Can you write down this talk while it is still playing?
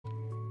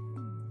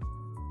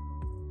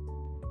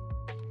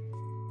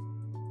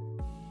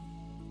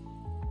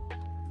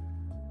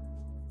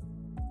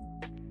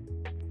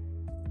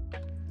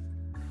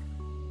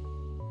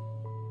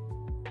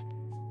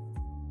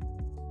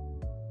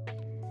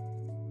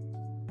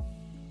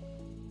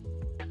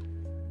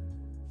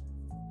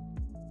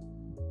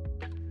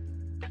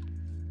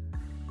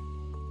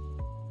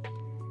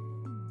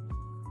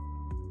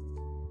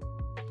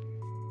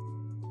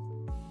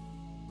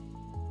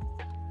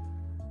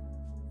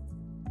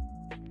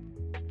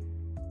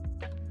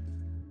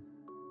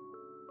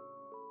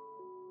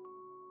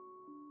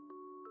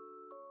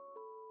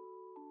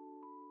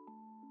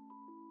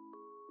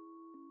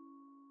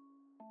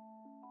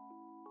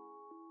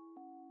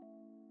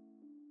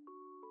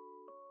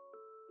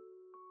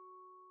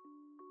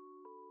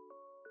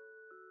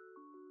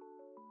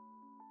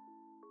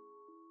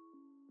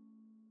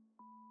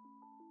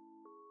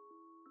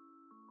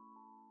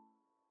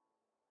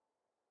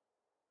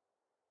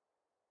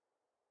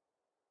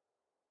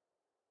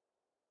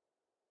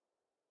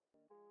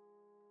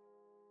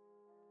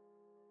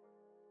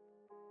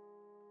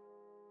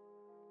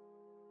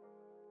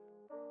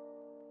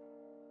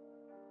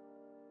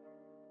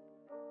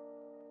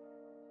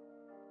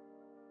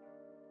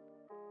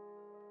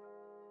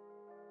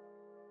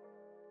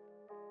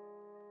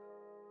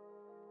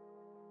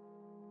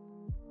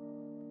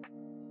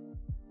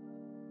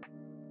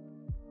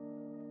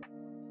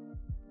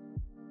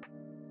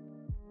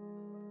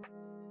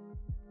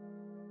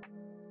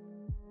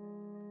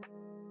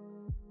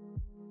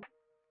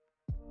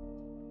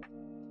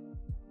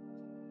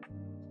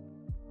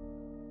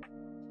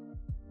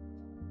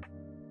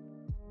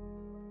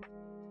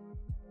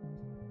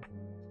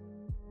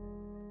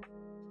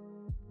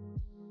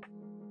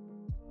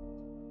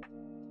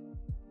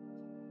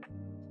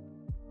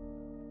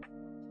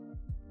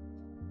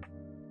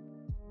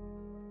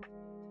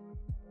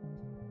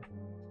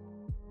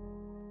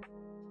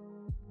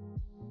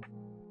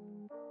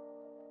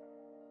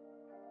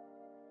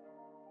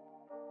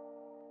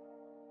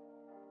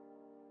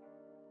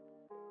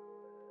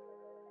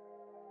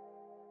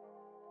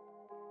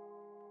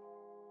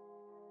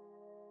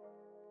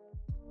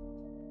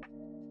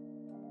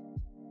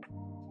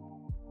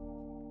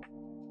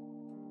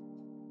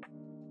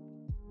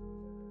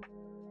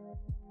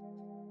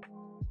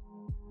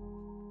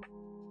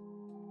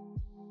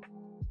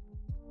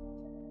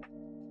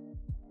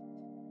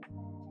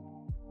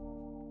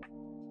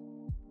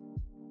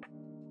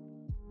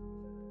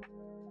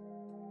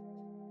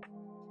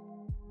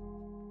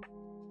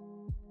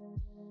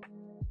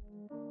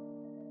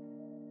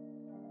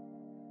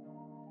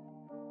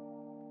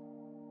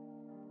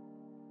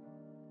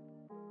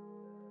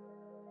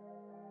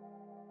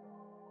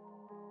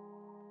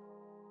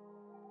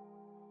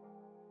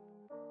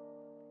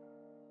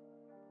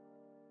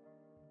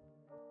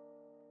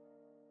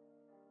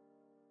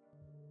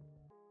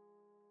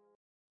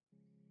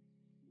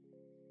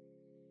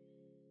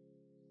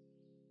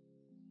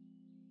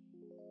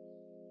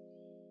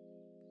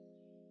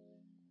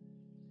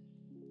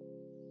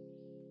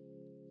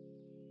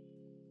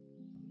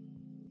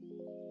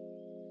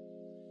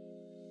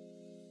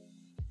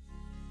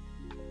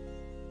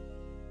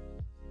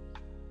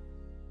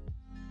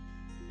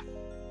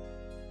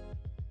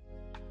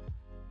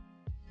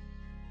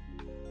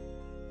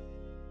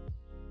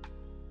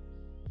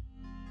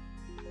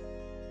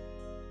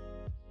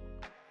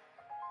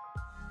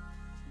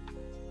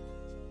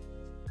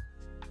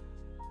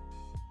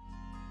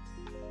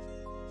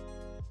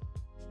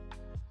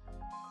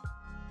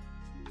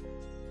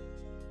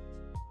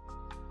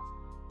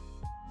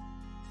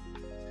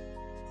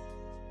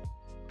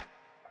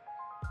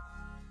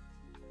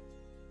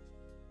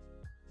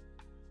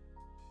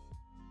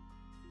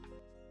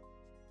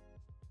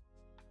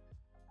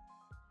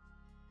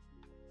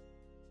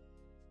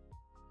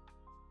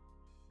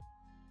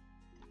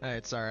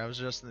Alright, sorry, I was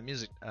adjusting the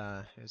music.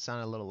 It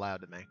sounded a little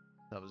loud to me,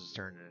 so I was just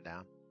turning it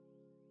down.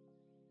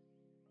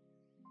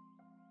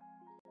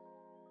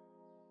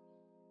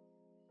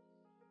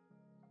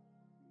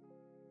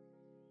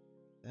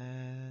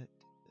 That,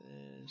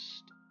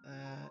 this,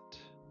 that.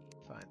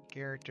 Find the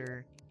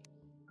character.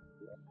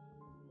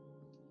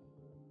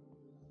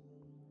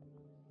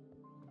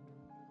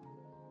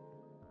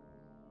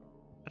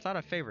 I thought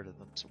I favorited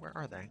them, so where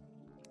are they?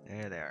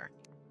 There they are.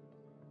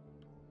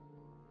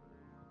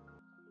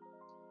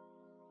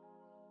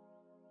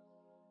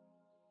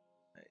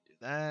 Alright, do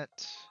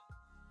that.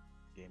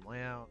 Game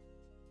layout.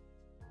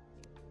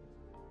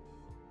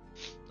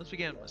 Let's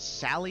begin with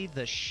Sally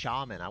the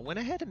Shaman. I went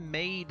ahead and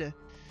made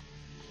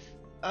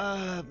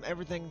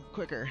everything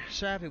quicker.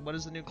 Shappy, what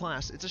is the new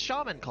class? It's a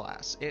Shaman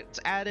class. It's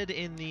added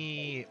in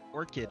the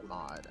Orchid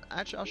mod.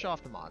 Actually, I'll show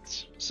off the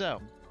mods.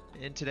 So,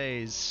 in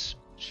today's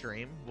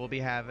stream, we'll be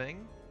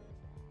having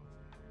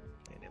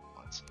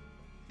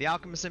the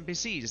Alchemist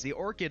NPCs, the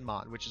Orchid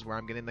mod, which is where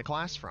I'm getting the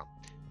class from.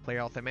 Player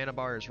health and mana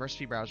bars,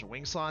 recipe browser,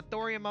 wing slot,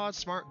 Thorium mods,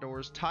 smart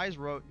doors, ties,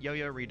 rote,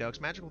 yo-yo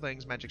redux, magical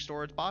things, magic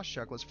storage, boss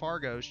checklists,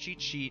 Fargos,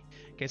 cheat sheet,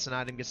 in case an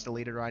item gets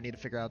deleted or I need to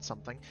figure out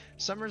something.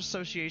 Summer's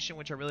Association,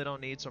 which I really don't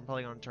need, so I'm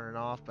probably going to turn it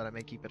off, but I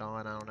may keep it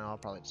on. I don't know. I'll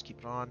probably just keep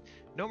it on.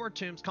 No more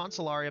tombs,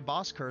 Consolaria,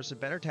 boss curse,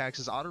 better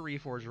taxes, auto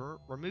reforge,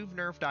 remove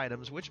nerfed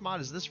items. Which mod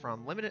is this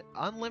from?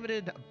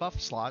 Unlimited buff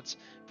slots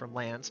from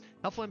lands,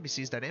 helpful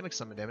NPCs, dynamic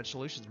summon damage,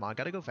 solutions mod,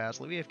 gotta go fast,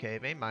 Louis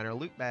AFK, main miner,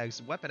 loot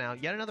bags, weapon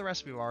out, yet another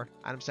recipe bar,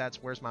 item stats,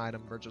 where's my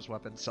item, virtuous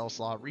weapon, cell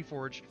slot,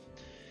 reforge,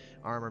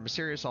 armor,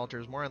 mysterious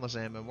altars, more endless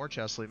ammo, more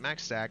chest loot,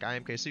 max stack,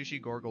 IMK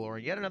sushi, Gorgalore,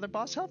 and yet another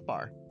boss health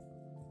bar.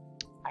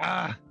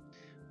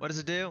 What does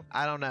it do?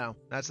 I don't know.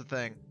 That's the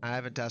thing. I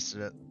haven't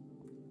tested it.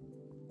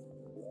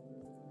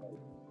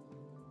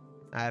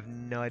 I have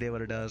no idea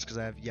what it does because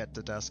I have yet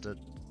to test it.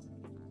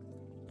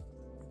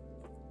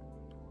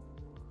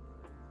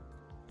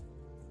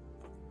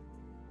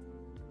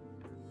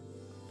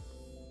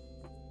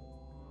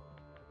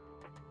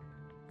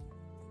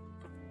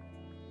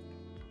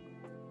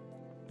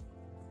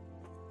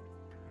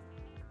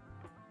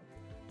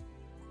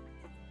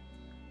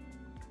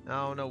 I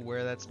don't know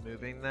where that's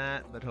moving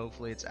that, but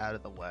hopefully it's out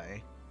of the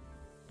way.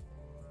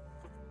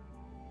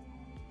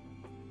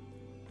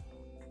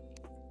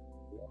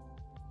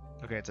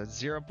 Okay, it's at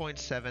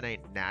 0.78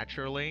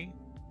 naturally.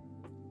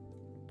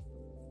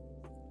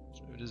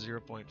 Let's move to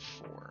 0.4.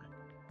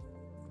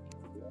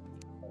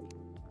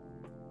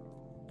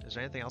 Is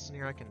there anything else in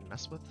here I can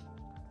mess with?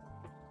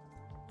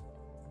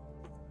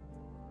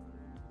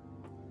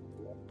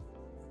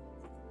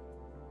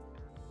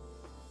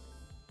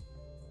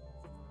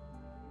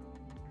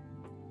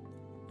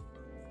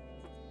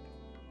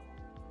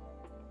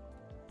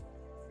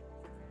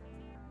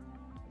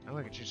 Oh,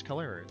 I can choose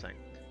color or everything.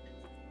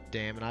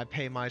 Damn, and I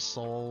pay my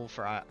soul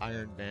for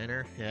Iron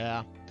Banner?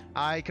 Yeah.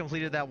 I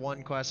completed that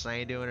one quest and I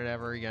ain't doing it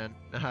ever again.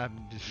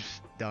 I'm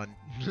just done.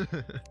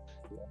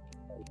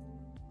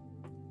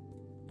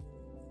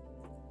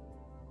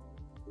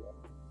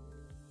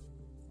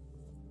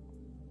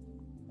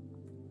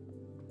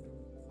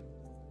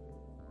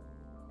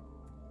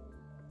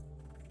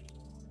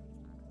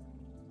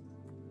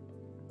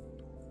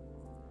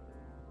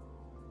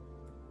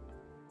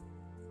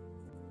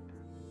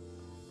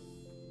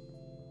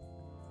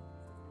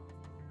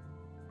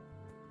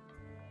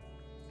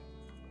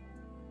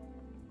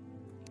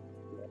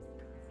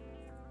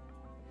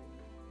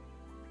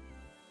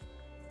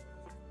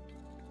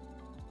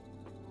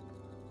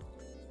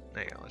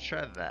 There you go, let's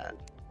try that.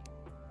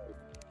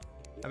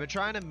 I've been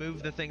trying to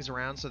move the things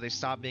around so they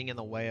stop being in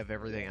the way of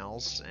everything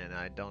else, and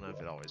I don't know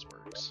if it always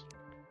works.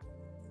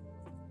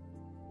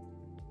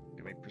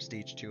 Give me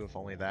prestige 2 if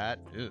only that.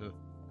 Ugh.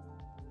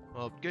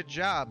 Well, good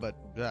job, but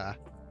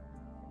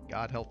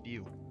God help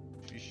you.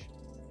 Sheesh.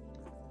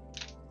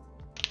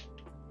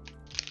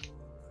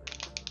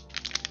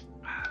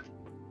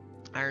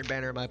 Iron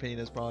Banner, in my opinion,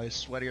 is probably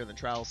sweatier than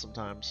Trowel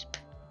sometimes.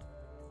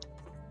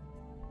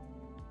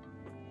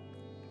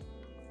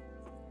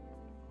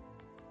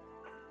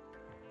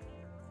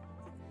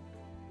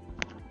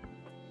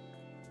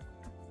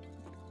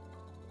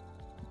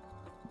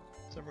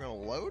 Is that gonna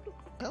load?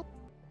 Help.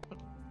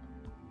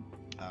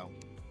 Oh.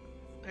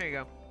 There you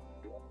go.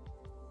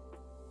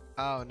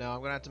 Oh no, I'm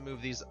gonna have to move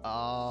these.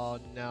 Oh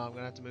no, I'm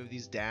gonna have to move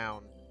these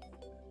down.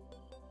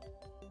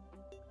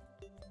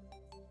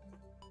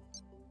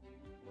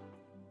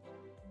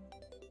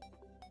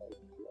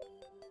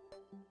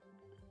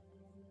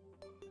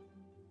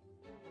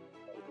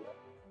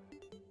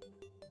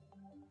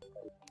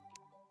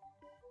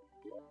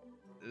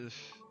 Ugh,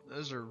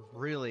 those are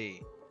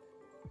really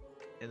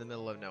in the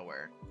middle of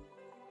nowhere.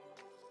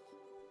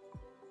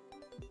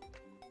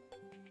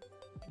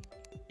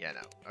 Yeah,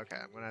 no. Okay,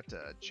 I'm gonna have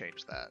to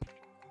change that.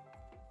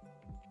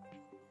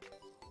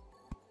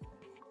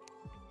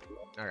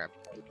 Okay.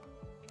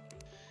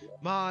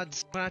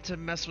 Mods, I'm gonna have to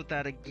mess with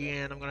that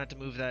again. I'm gonna have to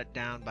move that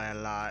down by a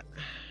lot.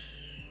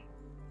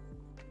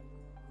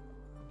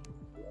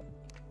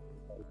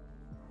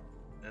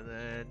 And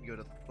then go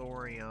to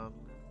thorium.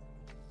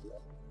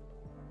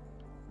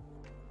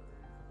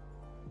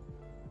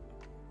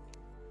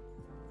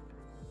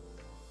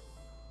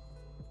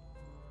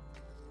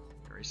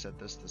 reset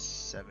this to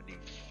 74.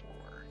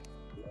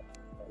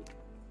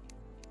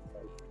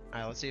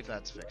 Alright, let's see if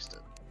that's fixed it.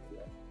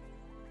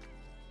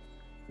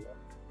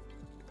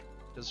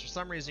 Because for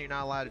some reason you're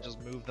not allowed to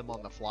just move them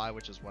on the fly,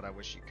 which is what I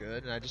wish you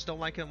could, and I just don't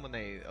like them when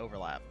they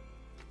overlap.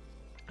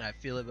 And I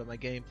feel it, but my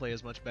gameplay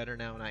is much better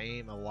now, and I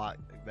aim a lot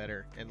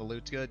better. And the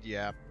loot's good?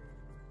 Yeah.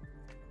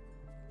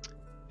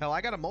 Hell,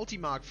 I got a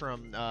multi-mog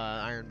from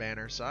Iron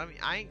Banner, so I mean,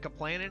 I ain't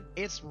complaining.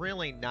 It's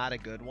really not a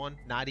good one,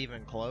 not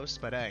even close,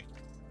 but hey,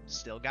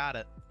 still got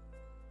it.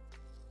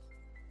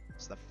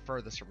 It's the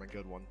furthest from a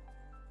good one.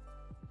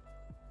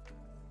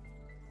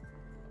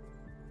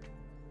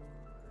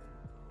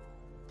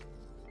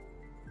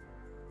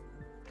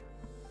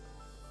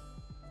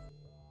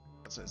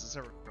 So is this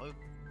a remote?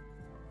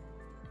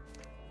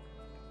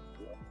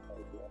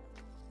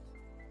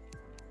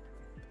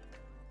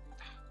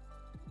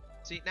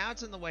 See, now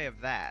it's in the way of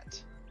that.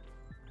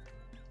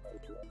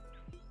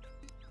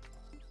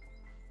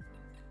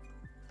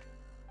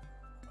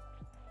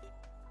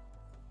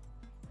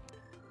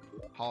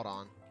 Hold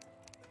on.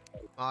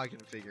 Mod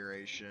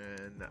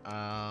configuration.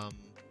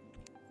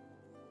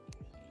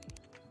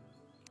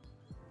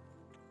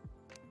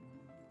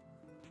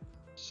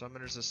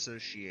 Summoners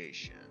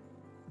Association.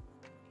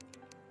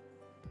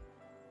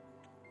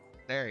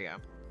 There you go.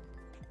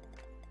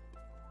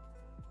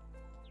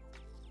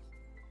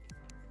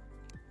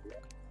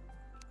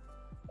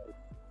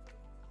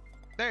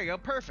 There you go,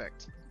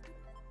 perfect.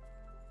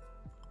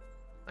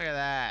 Look at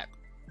that.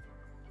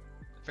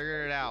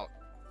 Figured it out.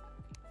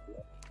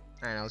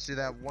 Alright, now let's do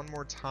that one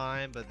more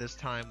time, but this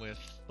time with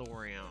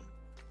thorium.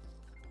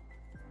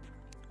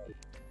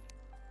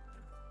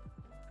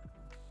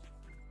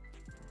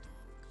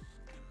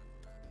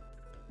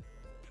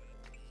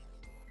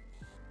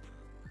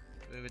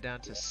 Move it down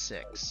to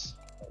 6.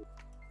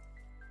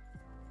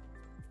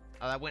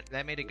 Oh,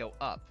 that made it go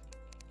up.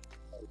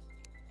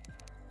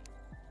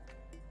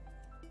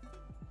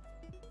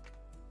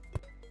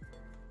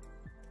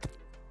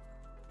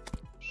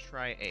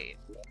 Try 8.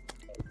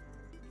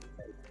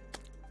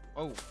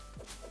 Oh.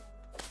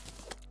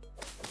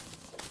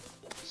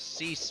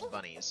 Cease,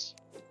 bunnies.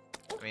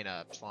 I mean,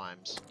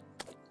 slimes.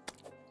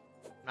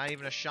 Not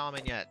even a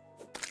shaman yet.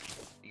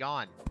 Be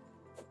gone.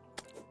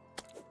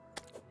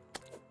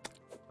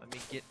 Let me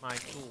get my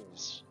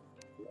tools.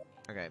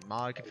 Okay,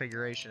 mod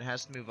configuration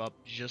has to move up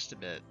just a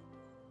bit.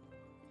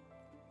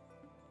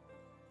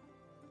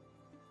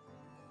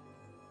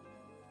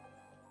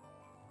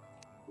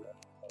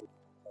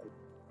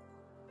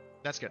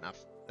 That's good enough.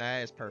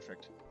 That is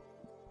perfect.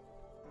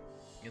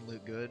 And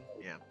loot good?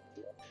 Yeah.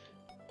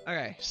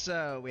 Okay,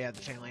 so we have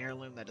the family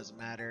heirloom, that doesn't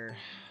matter.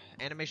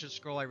 Animation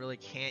scroll I really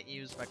can't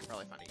use, but I could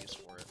probably find a use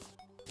for it.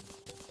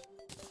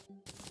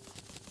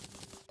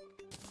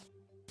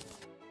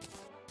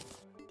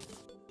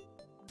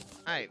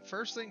 Alright,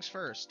 first things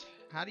first.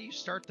 How do you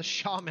start the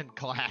shaman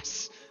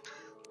class?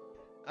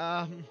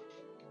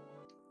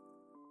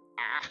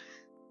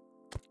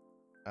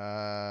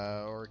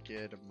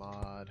 Orchid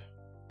mod.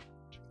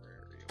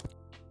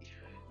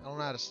 I don't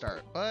know how to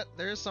start, but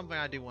there is something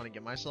I do want to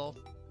give myself.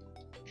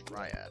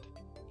 Triad.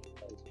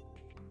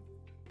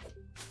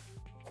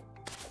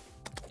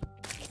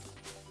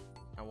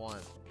 I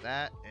want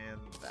that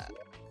and that.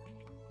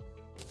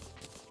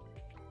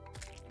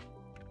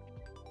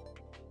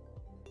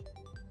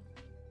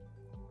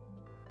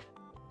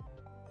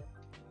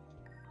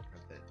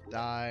 And then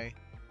die.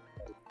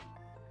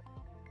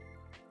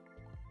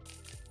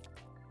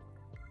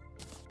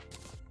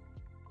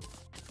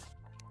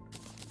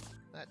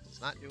 That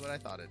does not do what I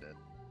thought it did.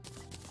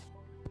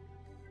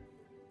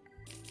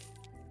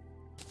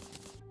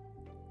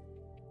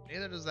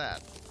 Neither does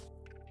that.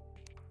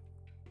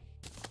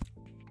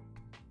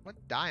 What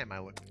dye am I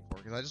looking for?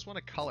 Because I just want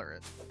to color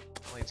it.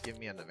 Only it's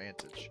giving me an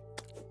advantage.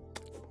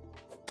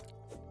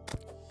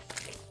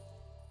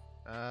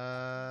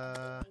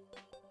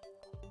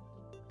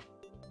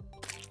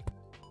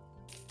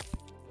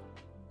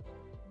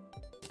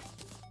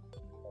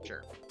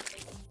 Sure.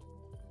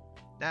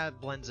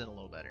 That blends in a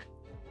little better.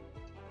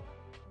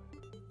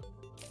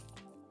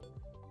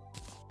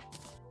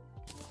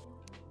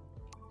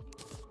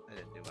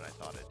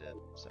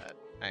 Sad.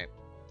 Alright.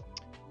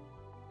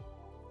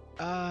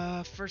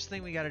 First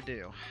thing we gotta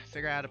do,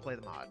 figure out how to play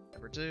the mod.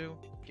 Number 2,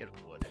 get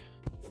wood.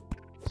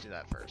 Let's do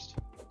that first.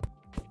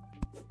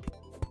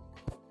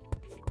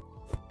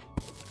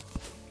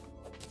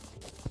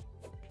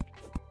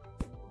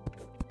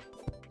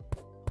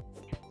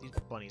 These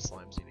bunny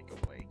slimes need to go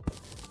away.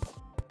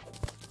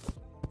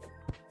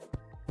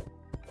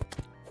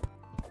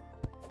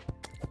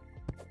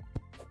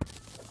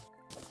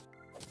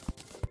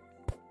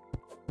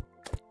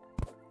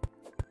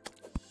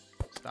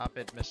 Stop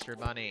it, Mr.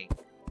 Bunny.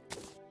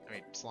 I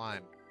mean,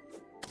 slime.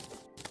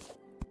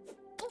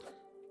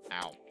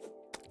 Ow.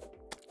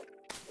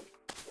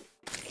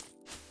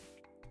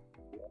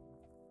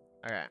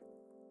 Okay.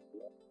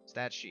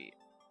 Stat sheet.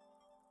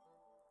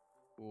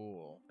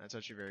 Cool. That's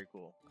actually very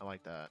cool. I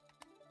like that.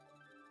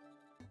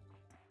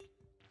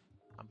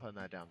 I'm putting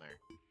that down there.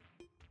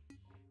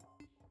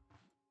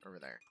 Over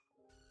there.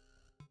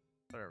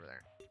 Put it over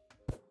there.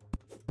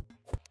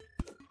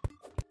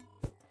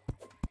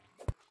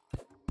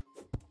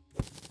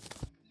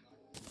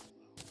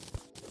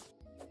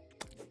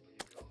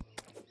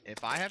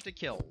 If I have to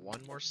kill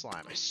one more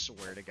slime, I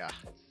swear to God.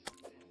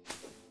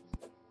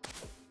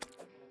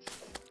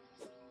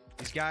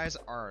 These guys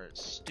are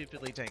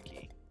stupidly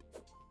tanky.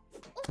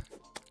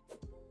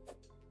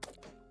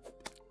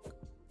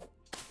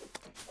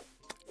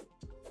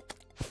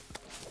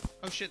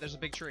 Oh shit, there's a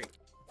big tree.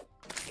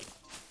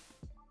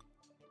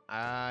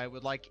 I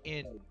would like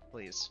in,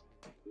 please.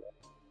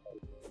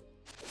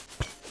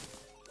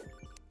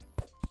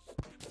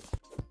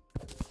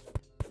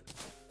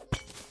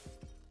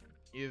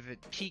 You've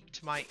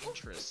piqued my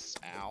interests.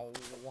 Ow.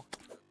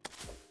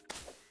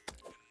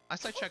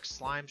 Last I checked,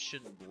 slime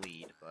shouldn't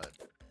bleed, but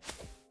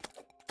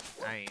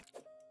I ain't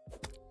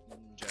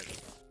judging.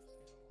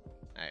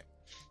 Alright.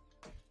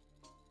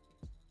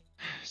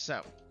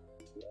 So,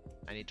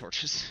 I need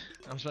torches.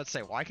 I was about to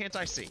say, why can't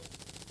I see?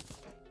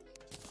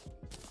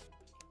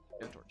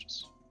 No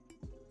torches.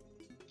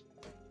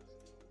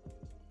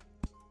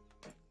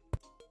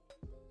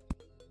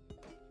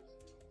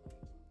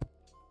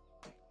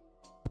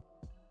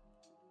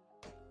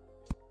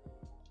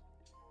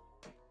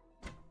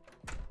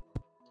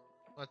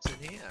 What's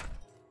in here?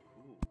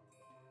 Ooh.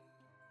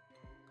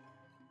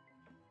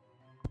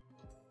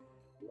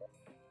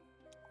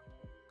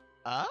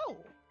 Oh!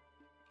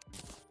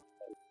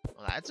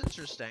 Well, that's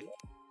interesting.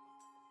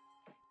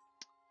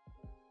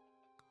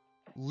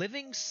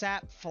 Living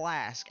Sap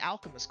Flask,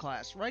 Alchemist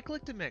class.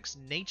 Right-click to mix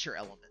Nature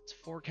Element.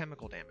 4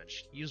 chemical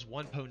damage. Use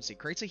 1 potency.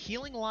 Creates a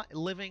healing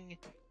living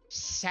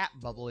sap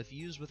bubble if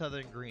used with other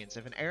ingredients.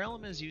 If an air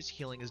element is used,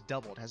 healing is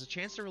doubled. Has a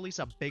chance to release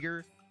a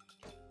bigger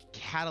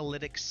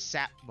catalytic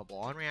sap bubble.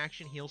 On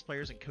reaction, heals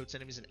players and coats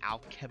enemies in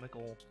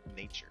alchemical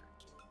nature.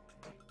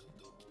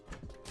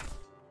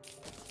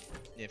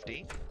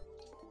 Nifty.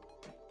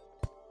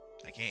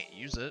 I can't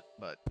use it,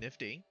 but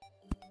nifty.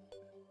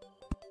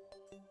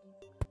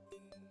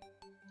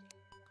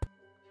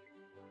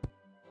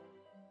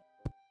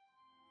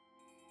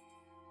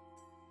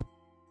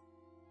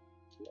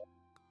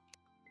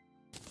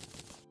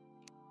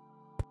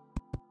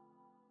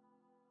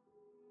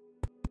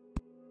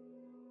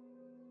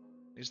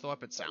 Use the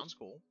weapon sounds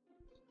cool.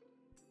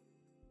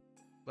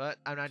 But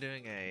I'm not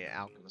doing a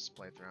alchemist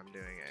playthrough, I'm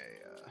doing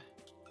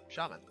a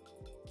shaman.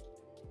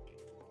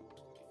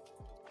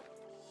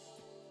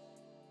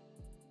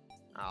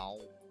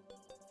 I'll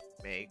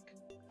make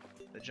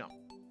the jump.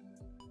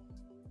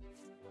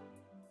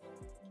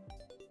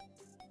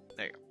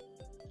 There you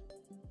go.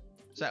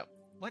 So,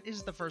 what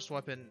is the first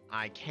weapon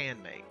I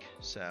can make?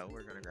 So,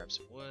 we're gonna grab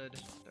some wood,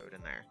 throw it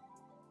in there.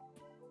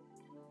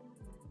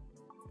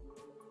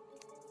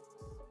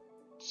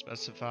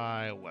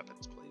 Specify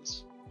weapons,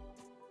 please.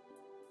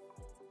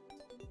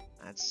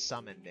 That's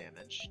summon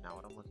damage, not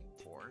what I'm looking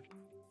for.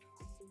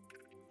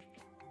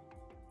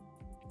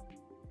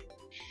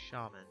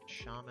 Shaman,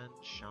 shaman,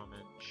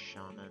 shaman,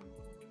 shaman.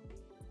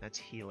 That's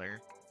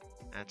healer.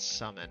 That's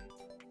summon.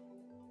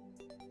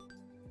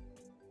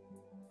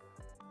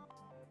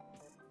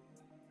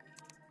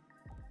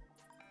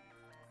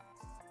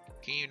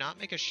 Can you not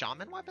make a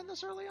shaman weapon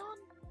this early on?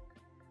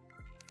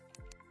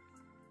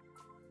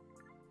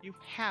 You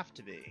have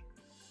to be.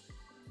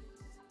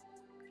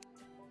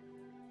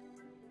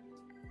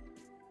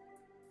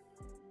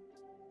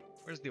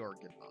 Where's the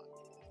orchid mod?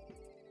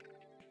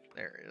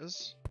 There it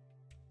is.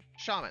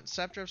 Shaman,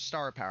 Scepter of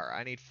Star Power.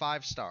 I need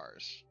 5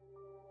 stars.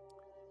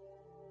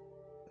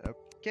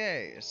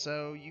 Okay,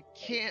 so you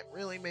can't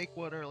really make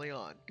one early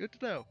on. Good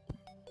to know.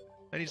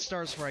 I need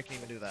stars before I can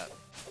even do that.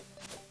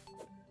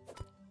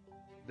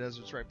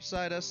 Desert's right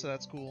beside us, so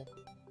that's cool.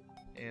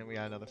 And we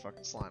got another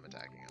fucking slime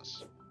attacking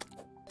us.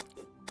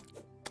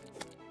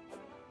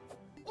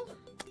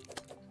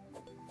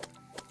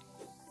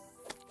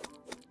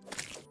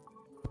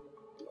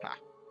 Ha.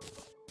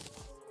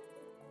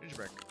 Here's your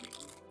break.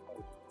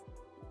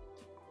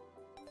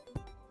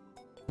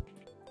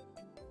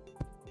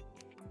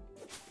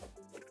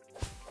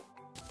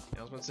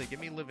 I was about to say, give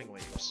me living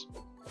leaves.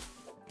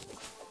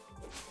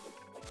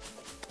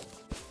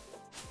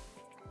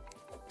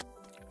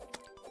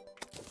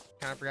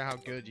 Kind of forgot how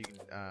good you can,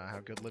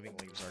 how good living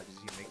leaves are because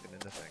you can make them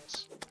into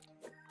things.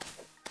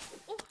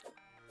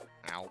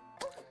 Ow.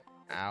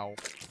 Ow.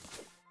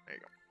 There you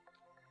go.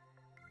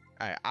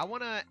 Alright, I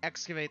want to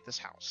excavate this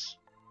house.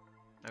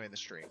 I mean, the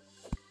street.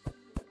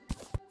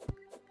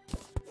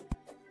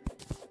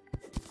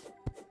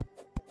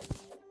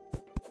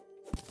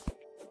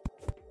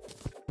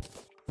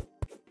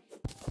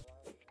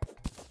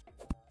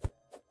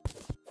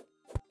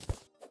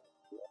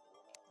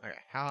 Okay,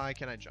 how high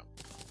can I jump?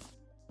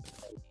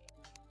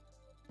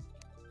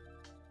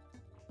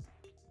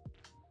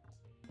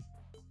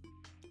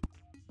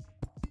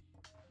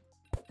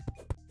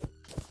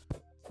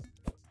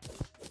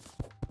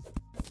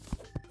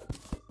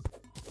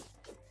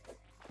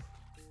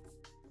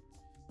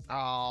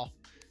 Oh,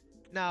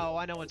 no,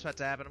 I know what's about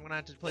to happen. I'm gonna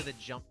have to play the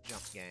jump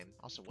game.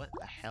 Also, what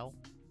the hell?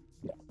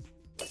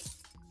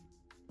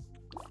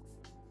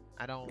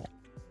 I don't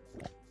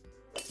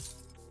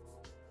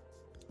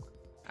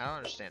I don't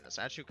understand this.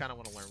 I actually kind of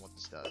want to learn what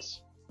this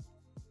does.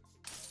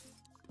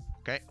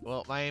 Okay,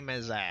 well, my aim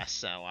is ass,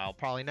 so I'll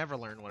probably never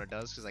learn what it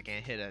does because I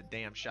can't hit a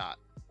damn shot.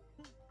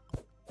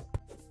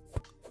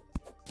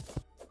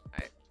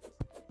 Alright.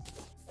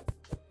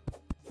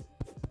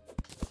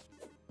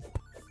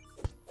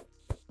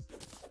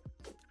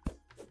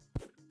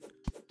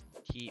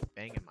 Keep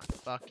banging my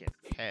fucking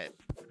head.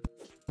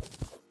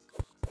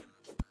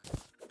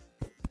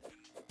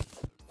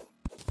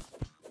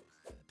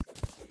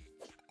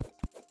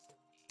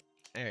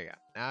 There you go.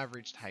 Now I've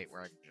reached height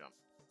where I can jump.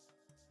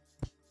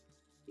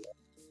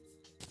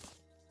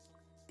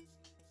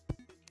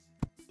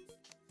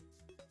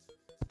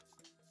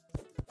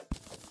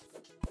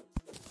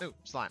 Ooh,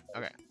 slime.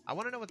 Okay. I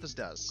want to know what this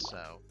does,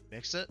 so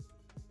mix it.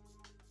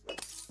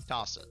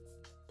 Toss it.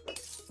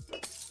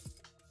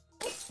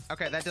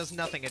 Okay, that does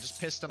nothing. It just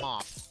pissed him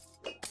off.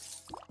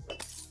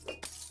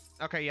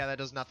 Okay, yeah, that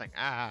does nothing.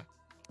 Ah.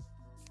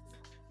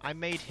 I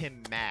made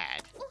him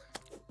mad.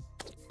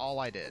 That's all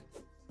I did.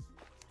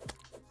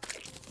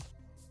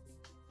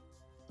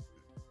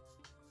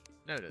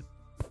 Noted.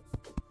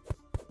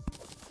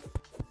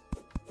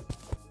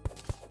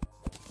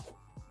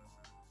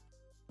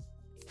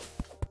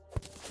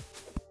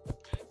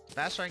 The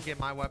faster I can get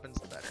my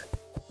weapons, the better.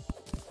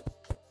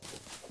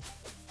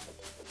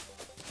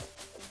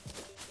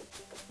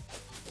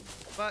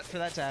 But for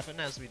that to happen,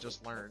 as we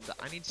just learned,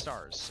 I need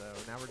stars, so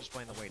now we're just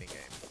playing the waiting game.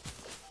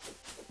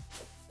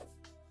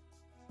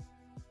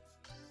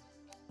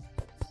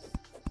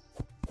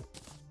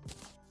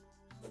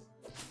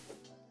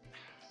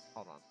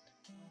 Hold on.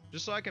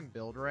 Just so I can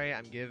build right,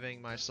 I'm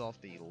giving myself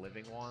the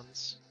living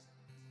ones.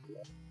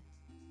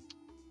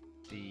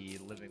 The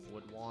living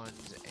wood wand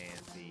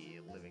and the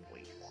living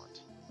leaf wand.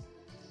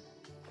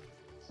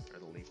 Or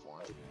the leaf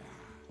wand.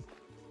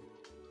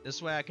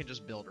 This way I can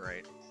just build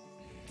right.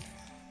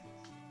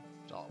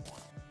 That's all I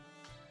want.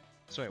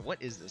 So wait,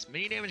 what is this?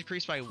 Mini damage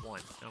increased by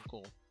 1. Oh,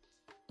 cool.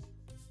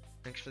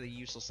 Thanks for the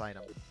useless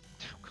item.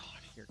 Oh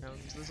god, here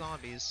comes the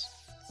zombies.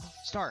 Oh,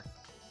 star!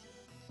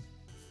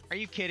 Are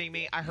you kidding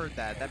me? I heard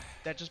that.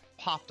 That just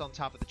popped on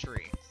top of the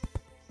tree.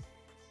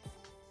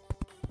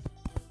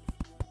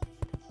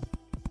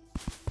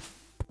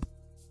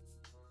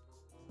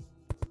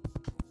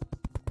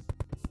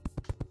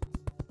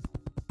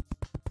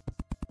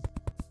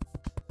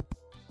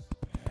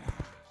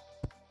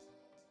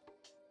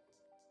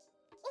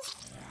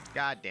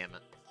 God damn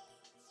it.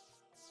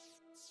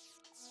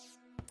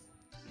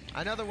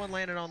 Another one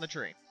landed on the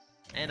tree.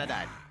 And I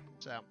died.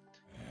 So.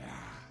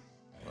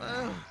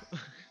 Whoa.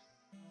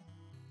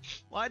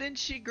 Why didn't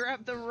she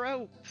grab the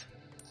rope?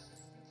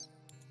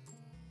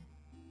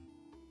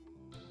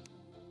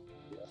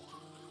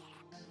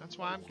 That's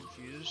why I'm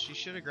confused. She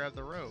should have grabbed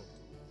the rope.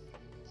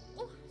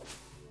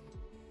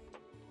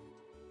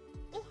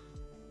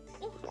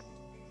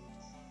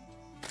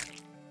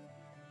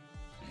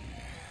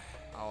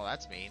 Oh,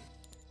 that's mean.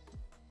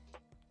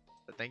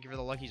 But thank you for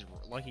the lucky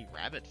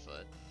rabbit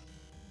foot.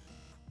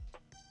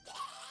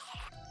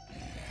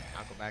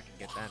 I'll go back and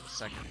get that in a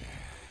second.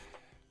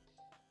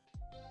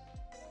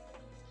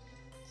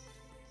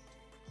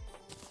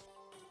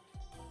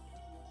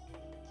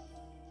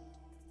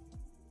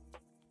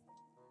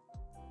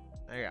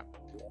 There you go.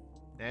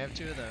 Now I have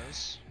 2 of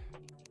those.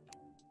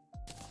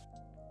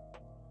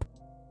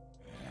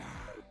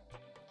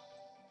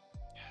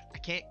 I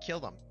can't kill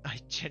them. I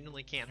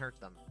genuinely can't hurt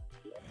them.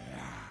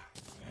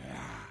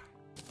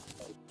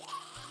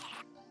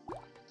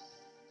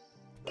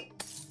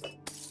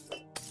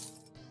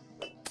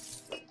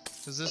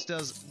 Because this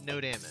does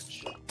no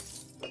damage.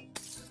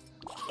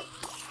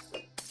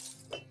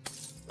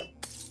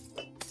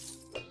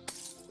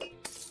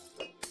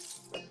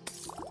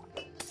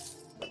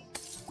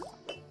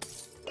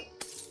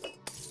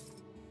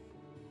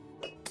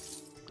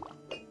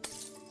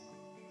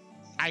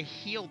 I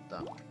healed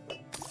them.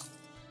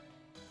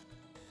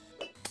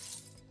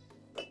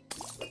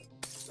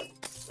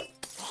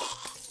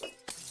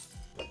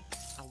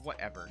 Oh,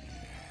 whatever.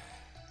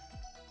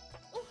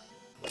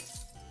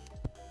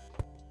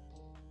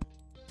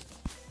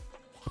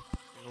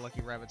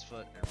 Lucky rabbit's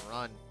foot and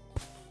run.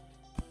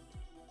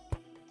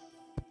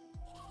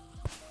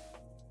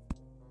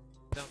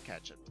 Don't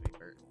catch it, me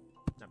bird.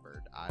 Not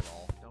bird,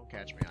 eyeball. Don't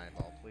catch me,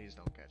 eyeball. Please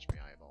don't catch me,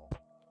 eyeball.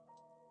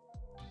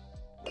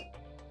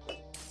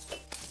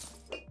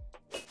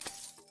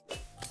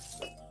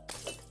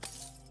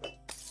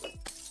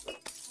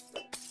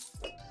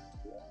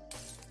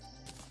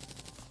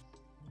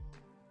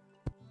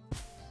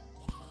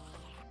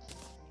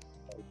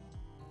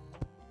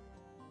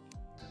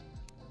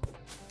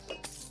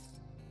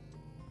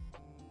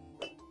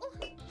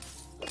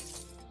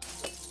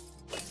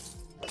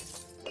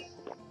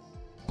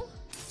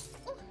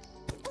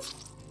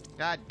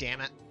 God damn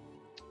it.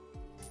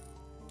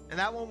 And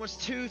that one was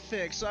too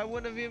thick, so I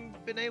wouldn't have even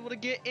been able to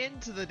get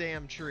into the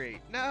damn tree.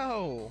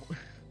 No!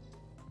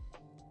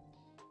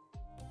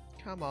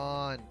 Come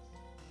on.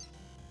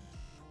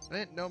 I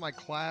didn't know my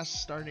class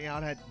starting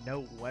out had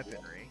no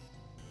weaponry.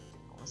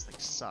 Oh, this thing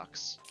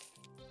sucks.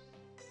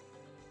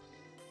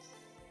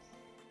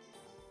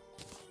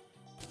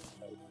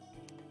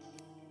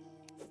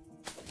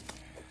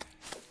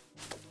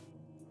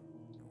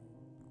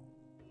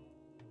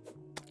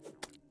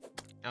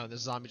 Oh,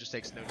 this zombie just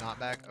takes no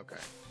knockback? Okay.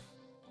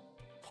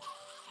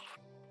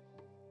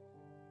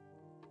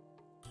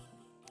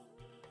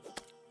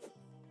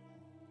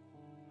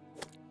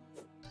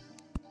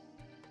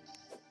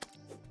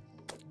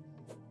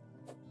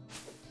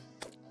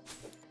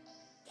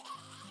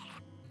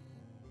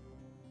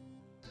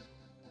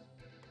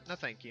 No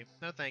thank you.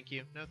 No thank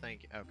you. No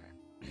thank you.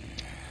 Okay.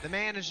 The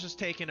man is just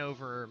taking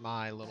over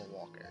my little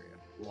walk area.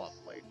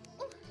 Lovely.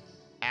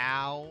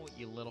 Ow,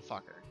 you little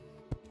fucker.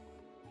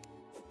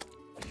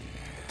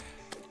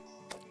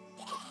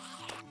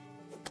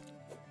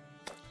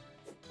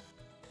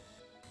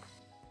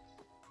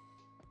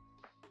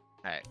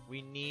 Alright,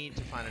 we need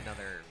to find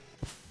another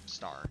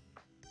star.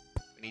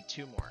 We need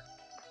 2 more.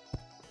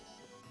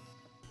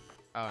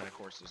 Oh, and of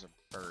course there's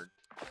a bird.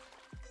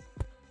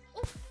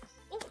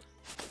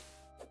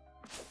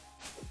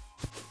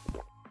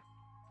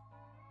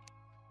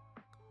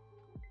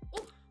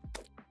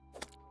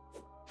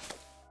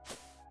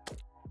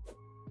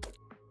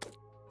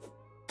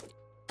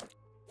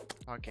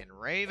 Fucking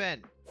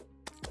Raven!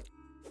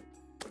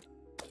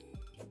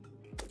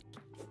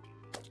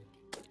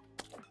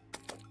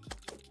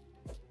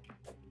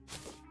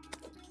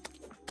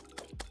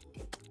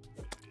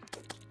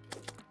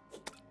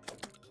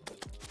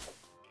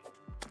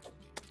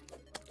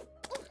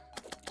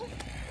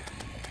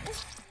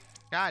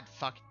 God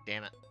fucking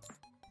damn it.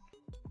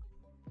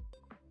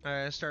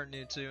 Alright, start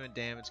new too, and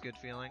damn, it's good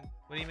feeling.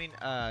 What do you mean,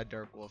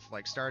 Dirk Wolf?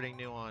 Like starting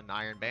new on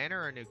Iron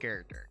Banner or a new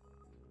character?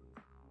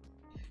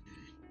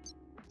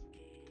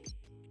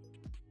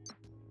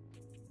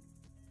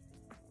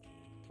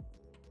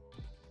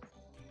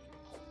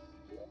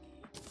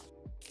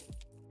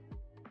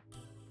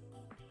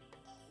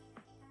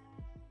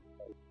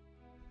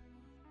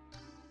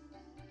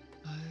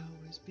 I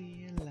always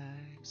feel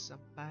like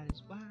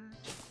somebody's watching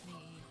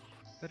me.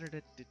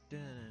 Ba-da-da-da-da.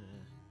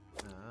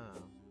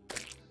 Oh.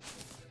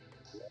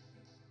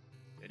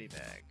 Goodie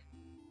bag.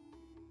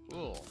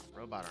 Cool.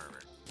 Robot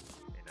armor.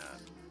 And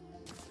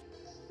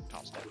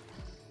top step.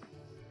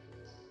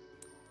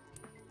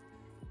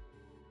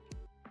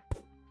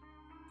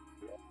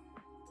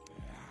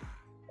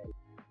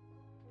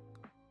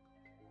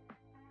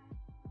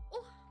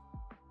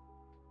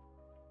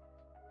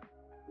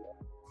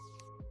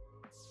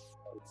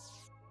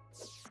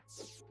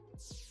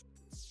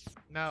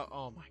 No,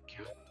 oh my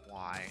god,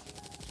 why?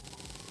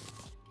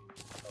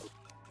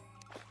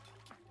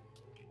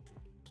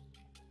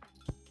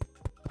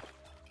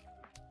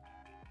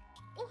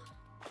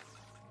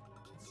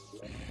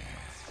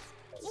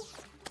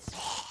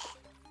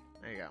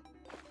 There you go.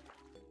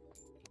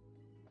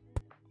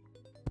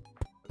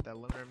 With that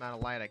limited amount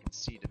of light I can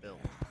see to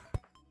build.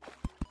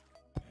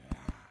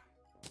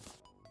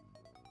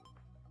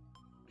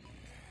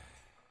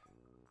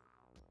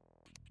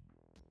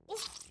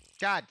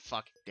 God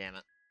fucking damn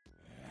it.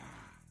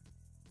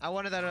 I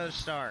wanted that other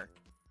star.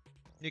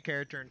 New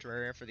character in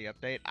Terraria for the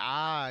update.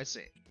 Ah, I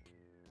see.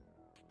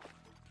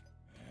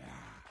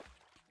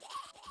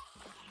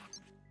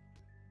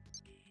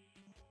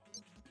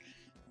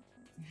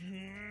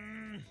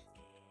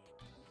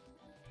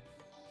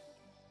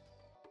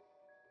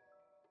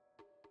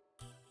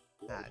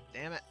 Ah,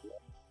 damn it.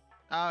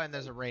 Oh, and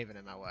there's a raven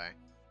in my way.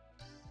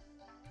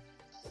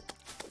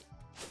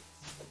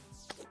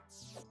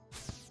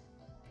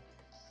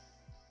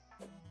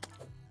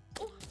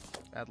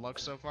 Bad luck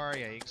so far?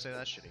 Yeah, you can say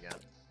that shit again.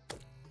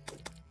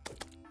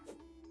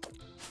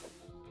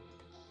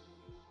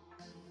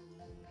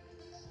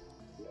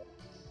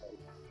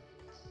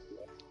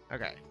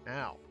 Okay,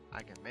 now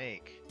I can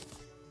make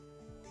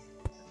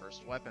the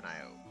first weapon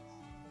I own.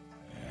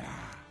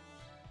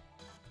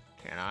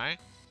 Can I?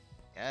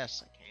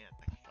 Yes, I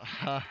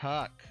can.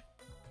 Fuck.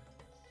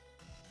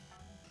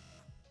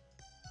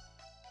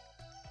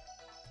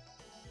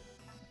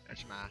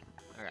 That's my...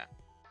 Okay.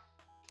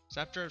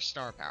 Scepter of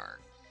Star Power.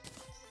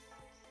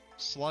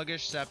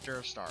 Sluggish Scepter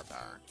of Star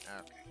Power.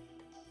 Okay.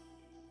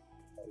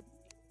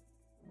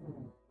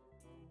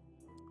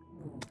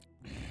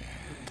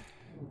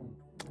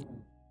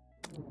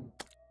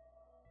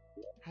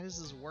 How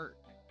does this work?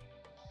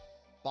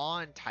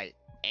 Bond type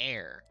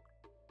air.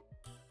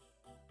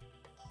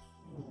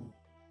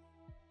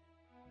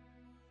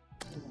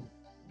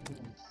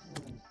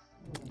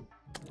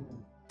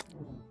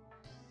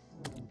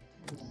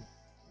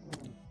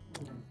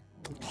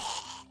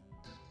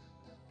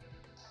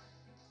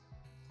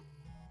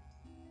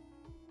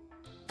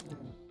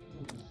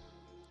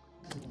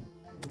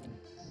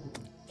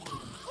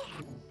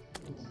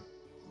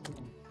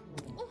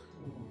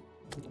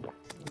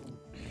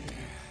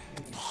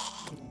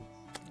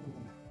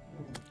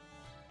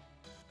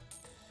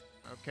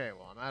 Okay,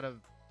 well, I'm out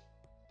of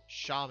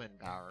shaman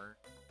power.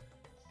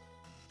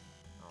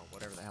 Oh,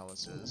 whatever the hell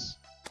this is.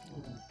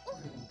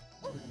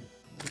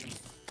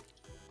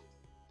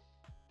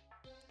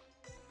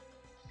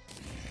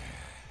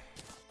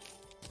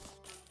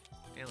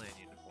 Alien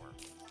uniform.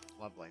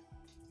 Lovely.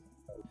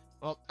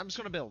 Well, I'm just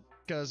gonna build,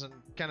 because I'm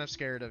kind of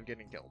scared of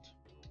getting killed.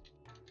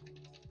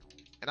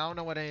 And I don't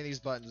know what any of these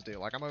buttons do.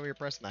 Like, I'm over here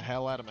pressing the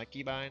hell out of my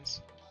keybinds.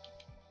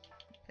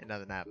 and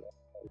nothing happened.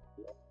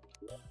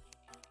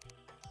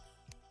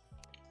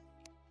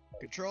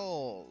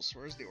 Controls.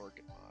 Where's the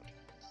orchid mod?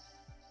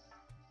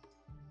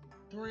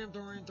 Thorium.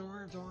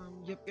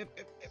 Yep.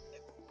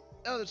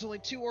 Oh, there's only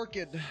 2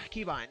 orchid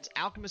keybinds.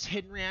 Alchemist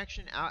hidden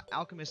reaction,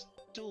 Alchemist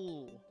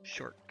dual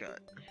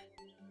shortcut.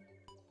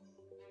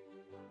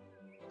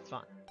 It's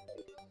fine.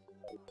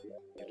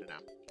 Good to know.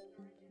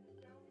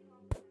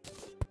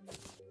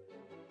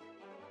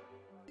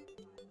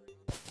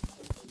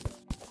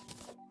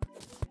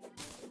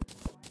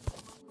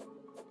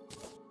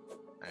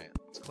 Alright,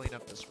 let's clean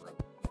up this room.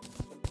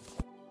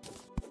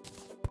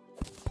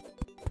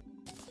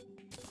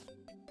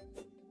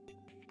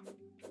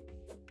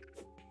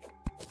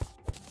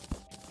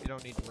 You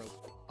don't need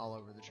rope all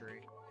over the tree.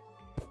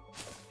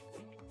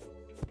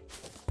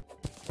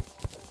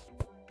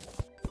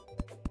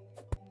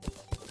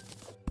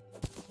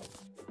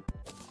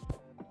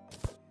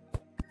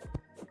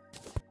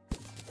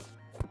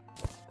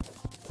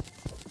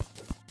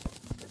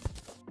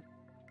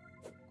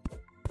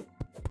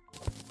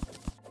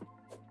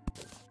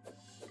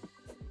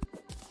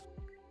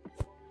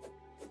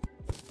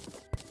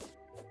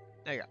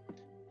 There you go.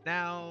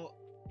 Now,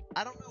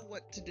 I don't know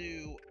what to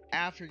do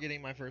after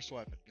getting my first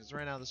weapon, because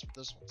right now this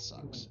one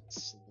sucks.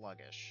 It's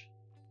sluggish.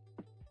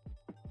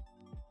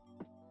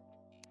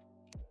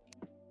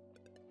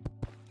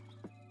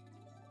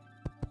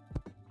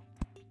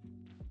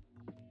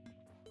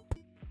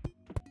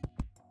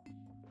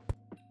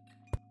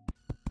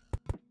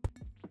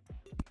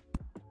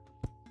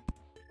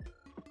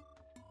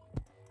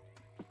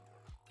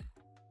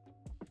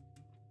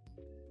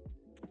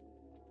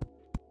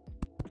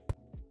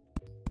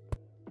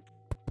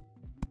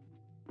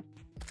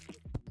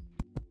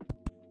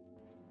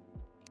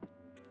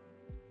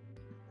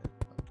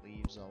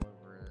 All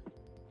over it.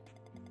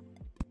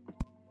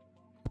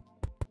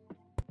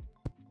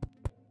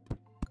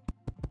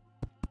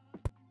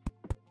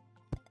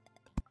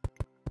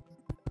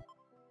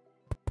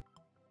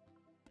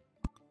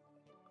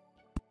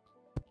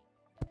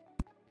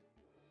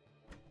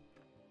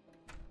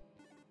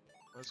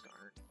 That's gonna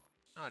hurt.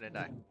 Oh, I didn't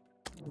die.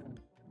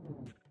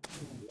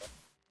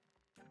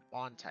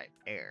 Bond type,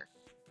 air.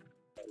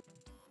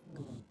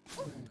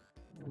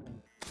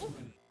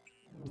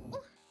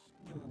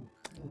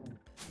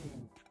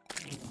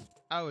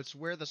 Oh, it's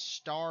where the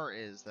star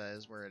is that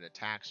is where it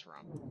attacks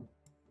from.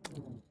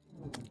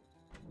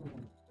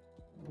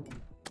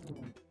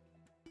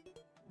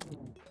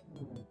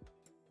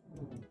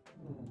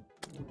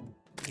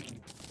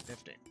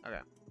 15. Okay.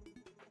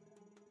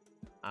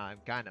 I'm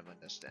kind of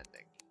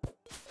understanding.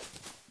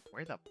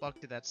 Where the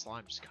fuck did that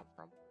slime just come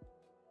from?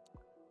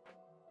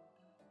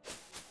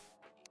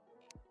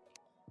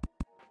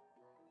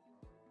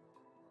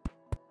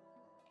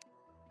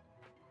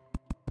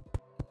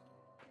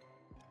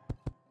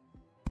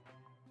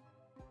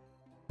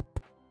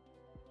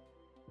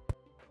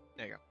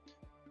 There you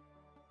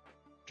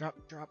go.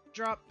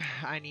 Drop.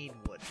 I need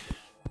wood.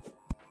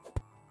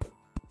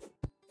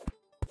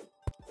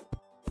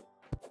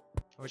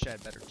 I wish I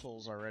had better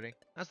tools already.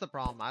 That's the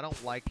problem. I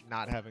don't like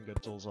not having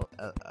good tools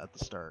at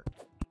the start.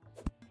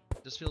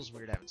 It just feels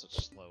weird having such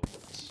slow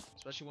ones.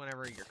 Especially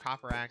whenever your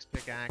copper axe,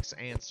 pickaxe,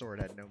 and sword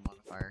had no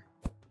modifier.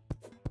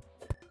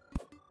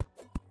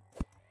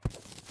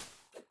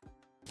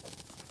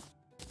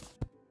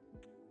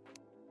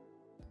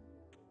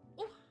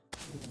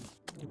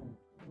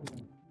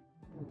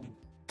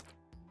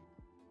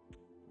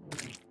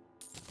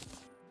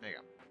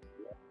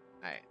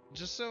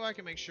 Just so I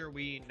can make sure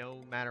we,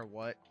 no matter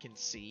what, can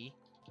see.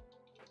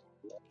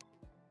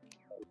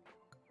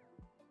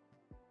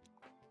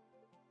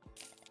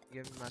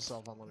 Giving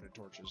myself unlimited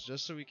torches,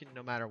 just so we can,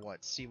 no matter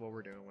what, see what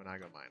we're doing when I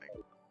go mining.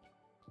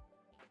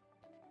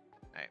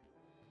 Hey.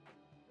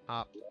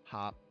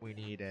 Hop. We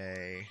need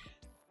a...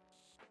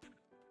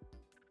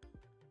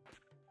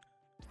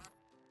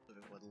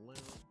 living wood loom.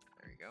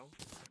 There you go.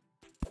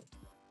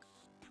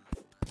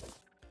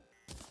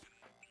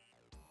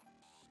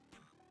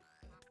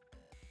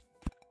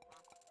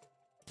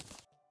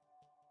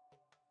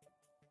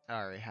 I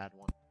already had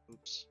one.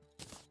 Oops.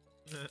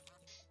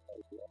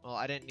 Well,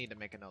 I didn't need to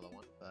make another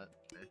one, but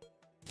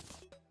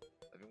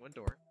living wood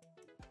door.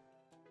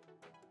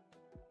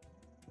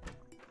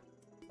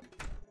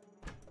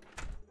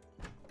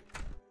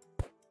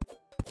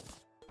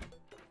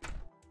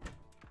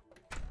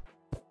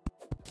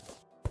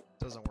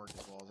 Doesn't work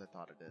as well as I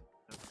thought it did.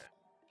 Okay.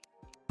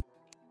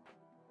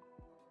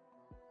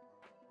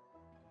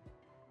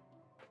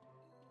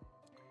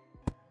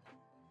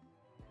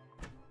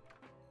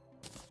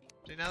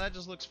 See, now that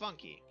just looks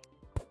funky.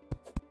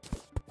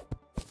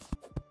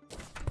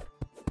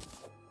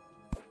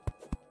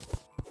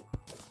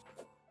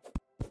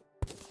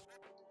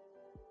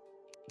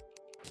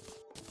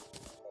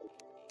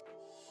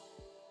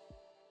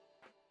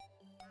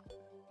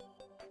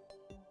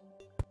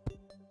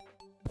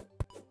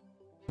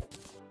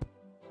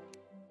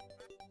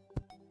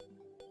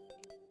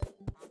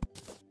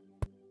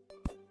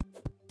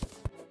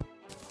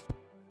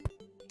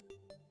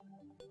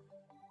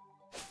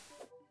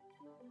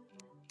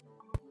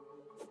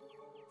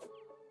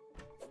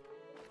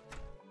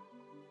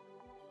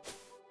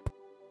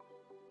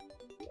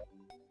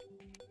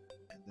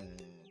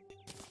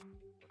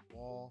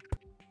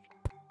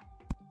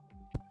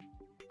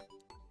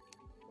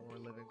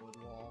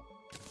 solid wall.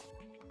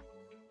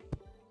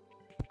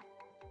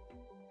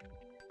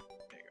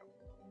 There you go.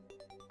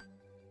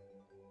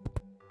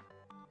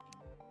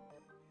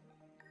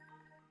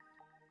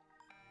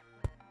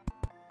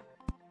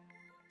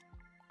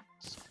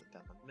 Split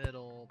down the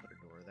middle, put a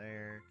door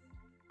there.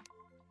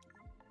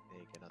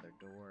 Make another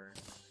door.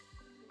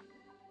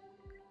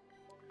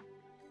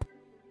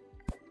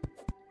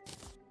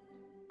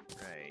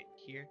 Right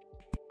here.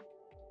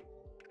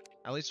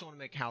 At least I want to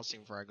make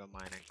housing before I go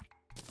mining.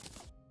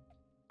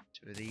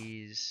 2 of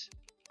these.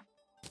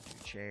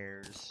 2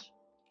 chairs.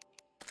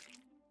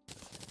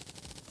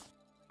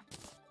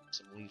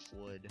 Some leaf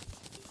wood.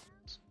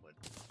 Some wood.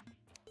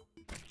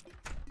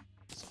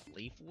 Some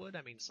leaf wood?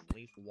 I mean some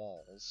leaf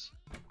walls.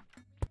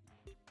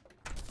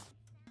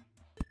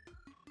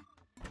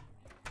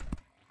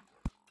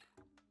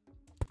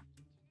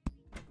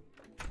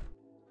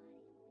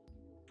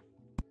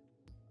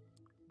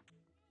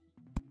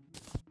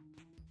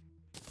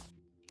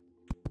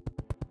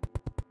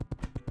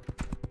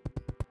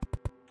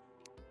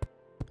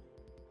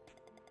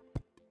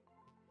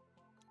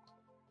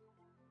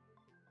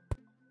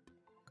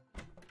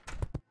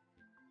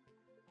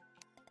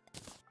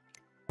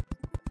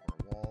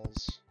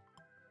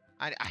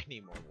 I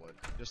need more wood,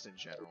 just in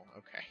general.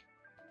 Okay.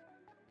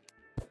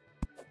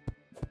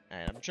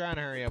 Alright, I'm trying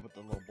to hurry up with the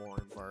little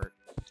boring part.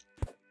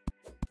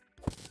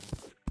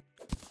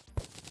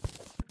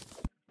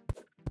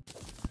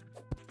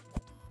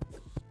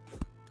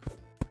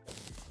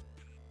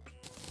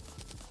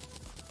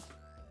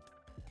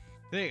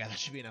 There you go, that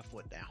should be enough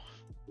wood now.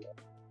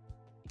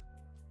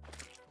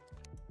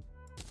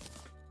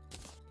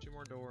 2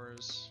 more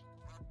doors.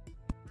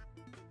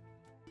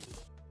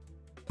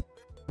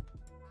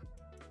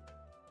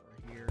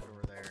 Here,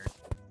 door there.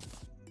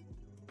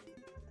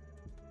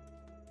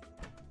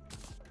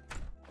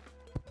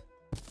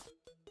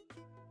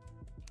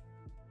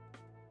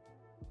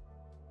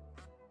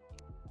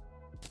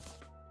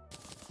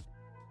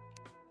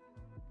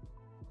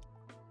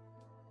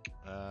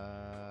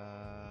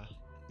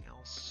 Anything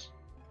else?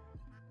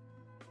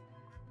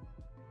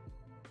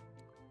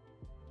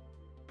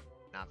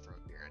 Not from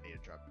up here. I need to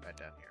drop it back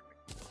down here.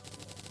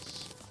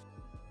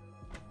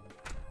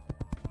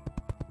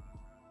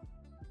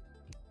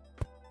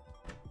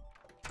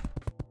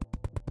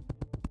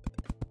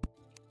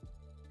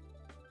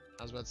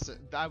 I was about to say,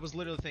 I was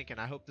literally thinking,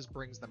 I hope this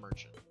brings the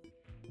merchant.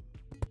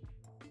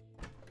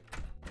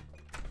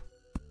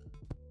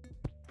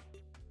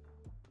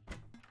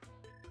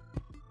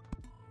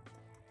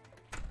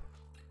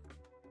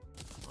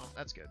 Well,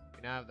 that's good.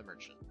 We now have the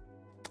merchant.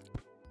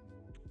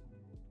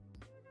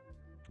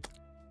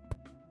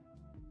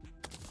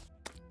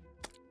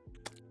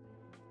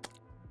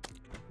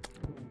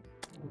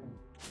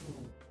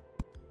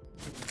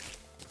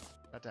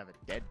 About to have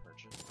a dead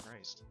merchant.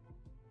 Christ.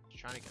 He's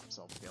trying to get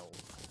himself killed.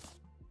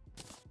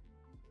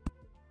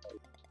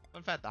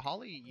 In fact, the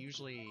holly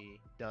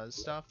usually does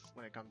stuff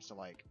when it comes to,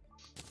 like,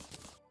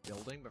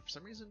 building, but for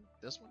some reason,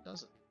 this one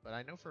doesn't. But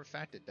I know for a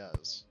fact it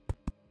does.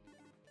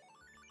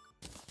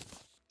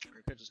 Or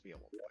it could just be a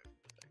 1 point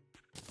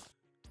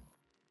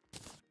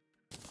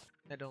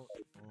thing. I don't...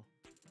 Oh.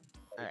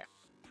 Alright.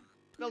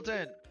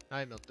 Milton!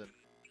 Hi, Milton.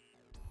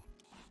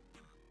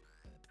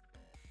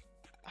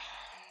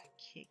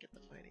 Can't get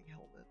the mining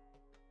helmet.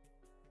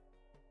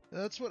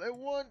 That's what I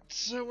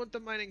want! I want the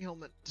mining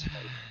helmet.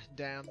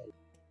 Damn.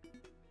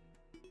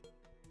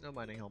 No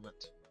mining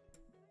helmet.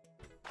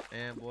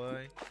 And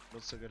boy,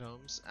 build so good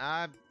homes.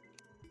 I've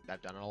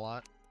done it a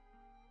lot.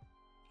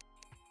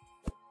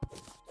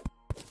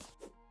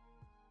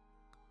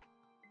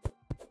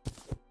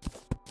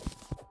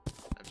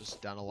 I've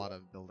just done a lot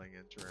of building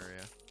in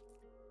Terraria.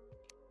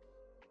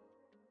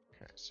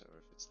 Okay, so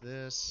if it's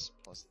this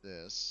plus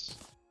this.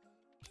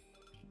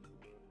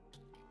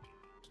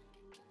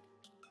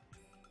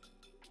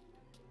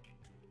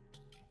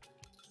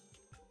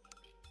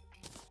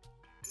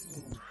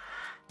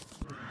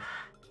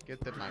 Get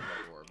the Mind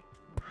Orb.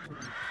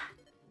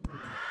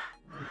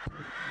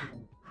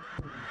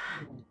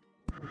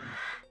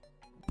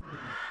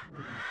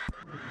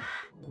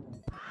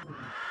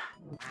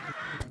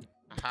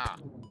 Aha!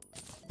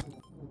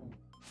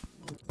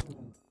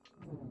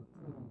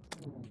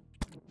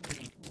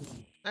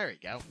 There we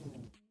go.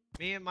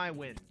 Me and my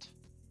wind.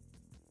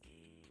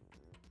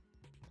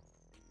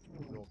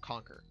 We will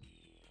conquer.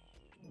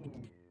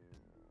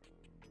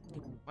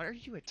 What are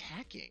you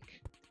attacking?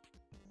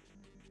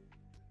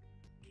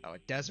 Oh, a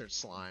desert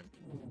slime.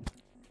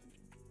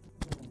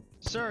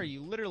 Sir,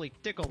 you literally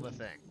tickle the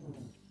thing.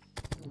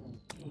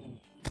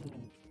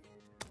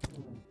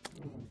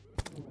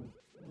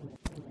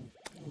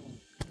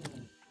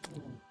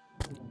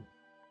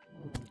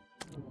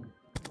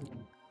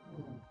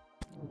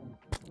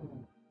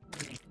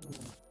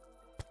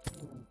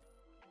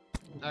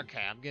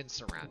 Okay, I'm getting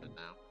surrounded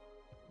now.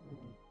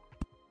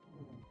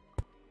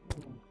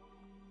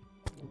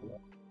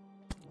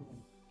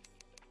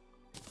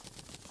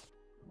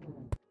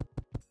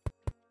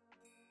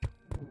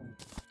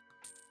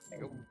 There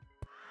you go.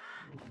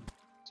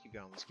 Let's keep going.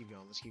 going, let's keep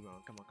going, let's keep going.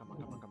 Come on, come on,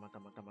 come on, come on,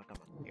 come on, come on, come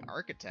on. The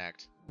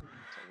Architect.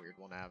 It's a weird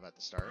one to have at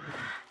the start.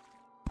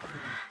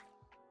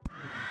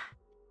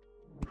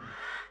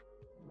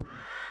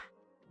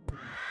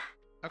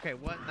 Okay,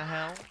 what in the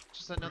hell?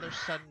 Just another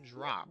sudden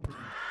drop.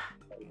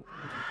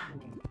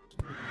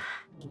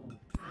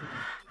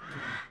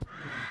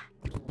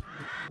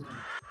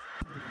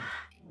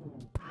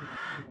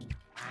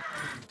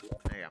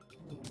 There you go.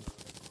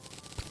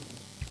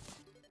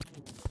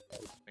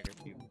 Make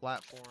a few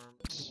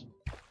platforms.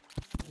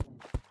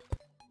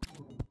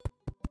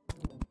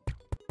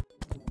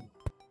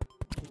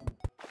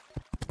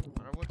 I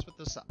wonder what's with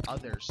this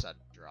other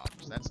sudden drop,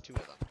 because that's two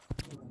of them.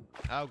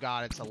 Oh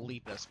god, it's a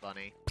Lepus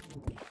bunny.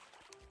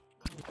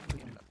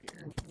 Get it up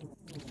here.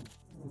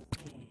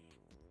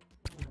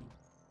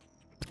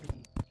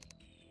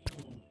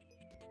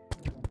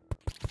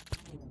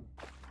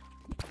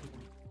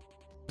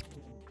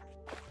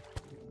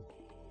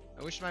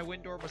 I wish my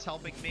wind door was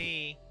helping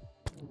me.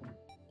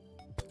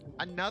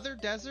 Another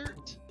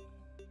desert?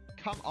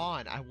 Come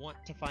on, I want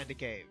to find a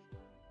cave.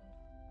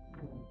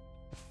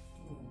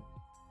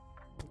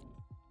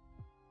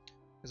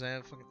 Because I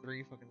have fucking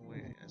 3 fucking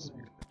ways. That's a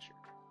good picture.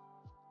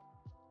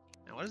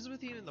 Now, what is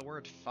with even the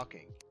word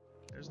fucking?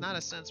 There's not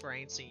a sense where I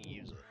ain't seen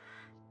you use it.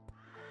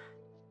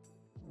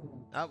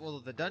 Well,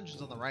 the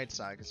dungeon's on the right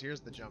side, because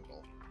here's the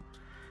jungle.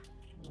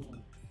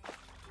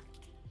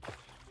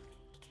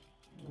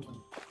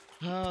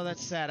 Oh,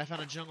 that's sad. I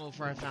found a jungle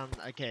before I found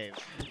a cave.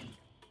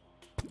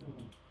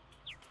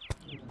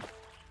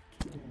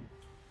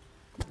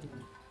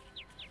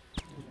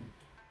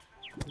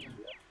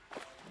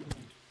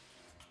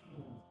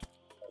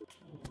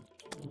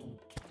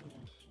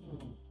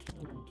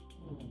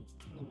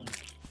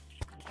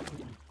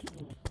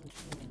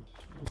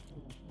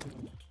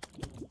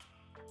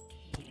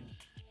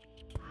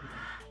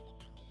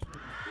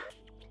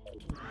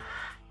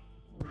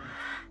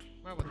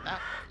 What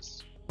that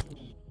was.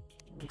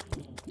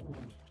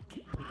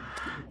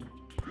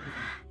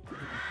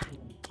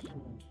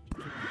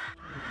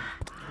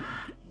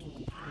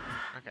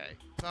 Okay,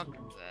 fuck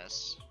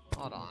this.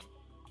 Hold on.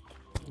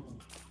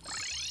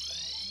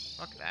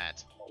 Fuck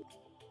that.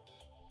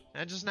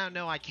 I just now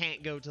know I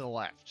can't go to the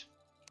left.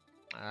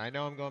 I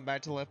know I'm going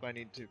back to the left, but I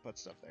need to put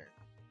stuff there.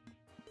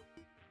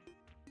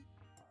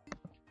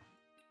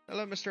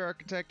 Hello, Mr.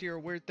 Architect. You're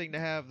a weird thing to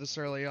have this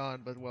early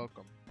on, but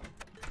welcome.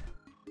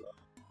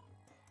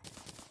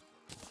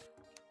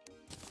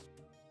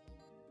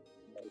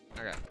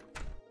 Okay.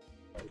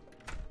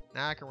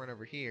 Now I can run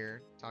over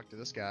here, talk to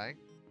this guy.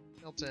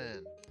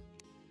 Milton.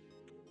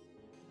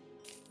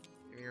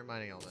 Give me your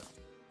mining element.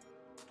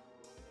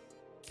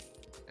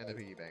 And the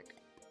piggy bank.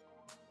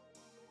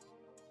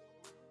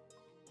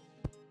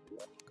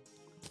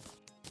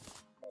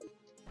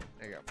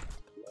 There you go.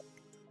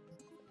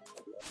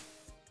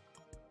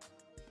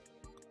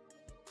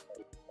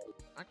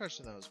 My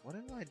question though is, what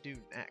do I do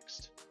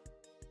next?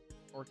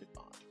 Orchid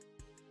Bond.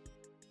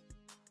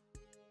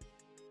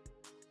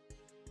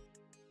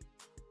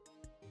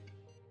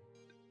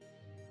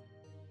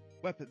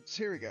 Weapons,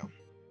 here we go.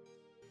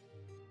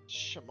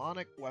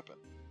 Shamanic weapon.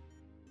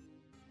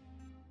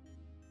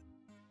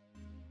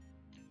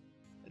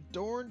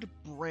 Adorned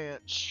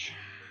branch.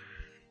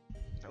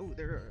 Oh,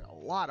 there are a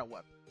lot of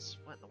weapons.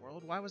 What in the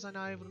world? Why was I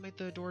not able to make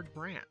the adorned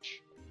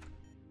branch?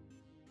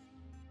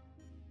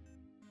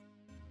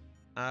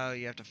 Oh,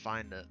 you have to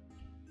find it.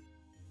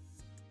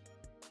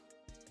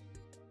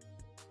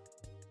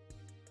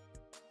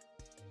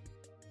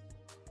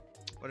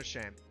 What a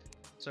shame.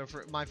 So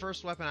for my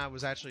first weapon, I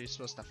was actually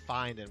supposed to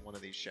find in one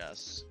of these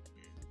chests.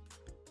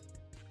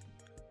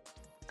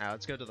 Alright,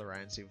 let's go to the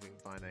right and see if we can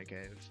find a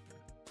cave.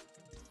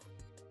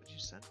 What'd you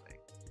send me?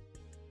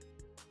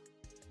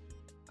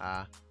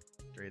 Ah,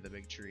 3 of the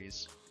big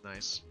trees.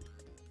 Nice.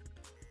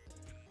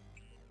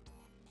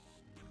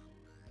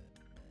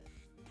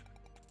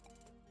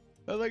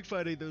 I like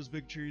finding those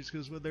big trees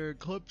because when they're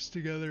eclipsed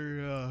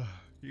together,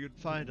 you can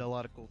find a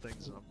lot of cool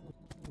things in them.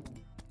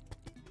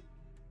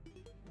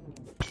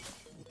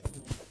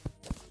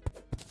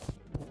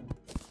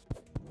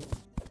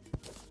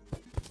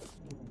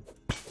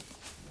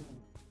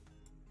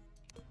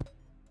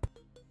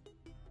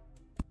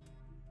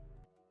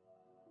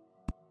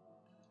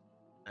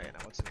 Okay,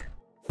 now what's in here?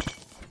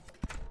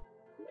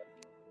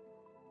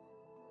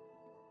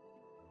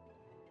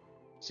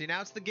 See,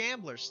 now it's the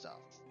gambler stuff.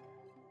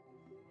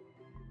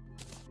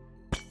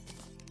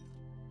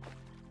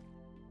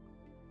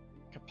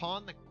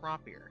 Capon the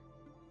Croupier.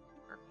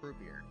 Or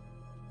Croupier.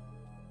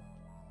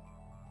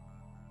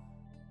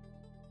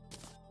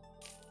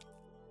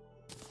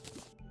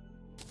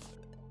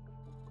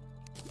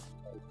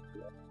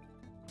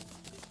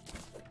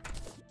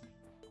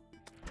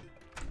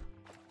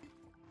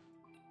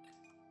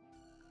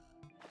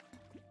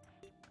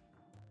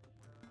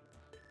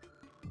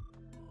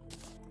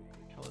 What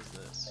the hell is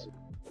this?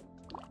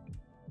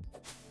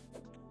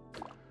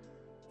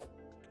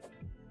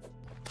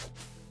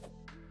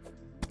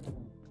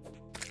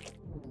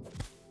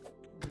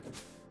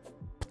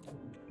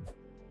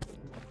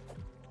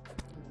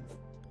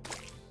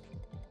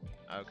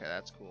 Okay,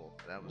 that's cool.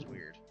 That was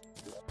weird.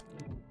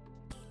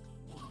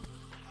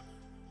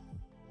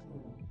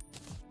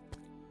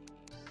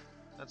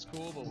 That's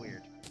cool, but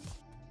weird.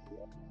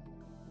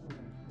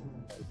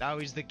 Oh,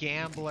 he's the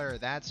gambler.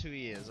 That's who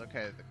he is.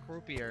 Okay, the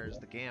croupier is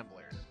the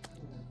gambler.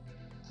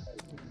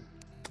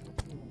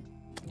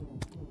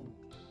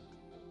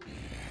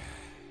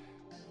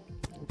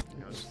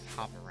 I'll just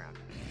hop around.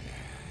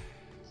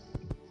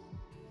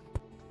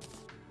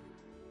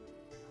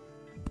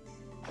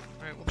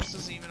 Alright, well this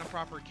isn't even a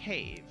proper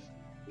cave.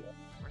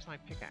 Where's my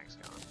pickaxe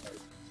gone?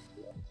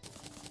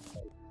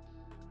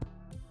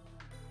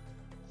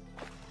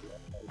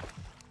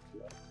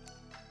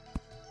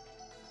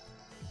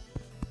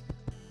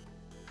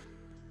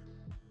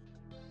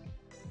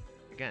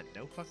 Again,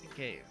 no fucking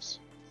caves.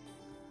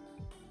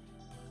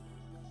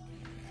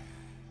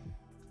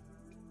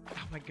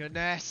 Oh my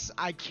goodness,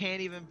 I can't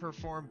even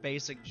perform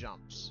basic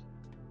jumps.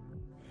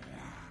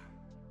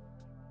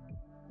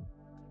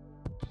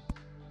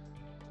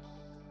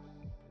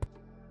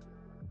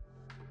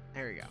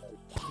 There you go.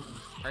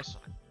 First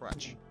one,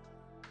 crutch.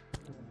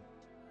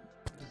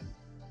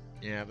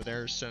 Yeah, but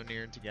they're so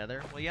near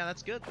together. Well, yeah,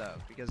 that's good though,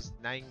 because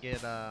now you can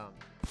get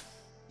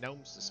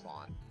gnomes to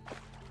spawn.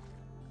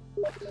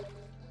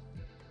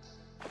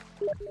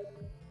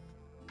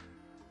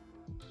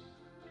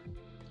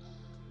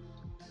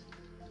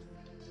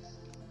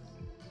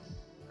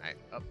 Alright,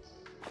 up,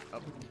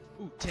 up.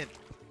 Ooh, 10.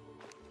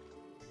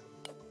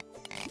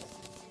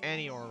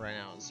 Any ore right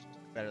now is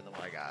better than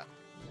what I got.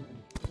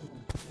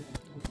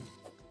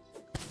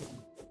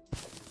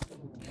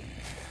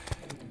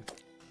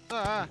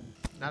 Ah,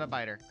 not a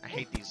biter. I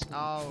hate these.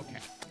 Oh, okay.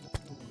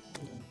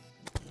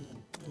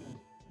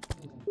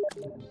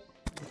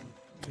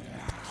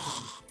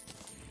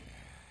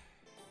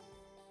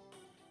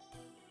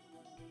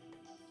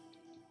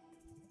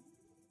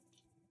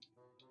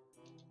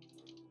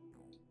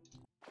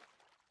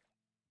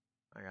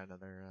 I got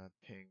another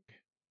ping.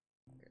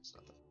 It's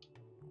nothing.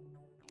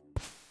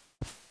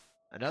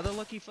 Another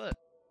lucky foot.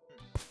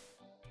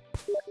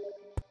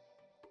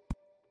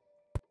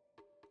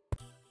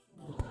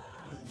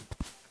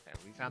 Okay,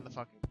 we found the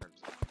fucking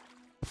crimson.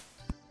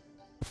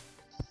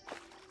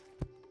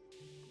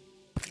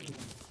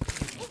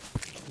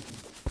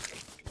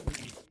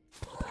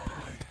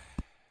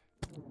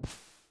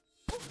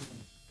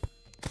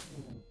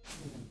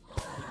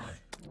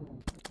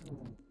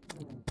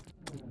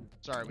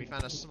 Sorry, we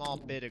found a small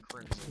bit of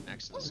crimson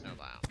next to the snow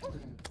biome.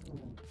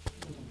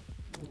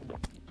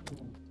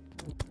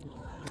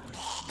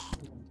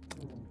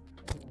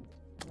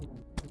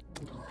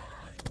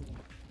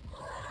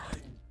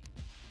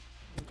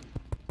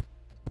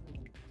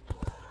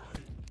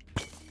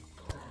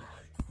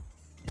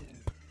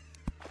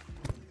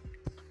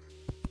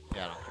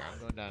 Yeah, I don't care. I'm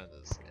going down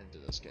into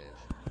this cave.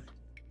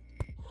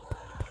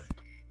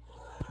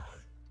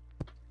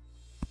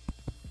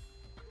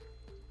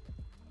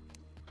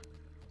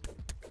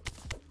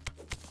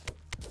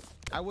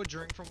 I would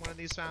drink from one of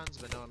these fountains,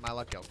 but knowing my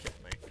luck, it'll kill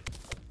me.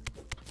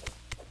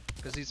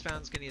 Because these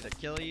fountains can either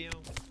kill you,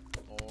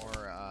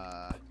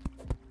 or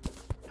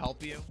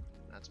help you.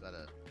 That's about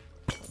it.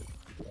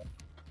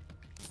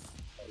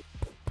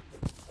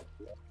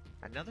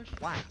 Another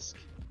flask.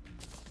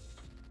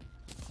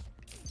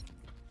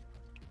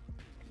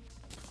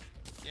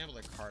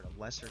 Gambler card of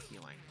lesser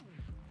healing.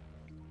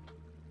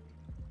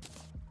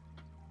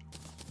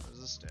 What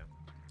does this do?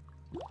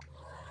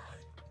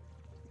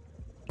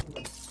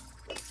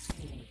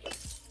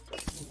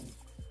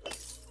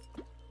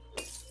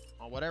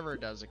 Well, whatever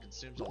it does, it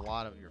consumes a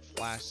lot of your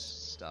flash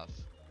stuff.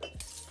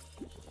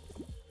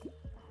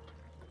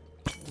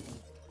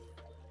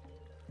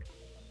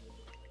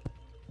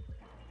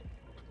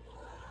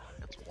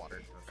 That's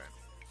water. Okay.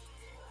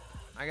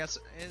 I guess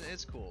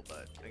it's cool,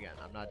 but again,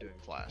 I'm not doing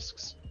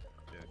flasks.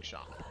 I'm doing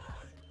shaman.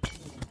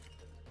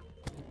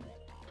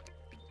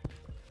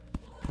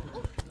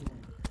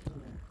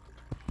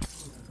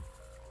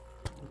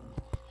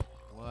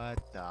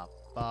 What the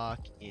fuck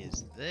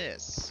is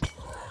this?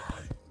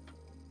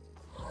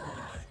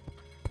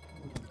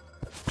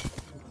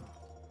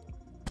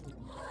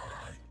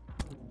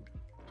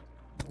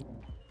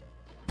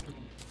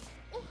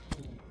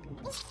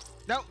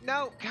 No,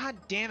 no, god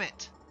damn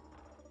it.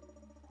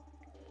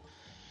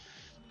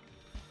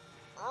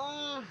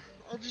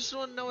 I just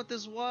want to know what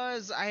this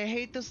was. I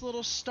hate this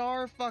little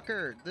star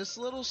fucker. This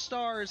little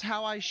star is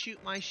how I shoot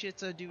my shits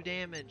to do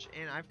damage,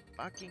 and I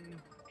fucking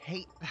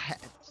hate that.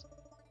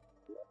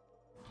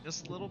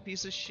 This little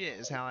piece of shit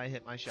is how I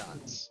hit my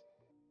shots.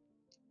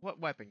 What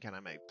weapon can I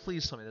make?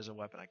 Please tell me there's a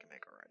weapon I can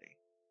make already.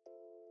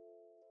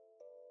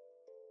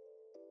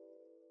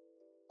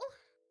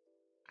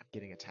 I'm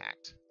getting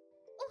attacked.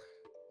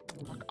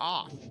 Fuck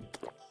off.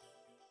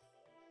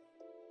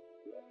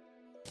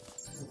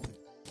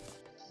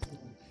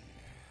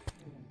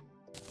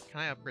 Can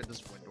I upgrade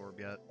this wind orb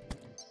yet?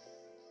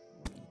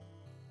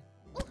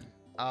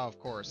 Oh, of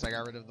course. I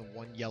got rid of the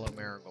one yellow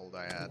marigold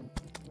I had.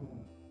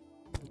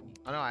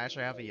 Oh no, I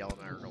actually have a yellow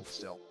marigold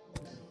still.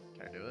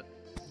 Can I do it?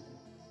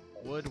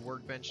 Wood,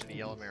 workbench, and a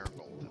yellow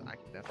marigold. I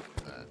can definitely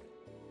do that.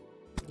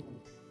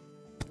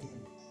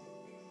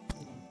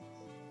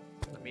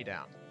 Put me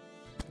down.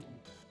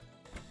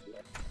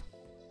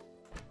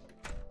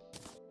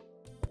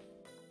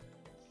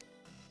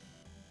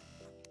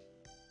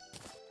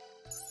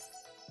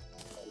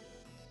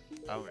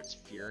 Oh, it's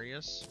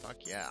furious?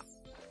 Fuck yeah.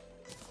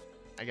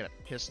 I get a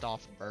pissed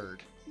off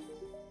bird.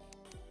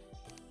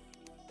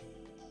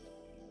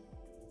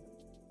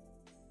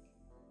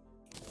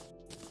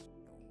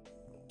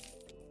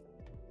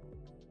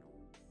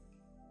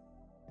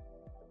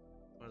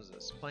 What is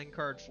this? Playing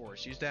card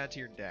force. Use to add to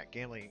your deck.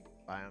 Gambling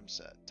biome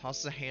set.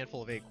 Tosses a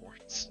handful of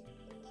acorns.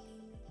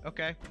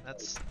 Okay,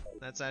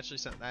 that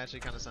actually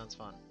kind of sounds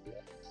fun.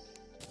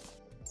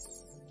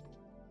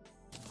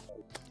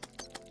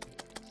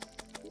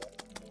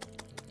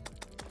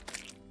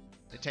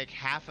 They take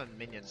half a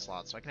minion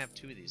slot, so I can have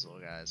 2 of these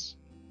little guys.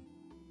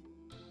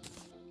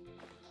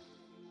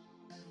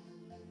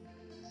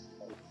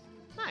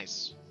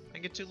 Nice. I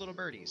can get 2 little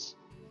birdies.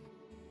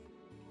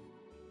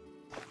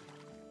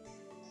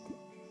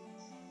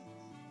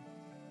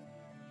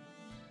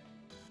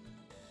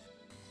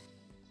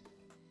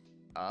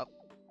 Up,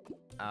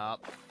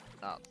 up,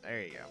 up.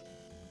 There you go.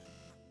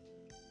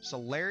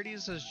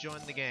 Solarities has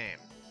joined the game.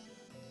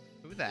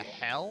 Who the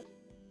hell?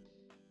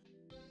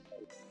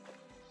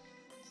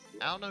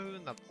 I don't know who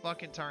in the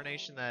fucking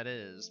tarnation that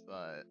is,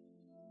 but...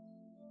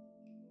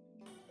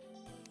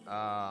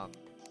 No.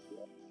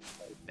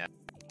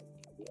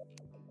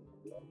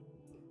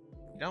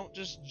 Don't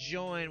just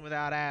join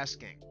without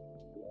asking.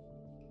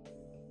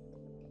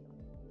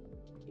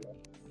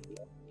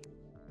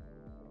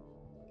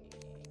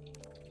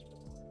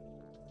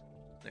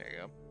 There you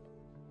go.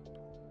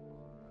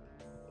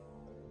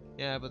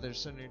 Yeah, but they're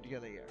so near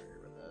together. Yeah, I heard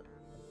about that.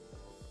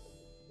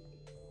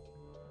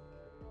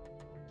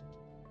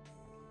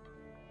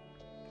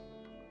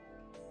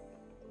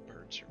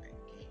 Birds are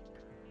angry.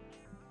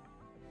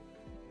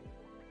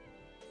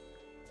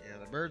 Yeah,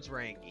 the birds were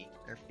angry.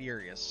 They're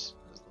furious,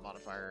 as the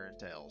modifier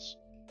entails.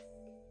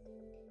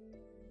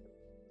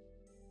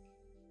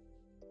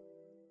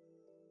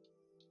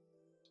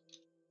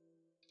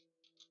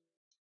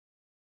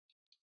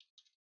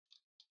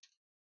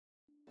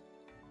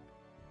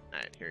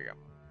 Alright, here you go.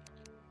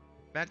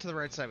 Back to the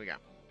right side we go.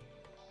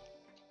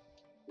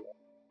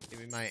 Give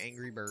me my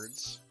angry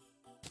birds.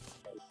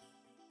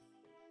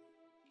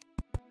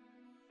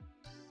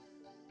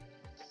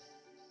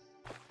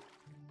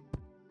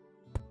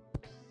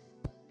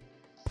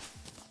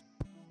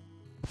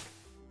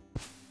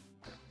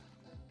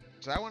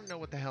 So I want to know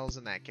what the hell's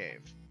in that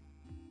cave.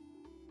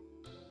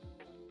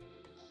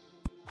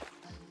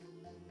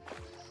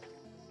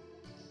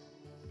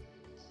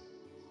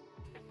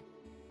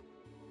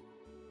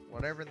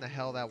 Whatever in the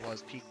hell that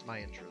was piqued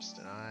my interest,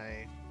 and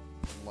I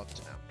would love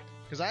to know.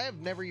 Because I have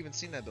never even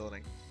seen that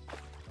building.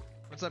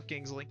 What's up,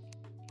 Kingsley?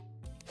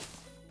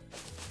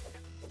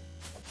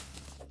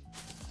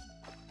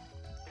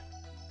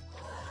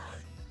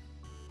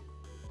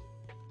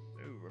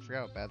 Ooh, I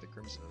forgot how bad the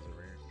Crimson is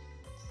over here.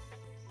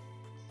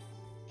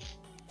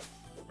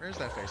 Where's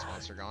that face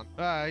monster gone?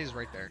 Ah, he's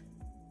right there.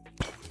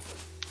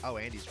 Oh,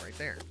 Andy's right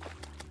there.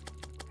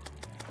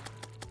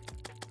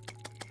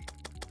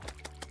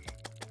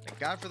 Thank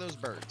God for those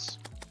birds.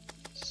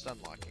 Stun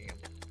locking him.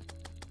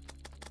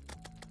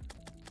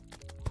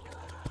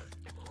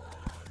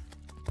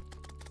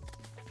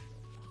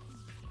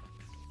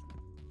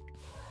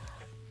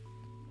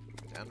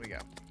 Down we go.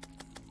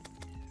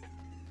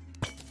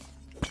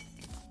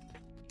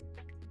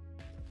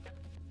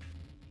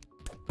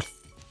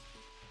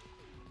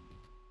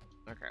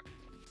 Okay.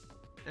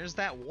 There's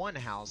that one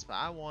house, but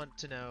I want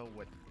to know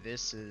what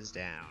this is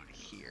down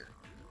here.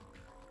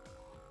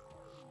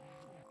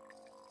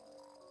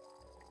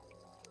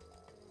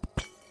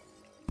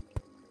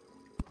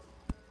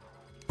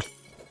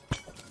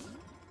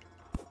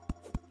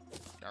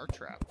 Dart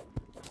trap.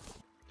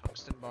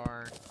 Tungsten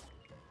bar.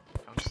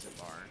 Tungsten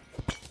bar.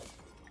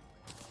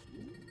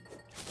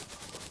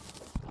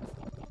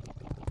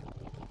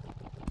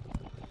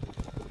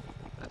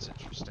 That's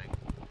interesting.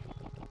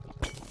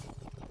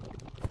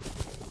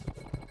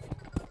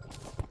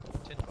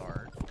 Tin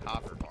bar.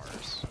 Copper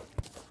bars.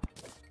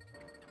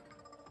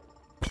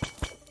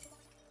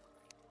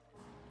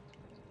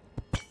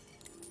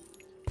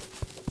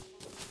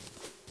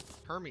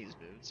 Hermes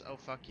boots. Oh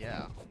fuck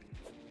yeah.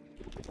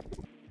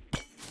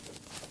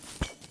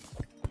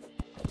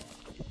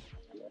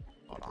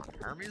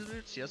 Hermes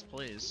boots? Yes,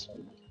 please.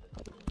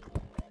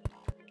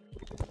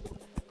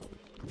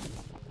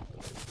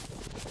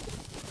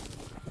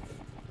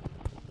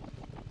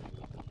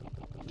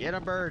 Get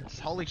 'em, birds!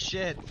 Holy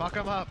shit! Fuck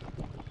 'em up!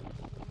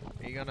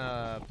 Are you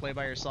gonna play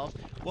by yourself?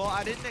 Well,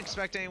 I didn't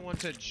expect anyone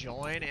to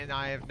join, and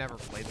I have never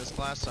played this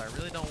class, so I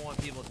really don't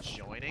want people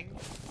joining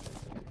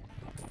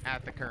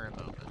at the current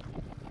moment.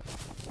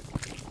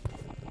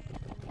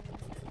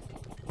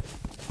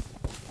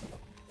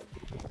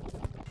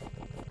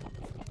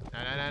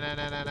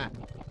 No.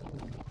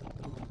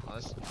 Oh,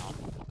 this, oh.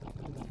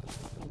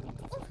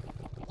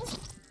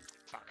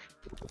 Fuck.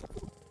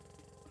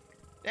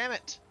 Damn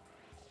it!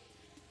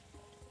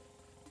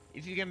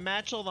 If you can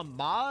match all the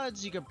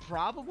mods, you could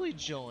probably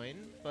join,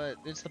 but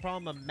it's the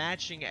problem of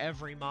matching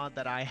every mod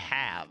that I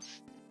have.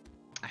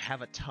 I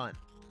have a ton.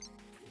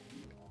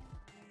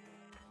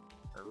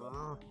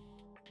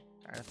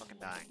 Tired of fucking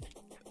dying.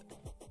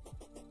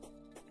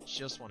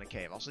 Just want a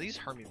cave. Also, these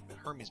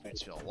Hermes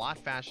boots feel a lot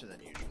faster than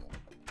usual.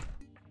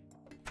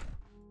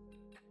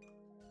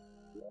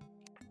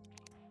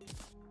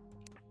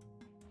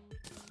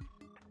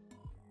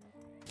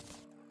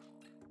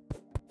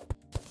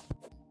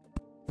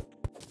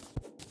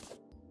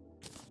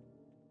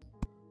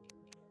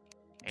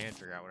 And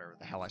figure out whatever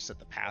the hell I set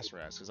the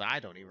password as, because I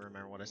don't even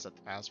remember what I set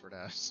the password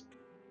as.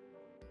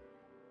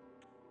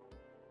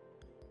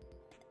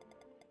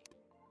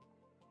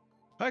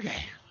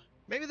 Okay,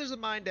 maybe there's a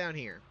mine down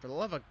here. For the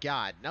love of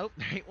God. Nope,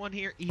 there ain't one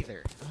here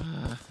either.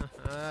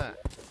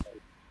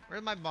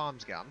 Where'd my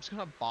bombs go? I'm just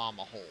gonna bomb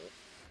a hole.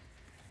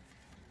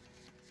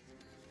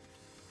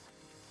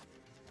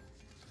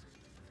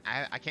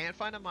 I can't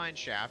find a mine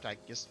shaft. I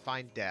just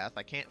find death.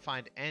 I can't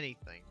find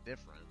anything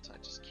different. I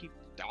just keep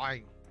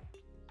dying.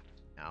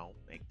 No,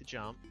 make the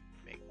jump.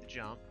 Make the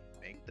jump.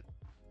 Make the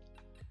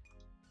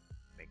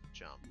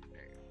jump.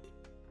 There you go.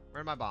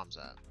 Where are my bombs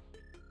at?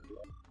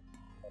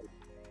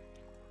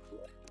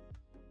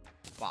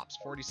 Bombs,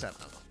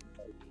 47 of them.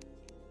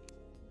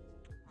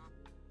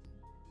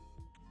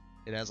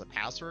 It has a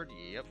password?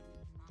 Yep.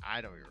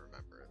 I don't even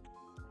remember it.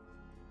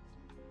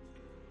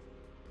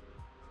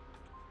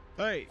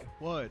 Hey,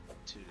 1,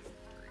 2, 3,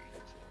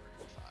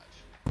 4,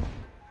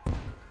 5.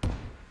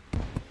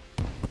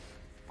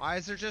 Why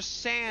is there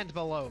just sand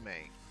below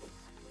me?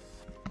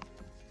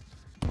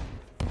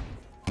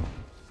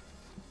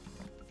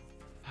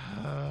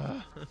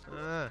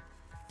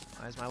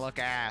 Why is my luck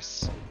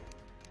ass?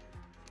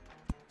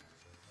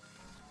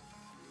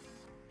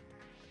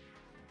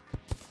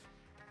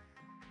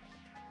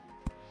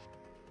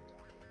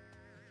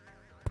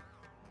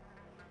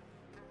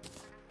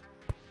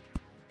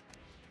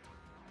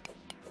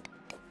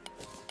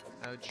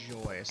 Oh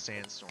joy, a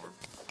sandstorm.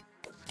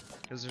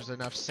 Because there's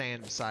enough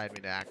sand beside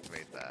me to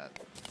activate that.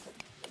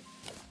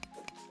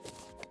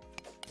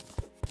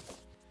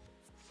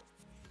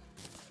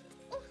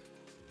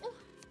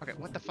 Okay,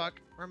 what the fuck?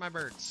 Where are my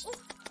birds?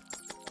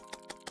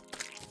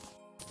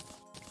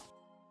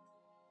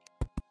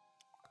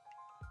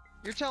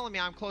 You're telling me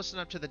I'm close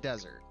enough to the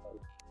desert. Oh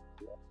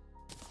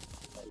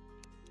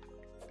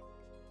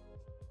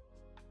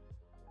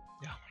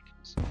my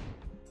goodness.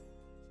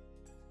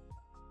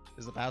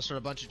 Is the password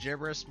a bunch of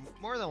gibberish?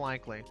 More than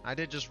likely. I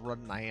did just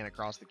run my hand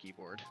across the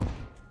keyboard.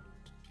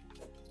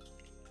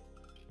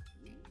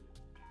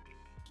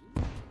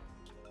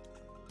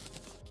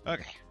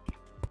 Okay.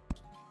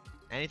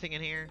 Anything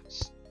in here?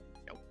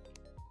 Nope.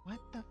 What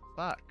the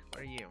fuck?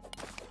 What are you?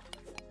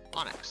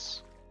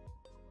 Onyx.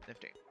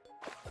 Nifty.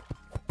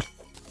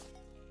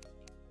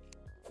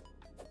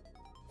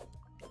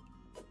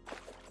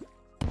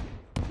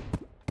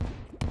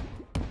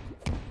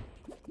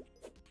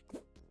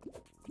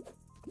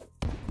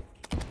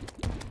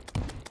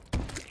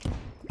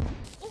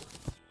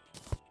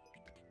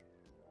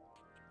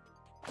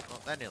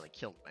 Well, that nearly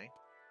killed me.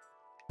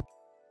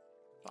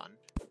 Fun.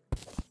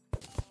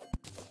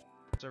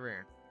 What's over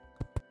here?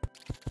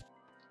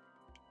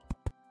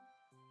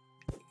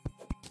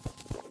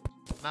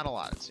 Not a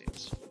lot, it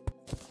seems.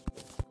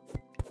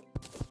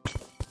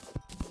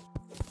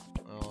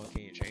 Oh,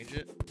 can you change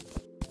it?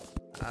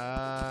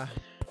 I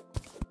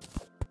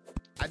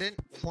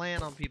didn't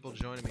plan on people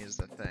joining me as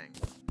the thing.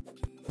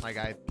 Like,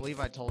 I believe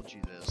I told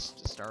you this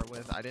to start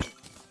with. I didn't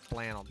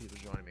plan on people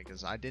joining me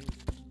because I didn't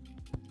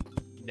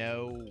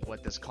know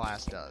what this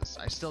class does.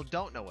 I still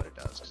don't know what it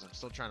does because I'm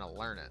still trying to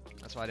learn it.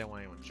 That's why I didn't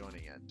want anyone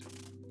joining yet.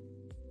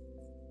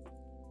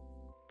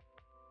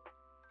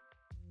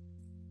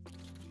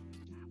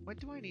 What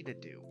do I need to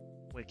do?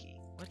 Wiki.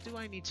 What do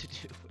I need to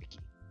do, Wiki?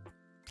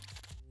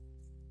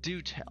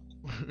 Do tell.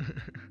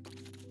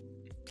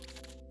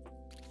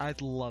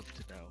 I'd love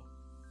to know.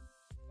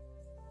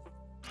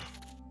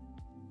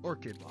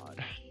 Orchid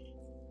mod.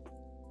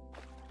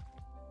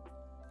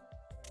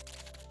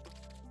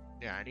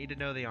 Yeah, I need to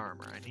know the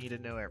armor. I need to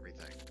know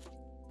everything.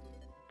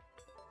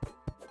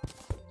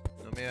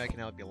 So maybe I can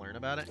help you learn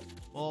about it?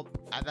 Well,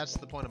 that's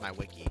the point of my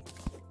wiki.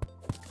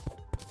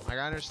 Like,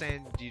 I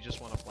understand you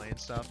just want to play and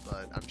stuff,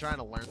 but I'm trying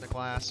to learn the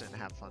class and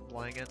have fun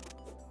playing it.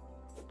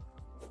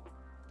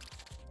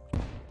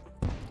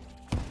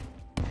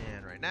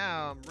 And right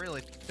now, I'm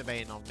really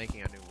debating on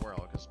making a new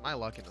world, because my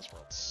luck in this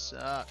world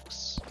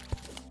sucks.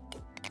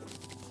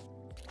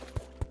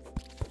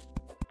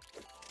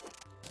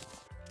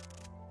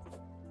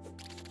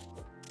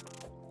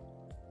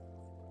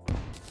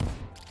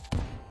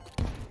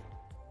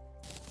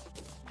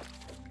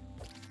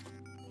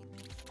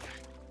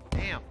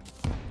 Damn.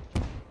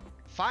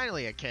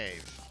 Finally a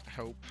cave, I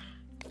hope.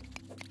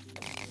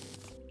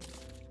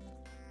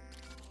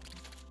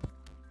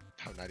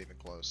 Oh, not even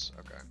close.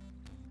 Okay.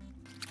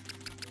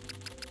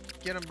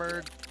 Get him,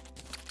 bird.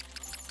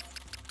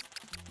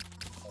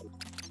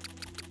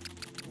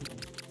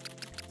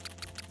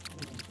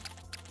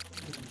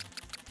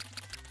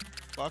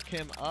 Fuck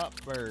him up,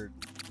 bird.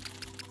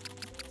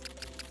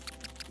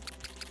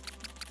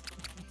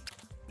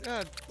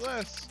 God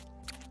bless.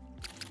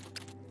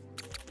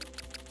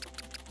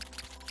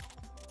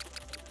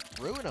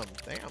 Ruin him,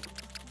 damn.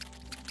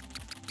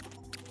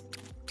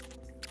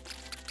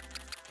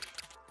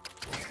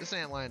 This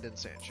antlion didn't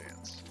stand a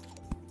chance.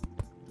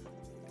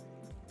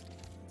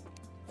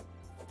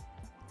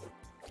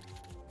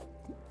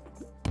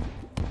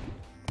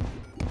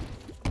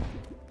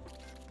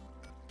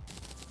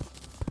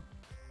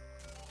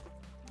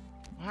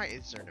 Why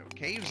is there no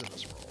caves in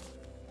this world?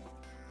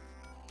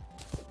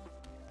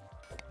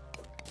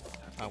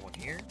 I found one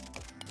here.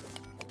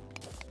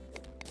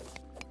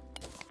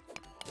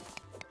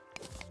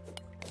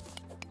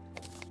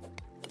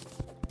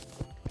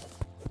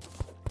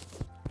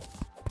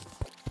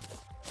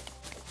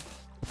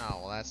 Oh,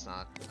 well that's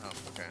not. Oh,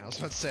 okay. I was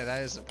about to say,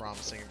 that isn't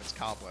promising if it's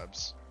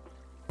cobwebs.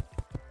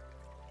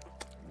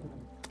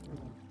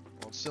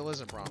 Well, it still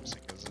isn't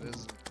promising, because it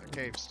is a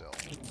cave still.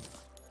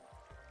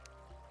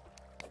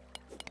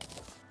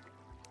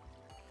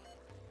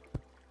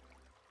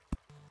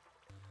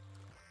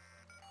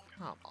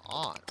 Come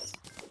on.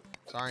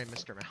 Sorry,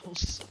 Mr.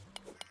 Mouse.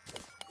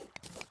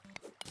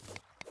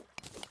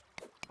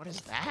 What is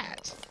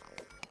that?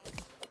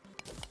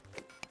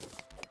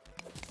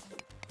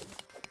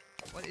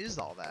 What is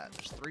all that?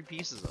 There's 3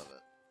 pieces of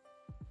it.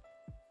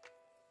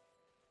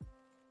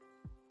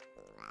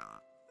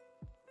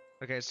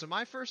 Okay, so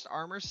my first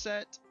armor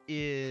set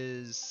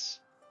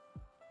is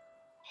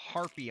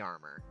Harpy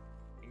armor.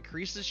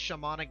 Increases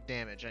shamanic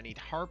damage. I need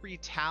Harpy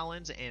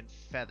talons and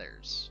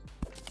feathers.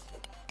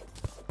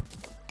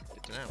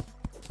 Good to know.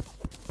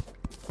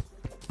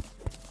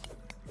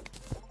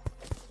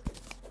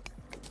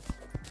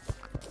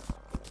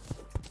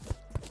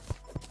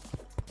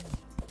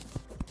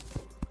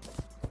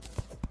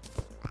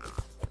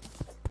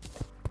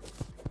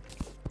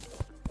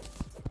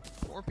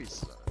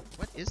 Pieces of it.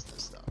 What is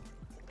this stuff?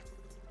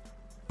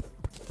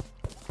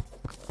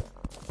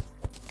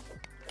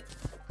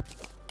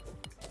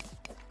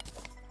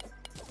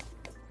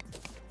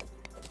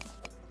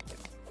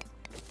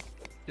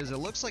 Because it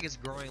looks like it's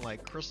growing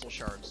like crystal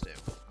shards do.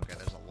 Okay,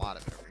 there's a lot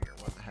of it over here.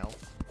 What the hell?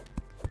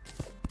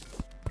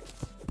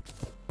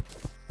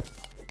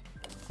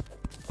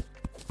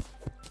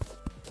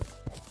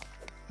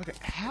 Okay,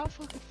 how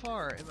fucking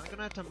far am I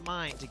gonna have to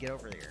mine to get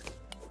over here?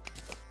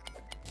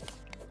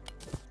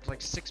 Like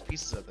 6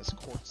 pieces of this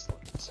quartz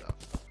looking stuff.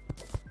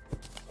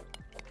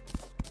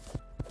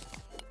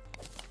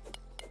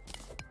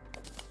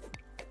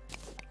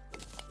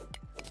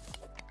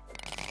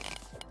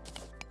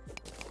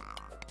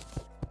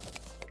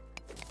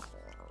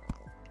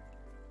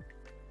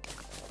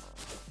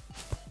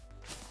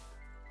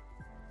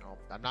 Oh,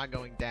 I'm not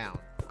going down,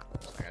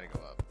 so I gotta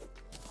go up.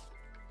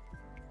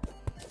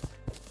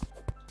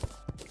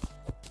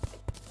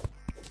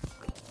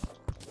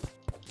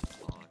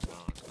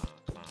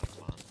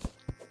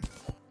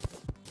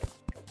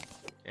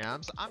 Yeah,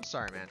 I'm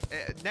sorry, man.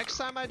 Next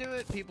time I do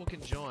it, people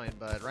can join,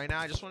 but right now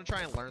I just want to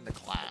try and learn the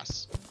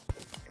class.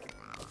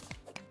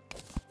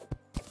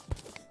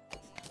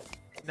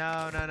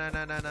 No, no, no,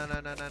 no, no, no,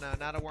 no, no, no, no,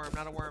 not a worm,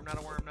 not a worm, not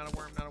a worm, not a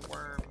worm, not a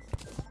worm.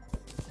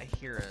 I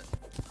hear it.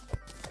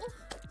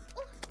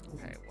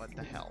 Okay, what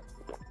the hell?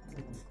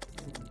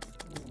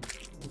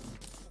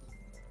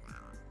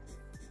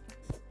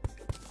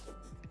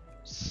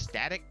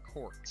 Static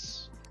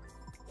quartz.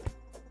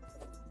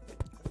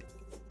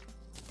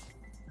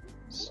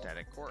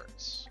 Static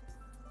quartz.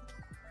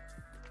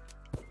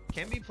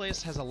 Can be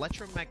placed, has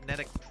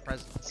electromagnetic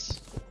presence.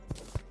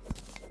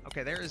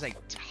 Okay, there is a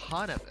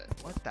ton of it.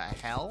 What the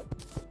hell?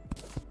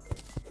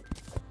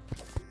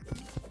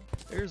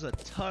 There's a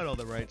ton on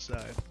the right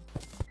side.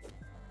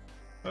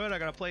 Oh, and I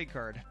got a play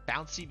card.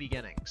 Bouncy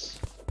Beginnings.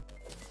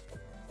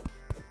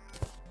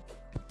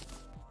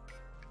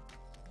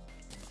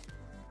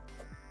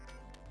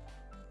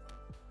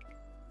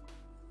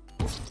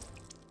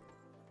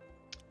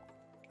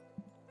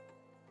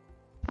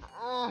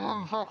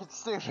 Oh, I'm fucking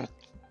stupid.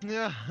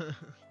 Yeah.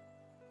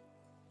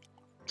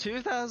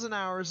 2,000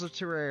 hours of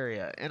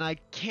Terraria, and I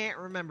can't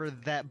remember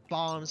that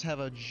bombs have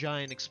a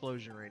giant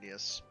explosion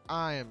radius.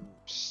 I am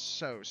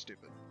so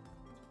stupid.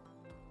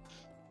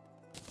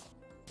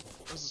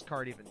 What does this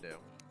card even do?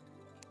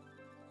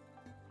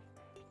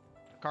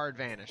 The card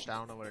vanished. I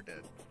don't know what it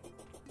did.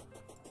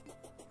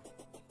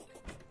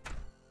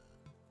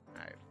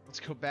 Alright, let's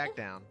go back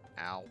down.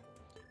 Ow.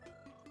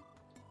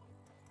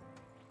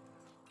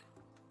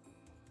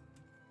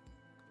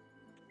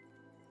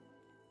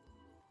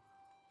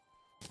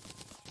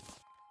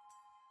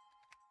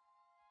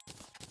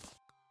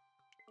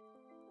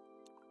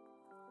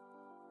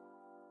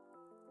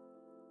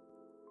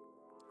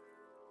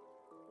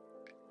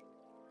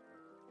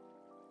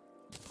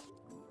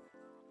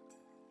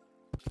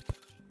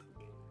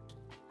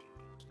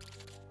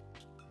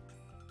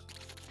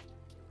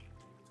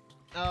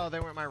 Oh, they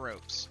weren't my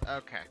ropes.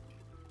 Okay.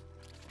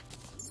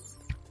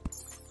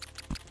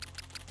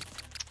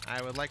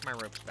 I would like my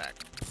ropes back.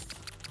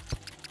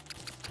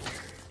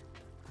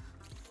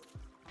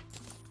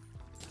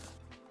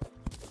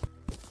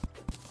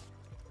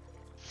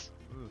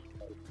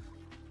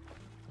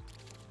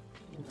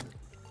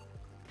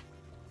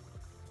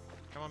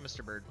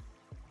 Mr. Bird.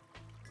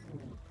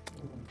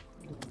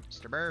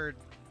 Mr. Bird.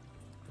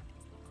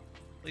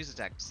 Please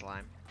attack the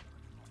slime.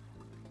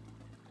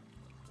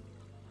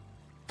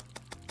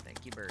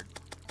 Thank you, Bird.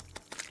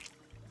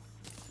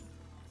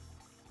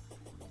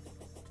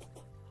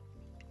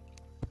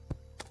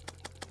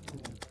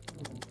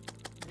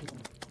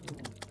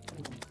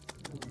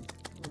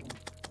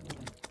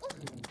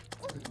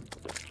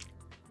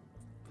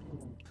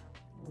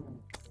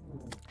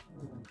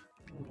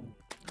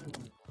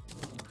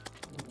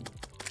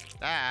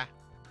 Ah!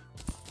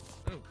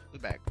 Ooh,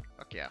 loot bag.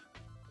 Fuck yeah.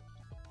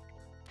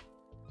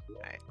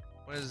 Alright.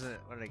 What is it?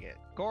 What did I get?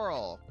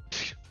 Coral!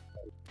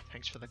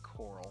 Thanks for the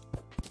coral.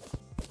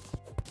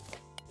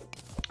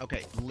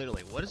 Okay,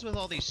 literally, what is with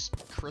all these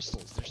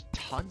crystals? There's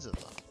tons of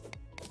them.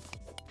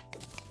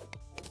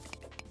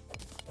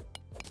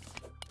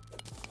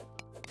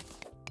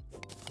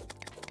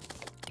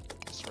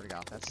 I swear to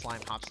God, that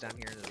slime hops down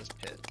here into this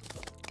pit.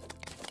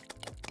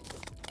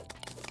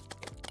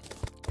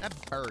 That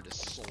bird is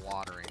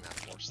slaughtering that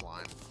poor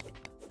slime.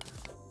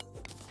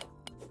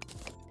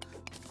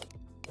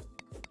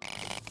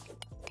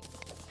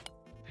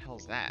 What the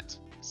hell's that?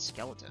 A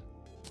skeleton.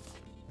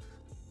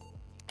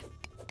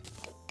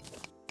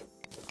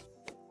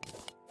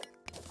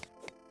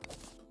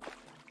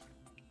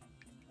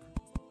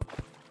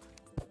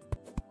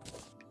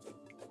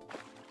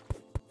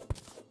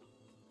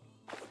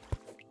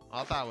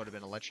 I thought it would have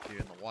been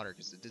electrocuted in the water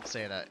because it did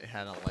say that it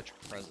had an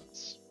electric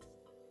presence.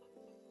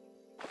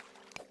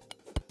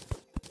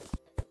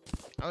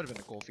 That would have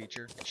been a cool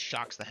feature. It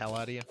shocks the hell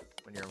out of you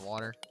when you're in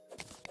water.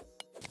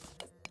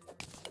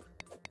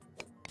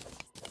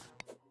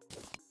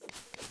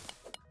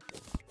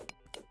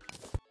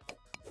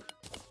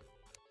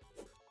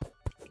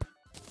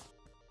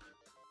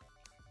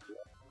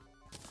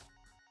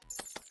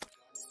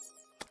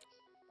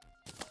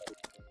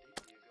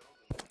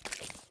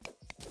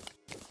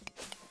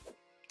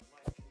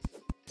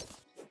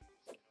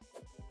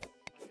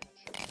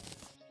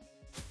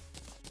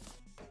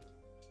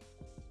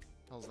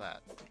 How's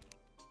that?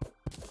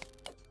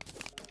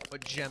 What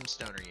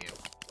gemstone are you?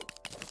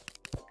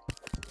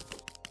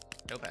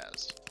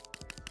 Topaz.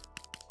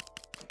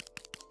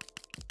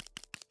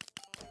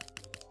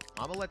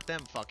 I'm gonna let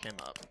them fuck him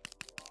up.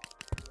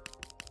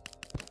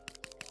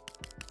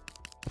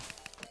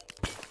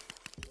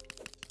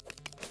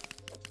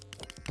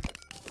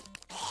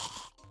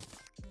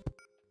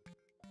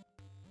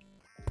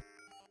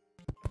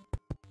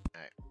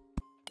 Alright.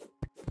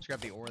 Let's grab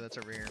the ore that's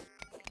over here.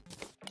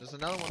 There's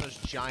another one of those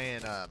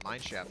giant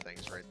mineshaft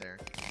things right there.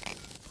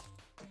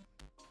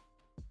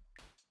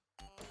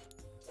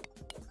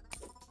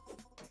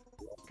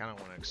 Kinda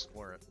wanna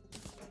explore it.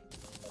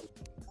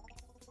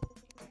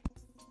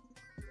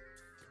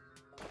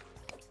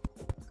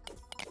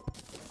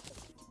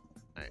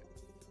 Alright.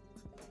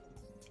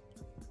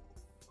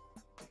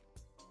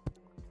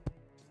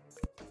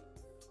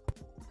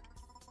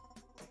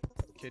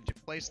 Could you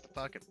place the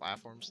fucking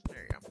platforms?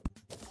 There you go.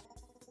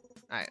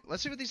 Alright,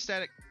 let's see what these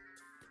static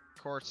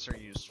quartz are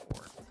used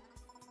for.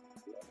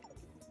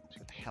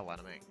 Get the hell out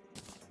of me.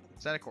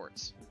 Static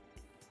quartz.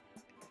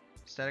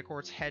 Static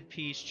quartz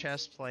headpiece,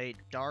 chest plate,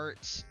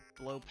 darts,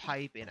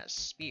 blowpipe, and a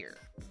spear.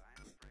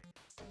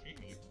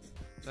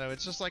 So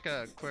it's just like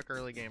a quick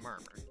early game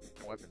armor,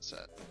 a weapon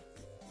set.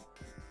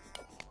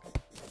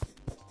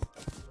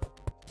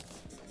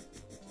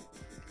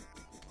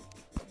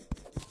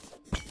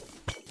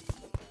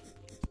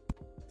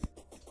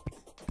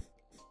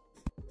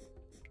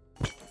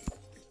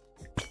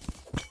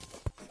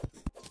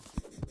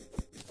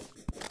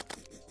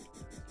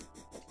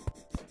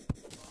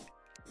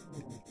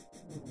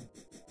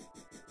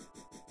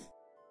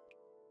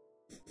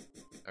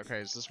 Okay,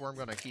 is this worm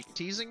gonna keep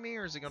teasing me,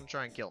 or is it gonna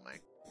try and kill me?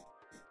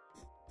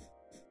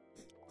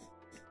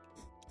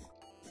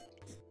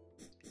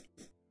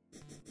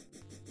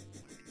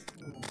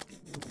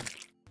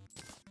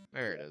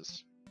 There it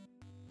is.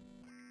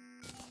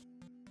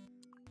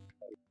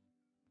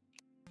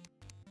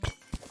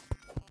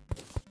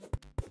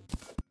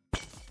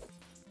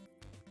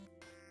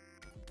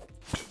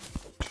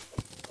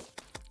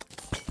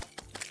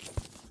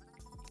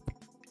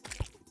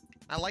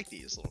 I like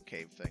these little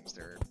cave things.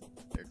 They're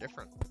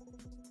different.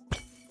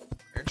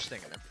 They're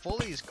interesting, and they're full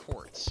of these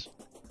quartz.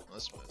 Well,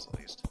 this one is, at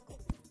least.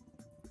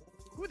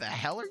 Who the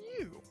hell are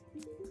you?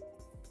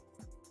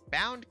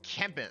 Bound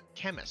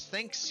chemist.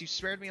 Thanks, you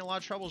spared me a lot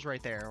of troubles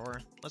right there.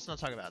 Or, let's not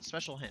talk about it.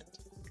 Special hint.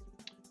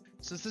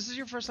 Since this is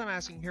your first time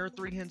asking, here are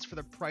 3 hints for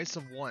the price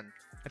of 1.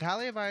 I'd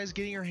highly advise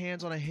getting your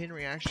hands on a hidden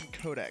reaction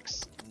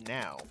codex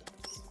now.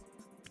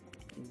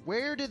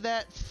 Where did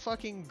that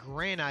fucking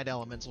granite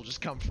elemental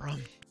just come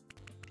from?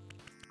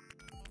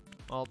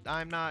 Well,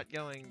 I'm not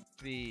going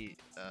to be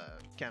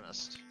a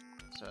chemist,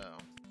 so...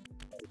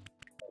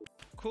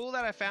 Cool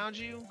that I found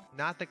you,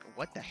 not the...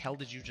 What the hell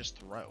did you just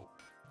throw?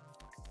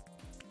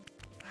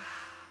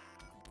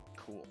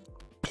 Cool.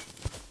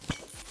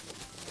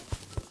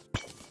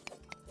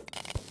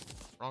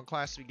 Wrong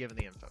class to be given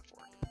the info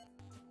for.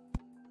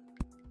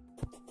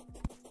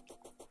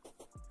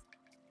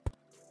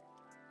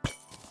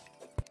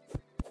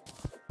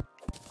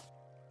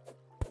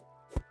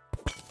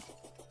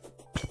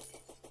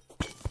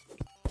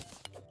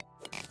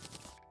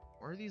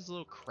 Where are these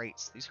little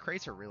crates? These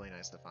crates are really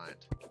nice to find.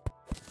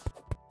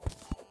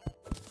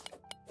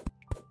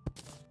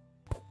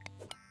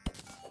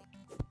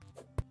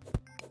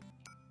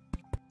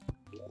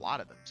 A lot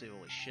of them too,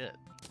 holy shit.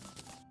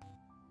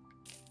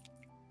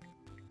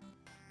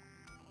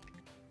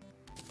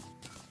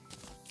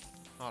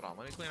 Hold on,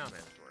 let me clean out my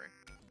inventory.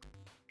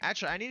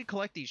 Actually, I need to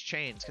collect these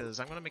chains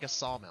because I'm gonna make a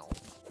sawmill.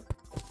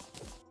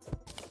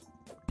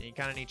 And you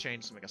kind of need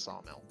chains to make a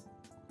sawmill.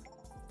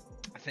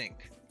 I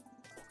think.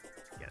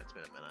 Yeah, it's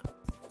been a minute.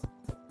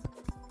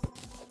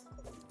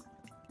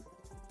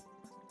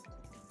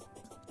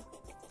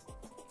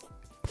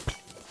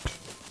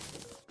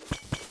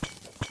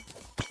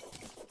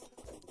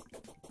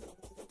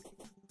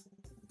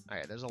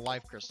 Alright, there's a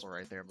life crystal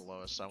right there below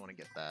us, so I want to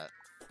get that.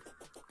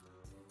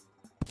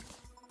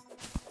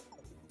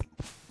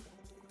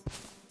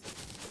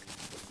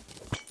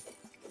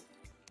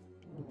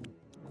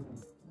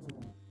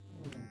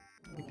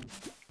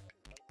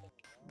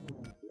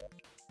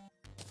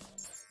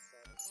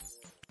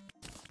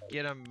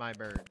 Get him, my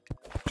bird.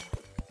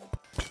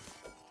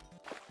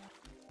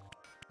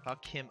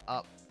 Fuck him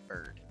up,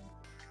 bird.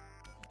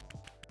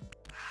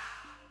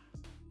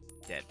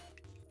 Dead.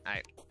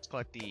 Alright, let's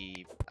collect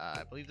the,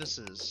 I believe this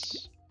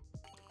is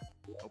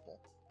opal.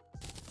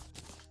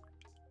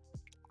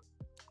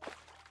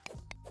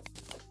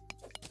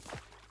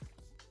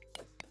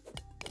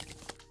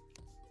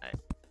 Alright.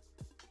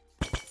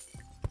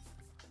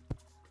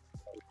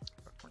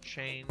 More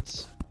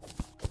chains.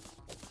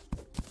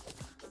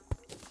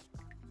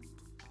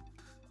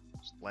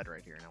 There's lead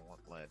right here, and I want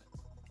lead.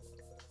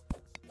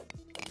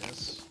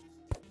 This.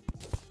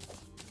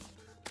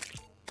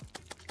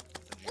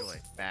 Enjoy.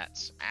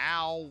 Bats.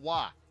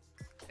 Ow!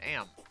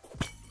 Damn.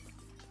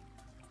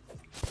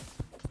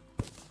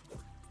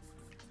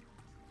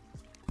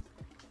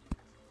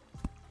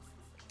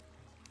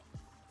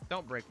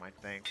 Don't break my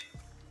thing.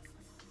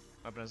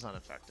 Weapon is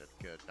unaffected.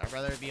 Good. I'd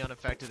rather it be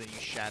unaffected than you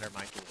shatter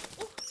my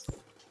tool.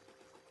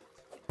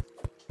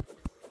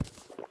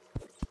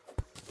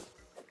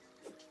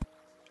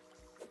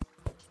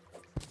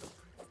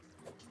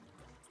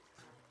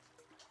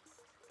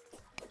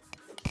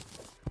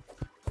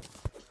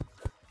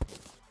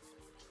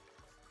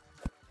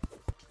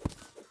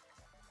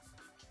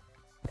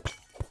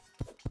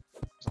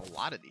 There's a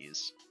lot of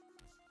these.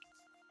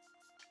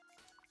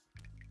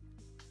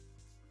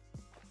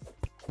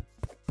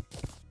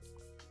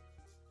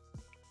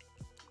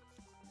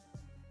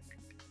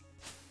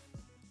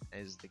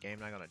 Is the game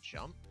not gonna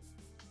jump?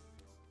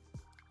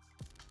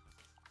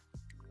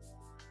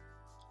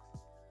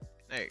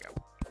 There you go.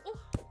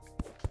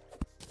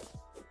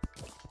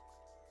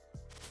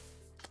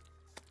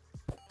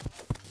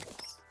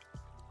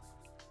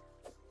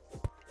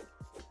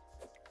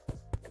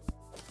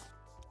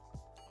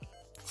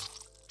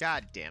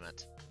 God damn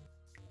it.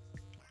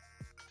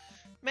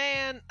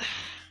 Man,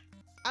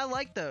 I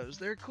like those.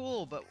 They're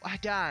cool, but I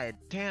died.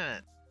 Damn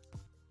it.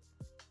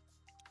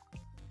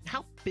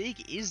 How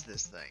big is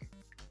this thing?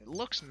 It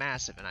looks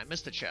massive, and I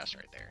missed the chest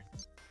right there.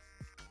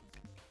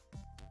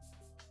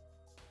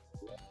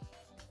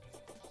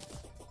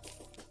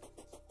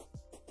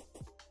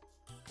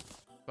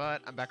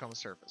 But I'm back on the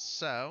surface,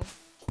 so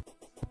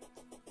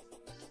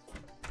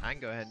I can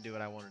go ahead and do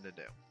what I wanted to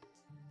do.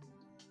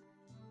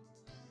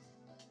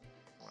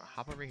 I'm gonna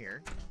hop over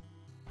here.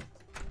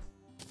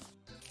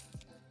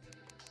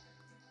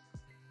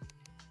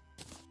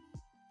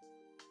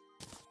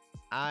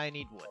 I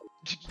need wood.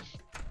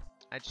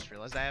 I just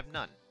realized I have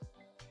none.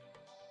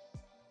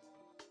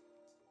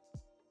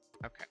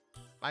 Okay.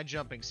 My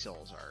jumping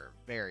skills are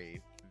very,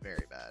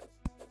 very bad.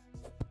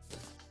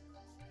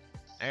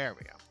 There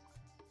we go.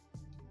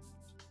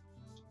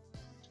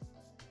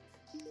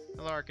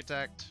 Hello,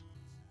 architect.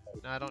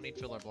 No, I don't need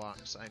filler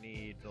blocks. I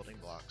need building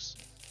blocks.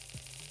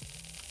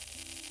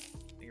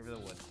 Thank you for the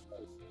wood.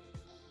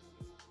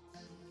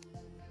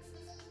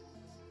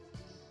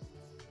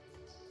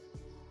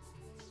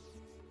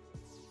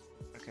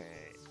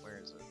 Okay, where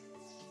is it?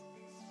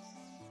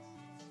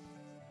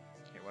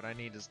 Okay, what I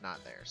need is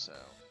not there, so...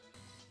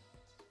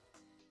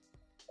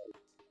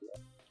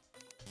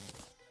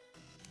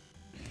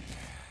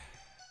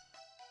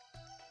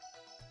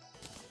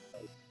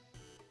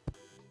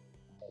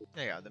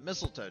 There you go, the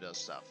mistletoe does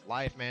stuff.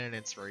 Life, mana, and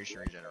inspiration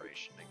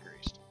regeneration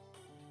increased.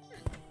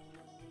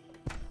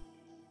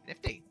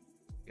 Nifty.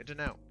 Good to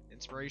know.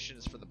 Inspiration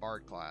is for the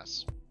bard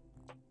class.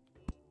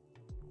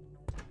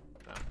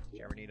 So, if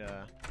you ever need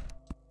a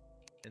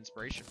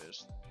inspiration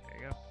boost,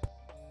 there you go.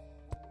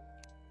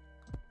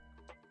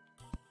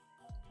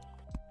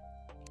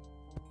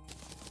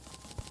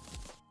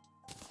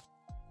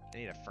 I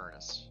need a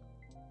furnace.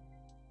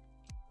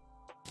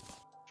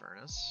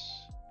 Furnace.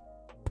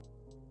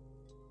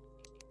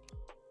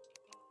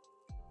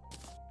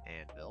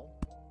 Anvil.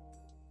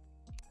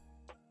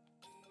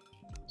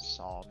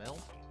 Sawmill.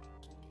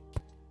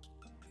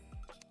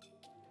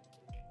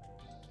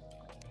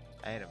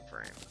 Item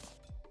frame.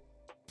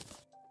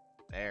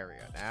 There we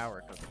go. Now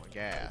we're cooking with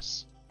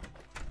gas.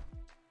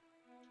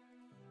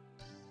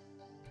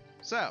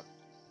 So,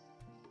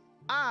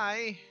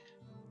 I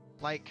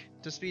like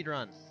to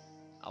speedrun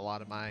a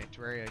lot of my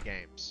Terraria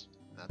games.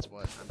 That's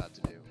what I'm about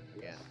to do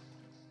again.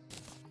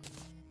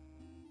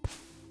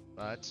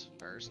 But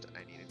first, I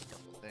need a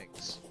couple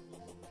things.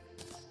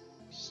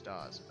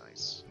 Stars are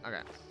nice.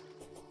 Okay.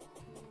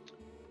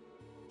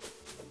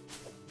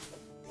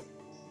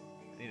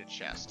 I need a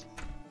chest.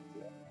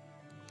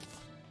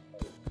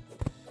 I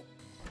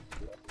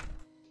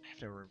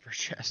have no room for a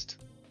chest.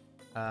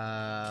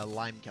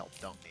 Lime kelp,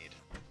 don't need.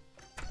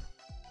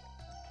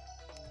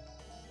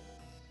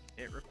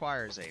 It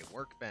requires a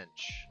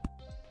workbench.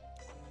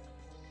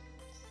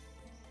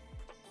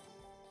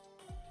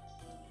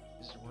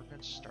 Is it a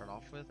workbench to start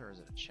off with, or is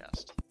it a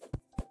chest?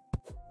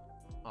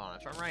 Oh,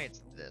 if I'm right,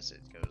 it's this.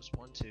 It goes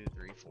 1, 2,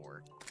 3,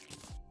 4.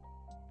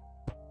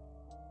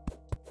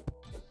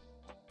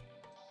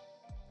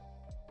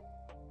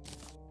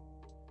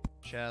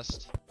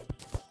 Chest.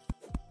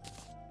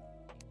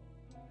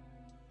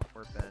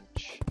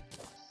 Workbench.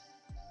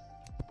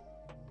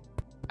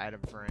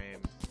 Item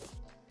frame.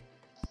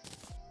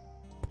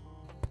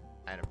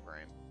 Item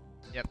frame.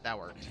 Yep, that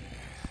worked.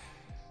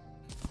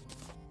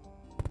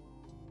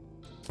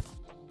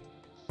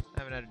 I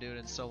haven't had to do it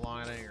in so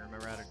long, I don't even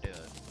remember how to do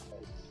it.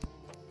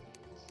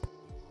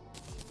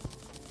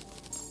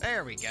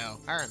 There we go.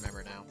 I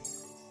remember now.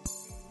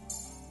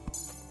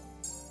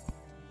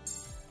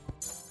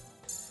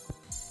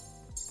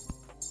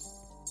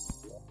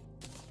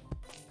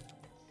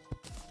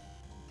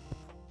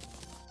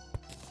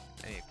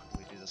 I need to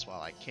quickly do this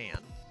while I can.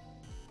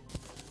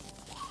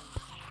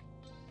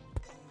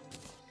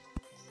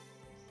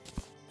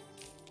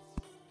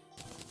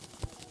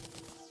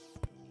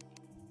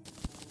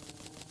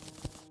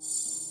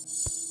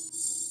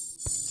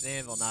 It's an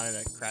anvil, not at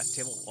a crafting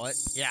table. What?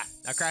 Yeah,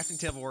 a crafting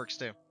table works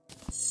too.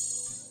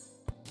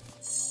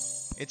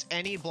 It's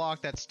any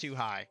block that's too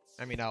high.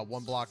 I mean,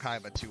 1 block high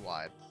but too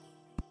wide.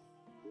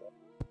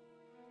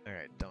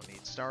 Alright, don't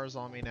need stars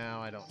on me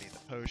now. I don't need the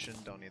potion.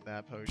 Don't need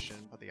that potion.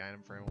 Put the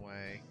item frame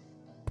away.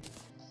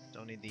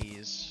 Don't need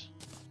these.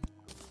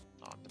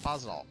 Oh,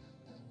 deposit all.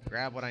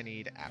 Grab what I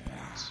need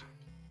afterwards.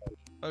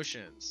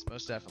 Potions,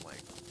 most definitely.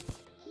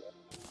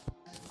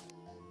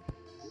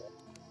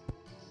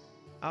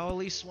 I'll at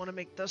least want to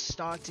make the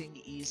starting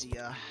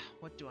easier.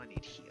 What do I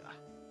need here?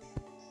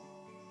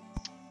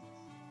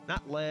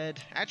 Not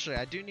lead. Actually,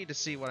 I do need to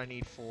see what I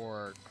need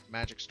for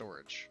magic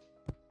storage.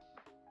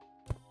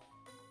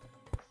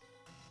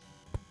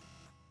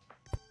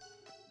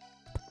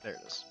 There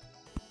it is.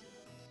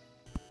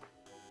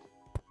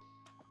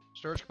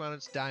 Storage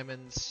components,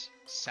 diamonds,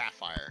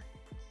 sapphire.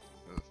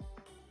 Move.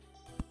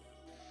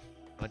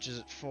 How much is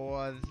it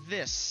for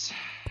this?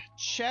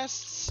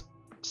 Chests,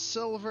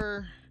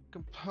 silver,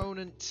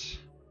 component,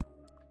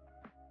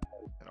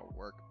 and a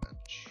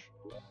workbench.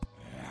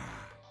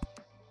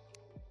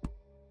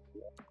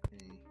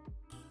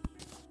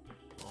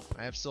 Well,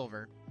 I have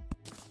silver.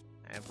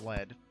 I have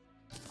lead.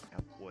 I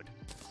have wood.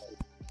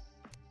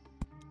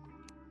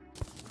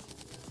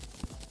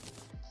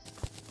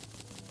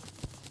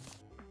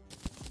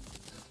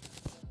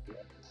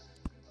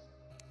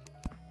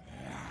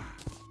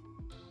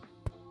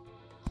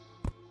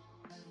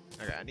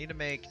 Okay, I need to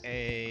make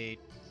a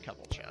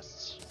couple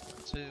chests.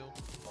 1, 2.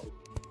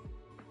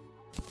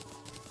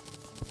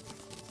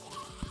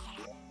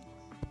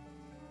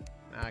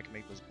 Now I can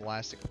make those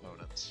blasted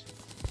components.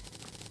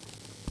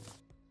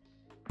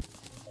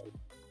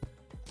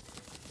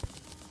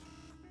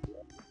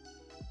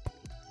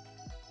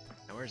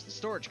 Now where's the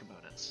storage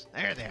components?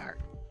 There they are.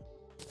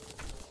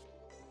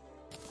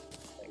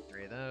 Make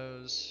 3 of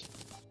those.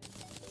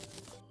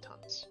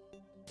 Tons.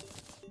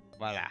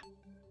 Voila.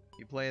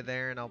 You play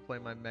there and I'll play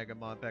my Mega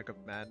Mod Pack of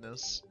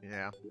Madness.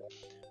 Yeah.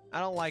 I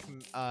don't like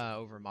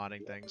over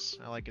modding things.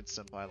 I like it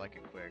simple, I like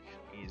it quick,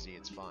 easy,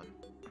 it's fun.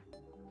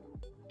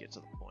 Get to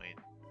the point.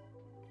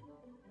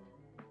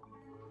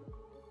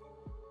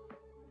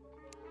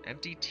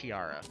 Empty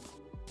tiara.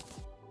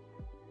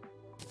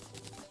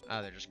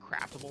 Oh, they're just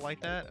craftable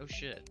like that? Oh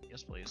shit.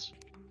 Yes, please.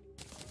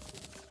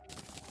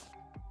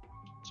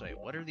 So wait,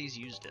 what are these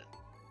used in?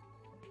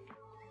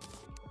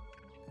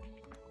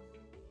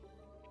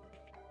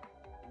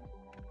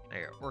 There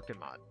you go, working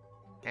mod.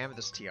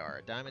 Amethyst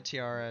tiara, diamond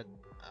tiara.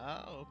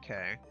 Oh,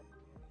 okay.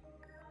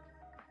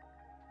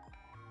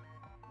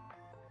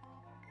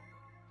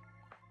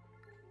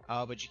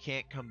 Oh, but you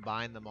can't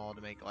combine them all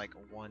to make like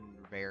one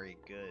very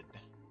good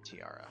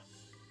tiara.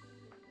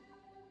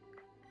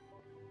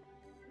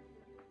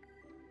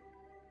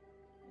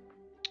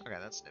 Okay,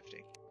 that's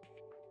nifty.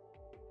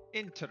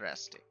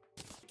 Interesting.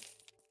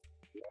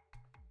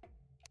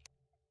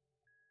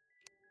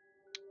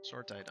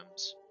 Sort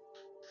items.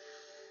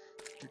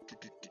 What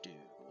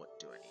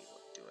do I need?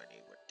 What do I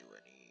need? What do I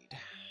need?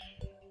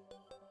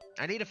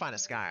 I need to find a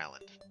sky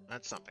island.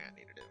 That's something I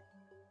need to do.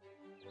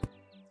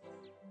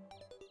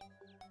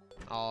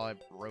 Oh, it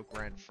broke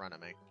right in front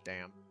of me.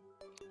 Damn.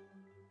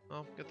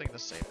 Well, good thing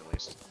this saved at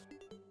least.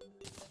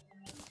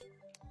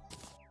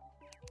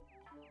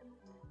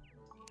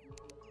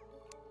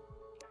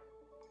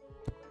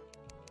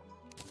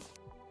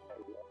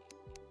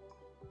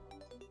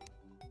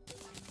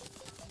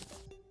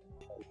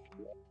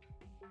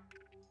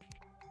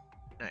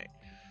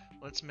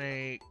 let's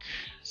make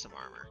some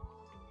armor.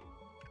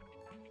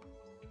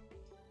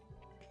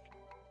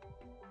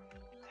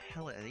 The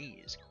hell are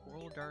these?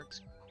 Coral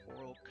darts,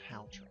 coral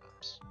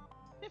caltrops.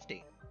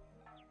 Nifty.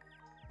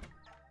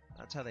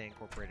 That's how they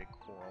incorporated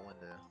coral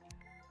into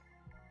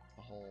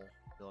the whole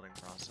building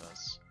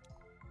process.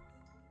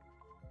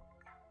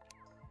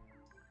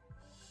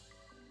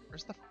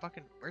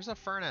 Where's the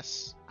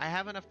furnace? I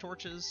have enough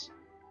torches.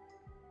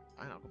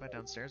 Fine, I'll go back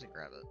downstairs and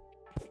grab it.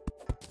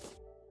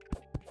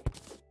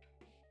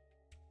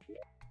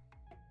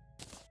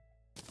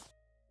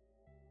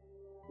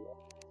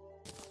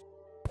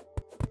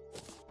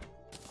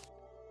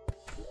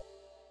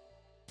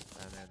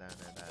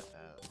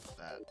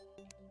 That.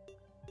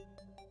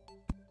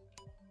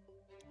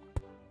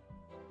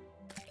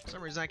 For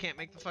some reason I can't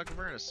make the fucking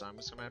furnace, so I'm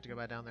just gonna have to go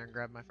back down there and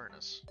grab my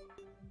furnace.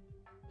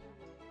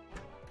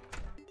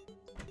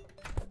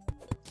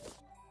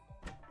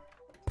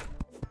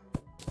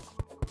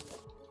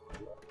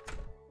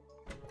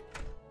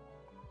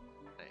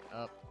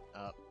 Up.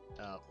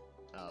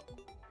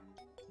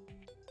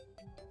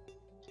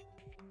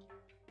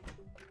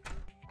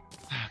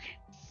 Okay,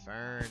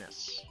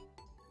 furnace.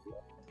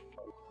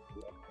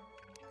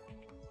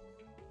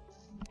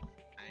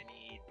 I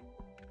need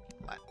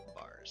platinum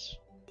bars.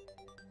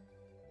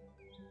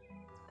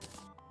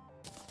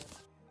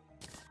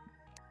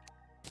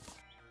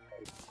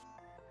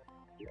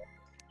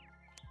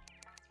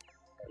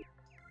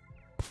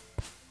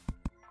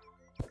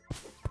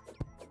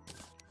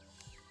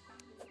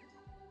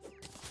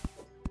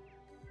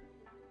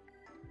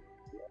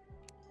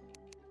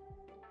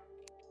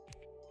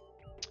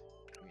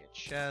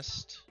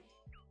 Chest.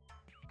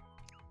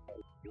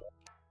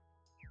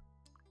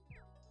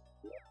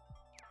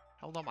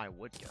 How long my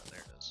wood go? There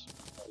it is.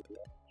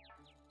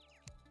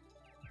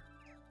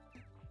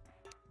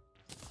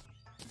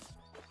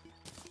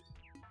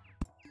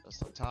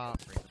 Just on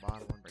top, break the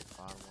bottom one, break the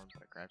bottom one,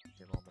 put a crafting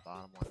table on the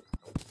bottom one,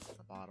 on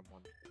the bottom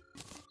one.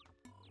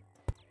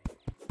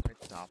 Break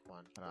the top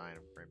one, put an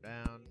item frame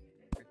down,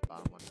 break the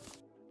bottom one,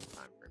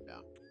 item frame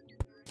down.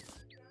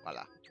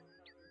 Voila.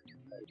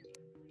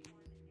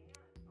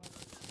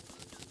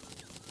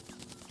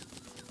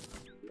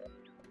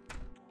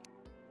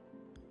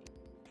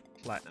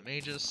 Platinum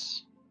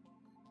Aegis.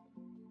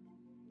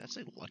 That's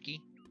a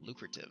lucky.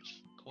 Lucrative.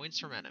 Coins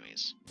from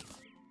enemies.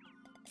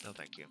 No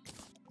thank you.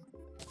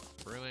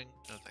 Brewing.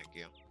 No thank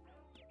you.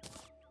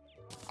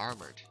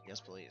 Armored.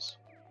 Yes please.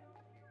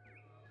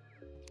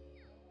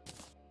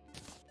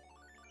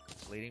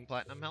 Fleeting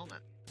Platinum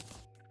Helmet.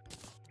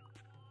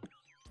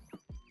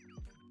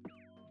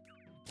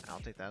 I'll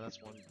take that.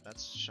 That's one.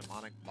 That's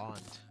Shamanic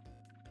Bond.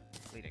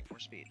 Fleeting. More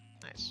speed.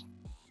 Nice.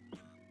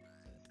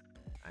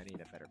 I need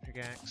a better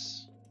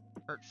pickaxe.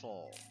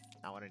 Hurtful,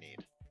 not what I need.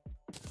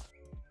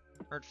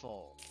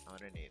 Hurtful, not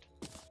what I need.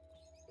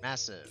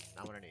 Massive,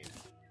 not what I need.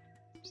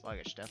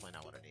 Sluggish, definitely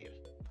not what I need.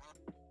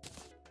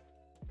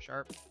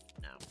 Sharp,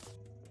 no.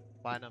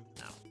 Platinum,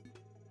 no.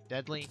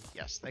 Deadly,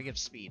 yes, they give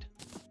speed.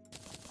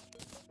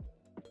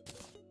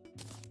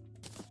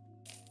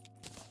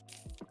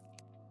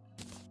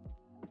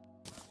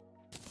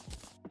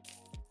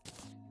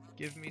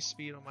 Give me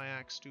speed on my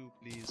axe too,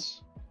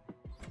 please.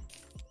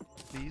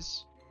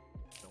 Please?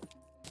 No.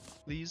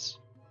 Please?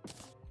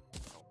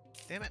 No.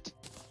 Damn it!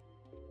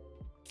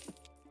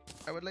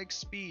 I would like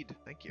speed.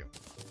 Thank you.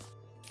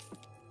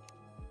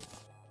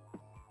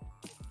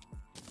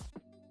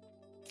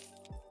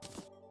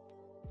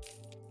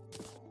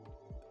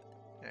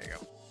 There you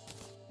go.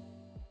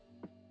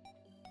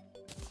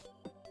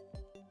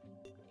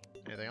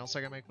 Anything else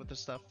I can make with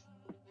this stuff?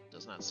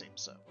 Does not seem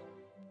so.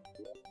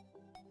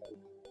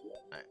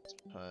 Alright, let's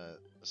put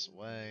this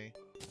away.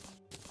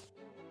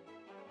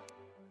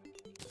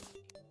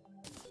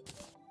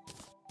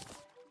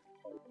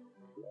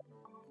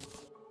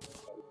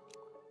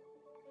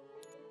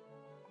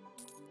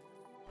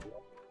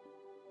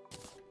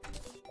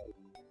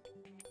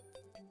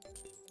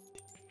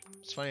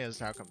 It's funny as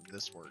to how come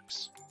this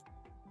works.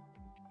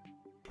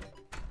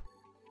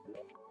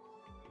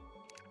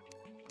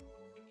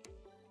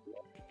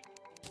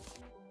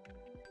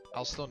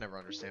 I'll still never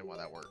understand why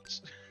that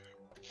works.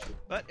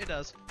 But it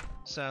does.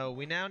 So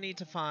we now need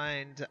to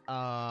find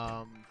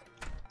Sky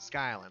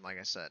Island, like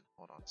I said.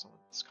 Hold on,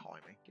 someone's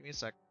calling me. Give me a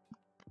sec.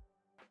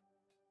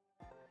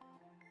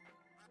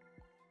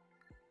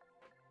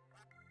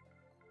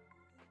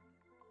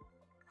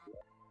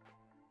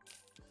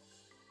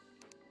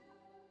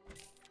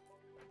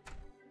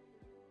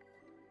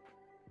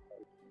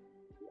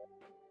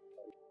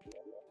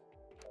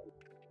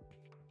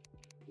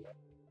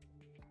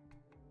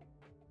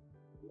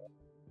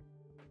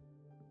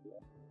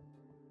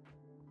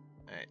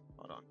 Alright,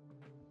 hold on.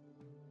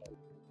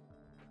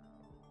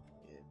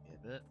 Give me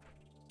a bit.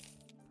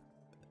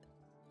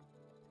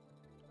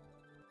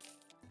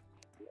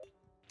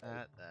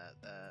 That.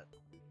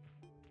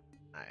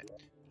 Alright.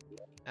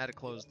 I had to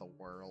close the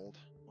world.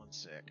 One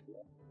sec.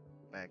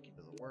 Back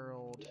into the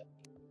world.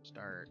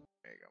 Start.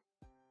 There you go.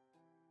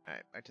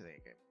 Alright, back to the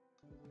game.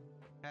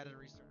 Had to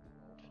restart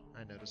the world.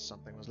 I noticed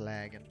something was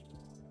lagging.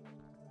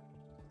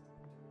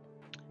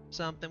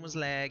 Something was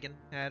lagging.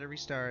 Had to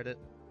restart it.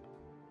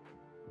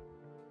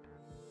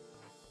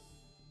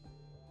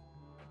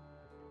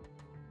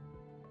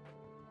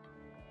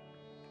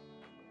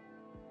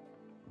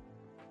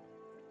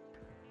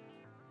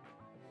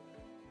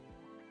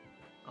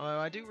 Although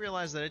I do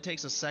realize that it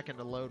takes a second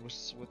to load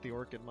with the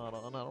Orchid mod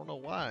on. I don't know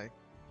why.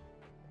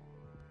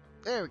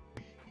 There we go.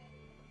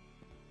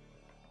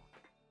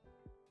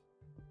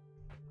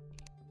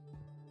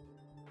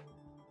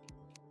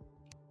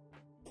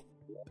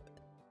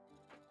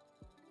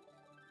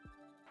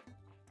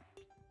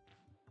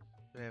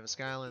 We have a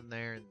Skyline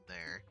there and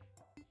there.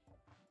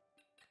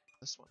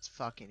 This one's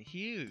fucking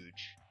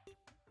huge.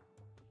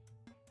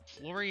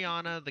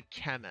 Floriana the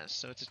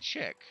Chemist. So it's a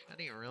chick. I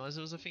didn't even realize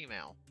it was a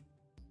female.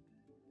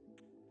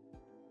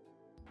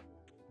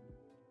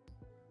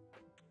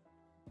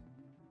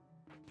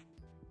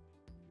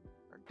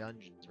 Our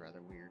dungeon's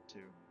rather weird too.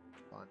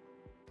 Fun.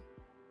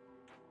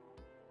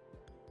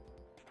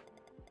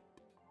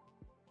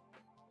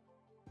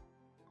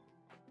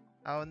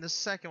 Oh, and the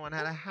second one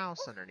had a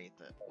house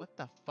underneath it. What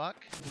the fuck?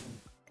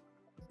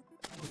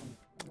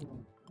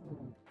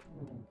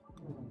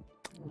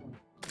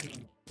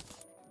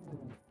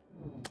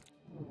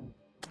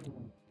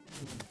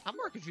 I'm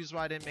more confused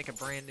why I didn't make a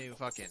brand new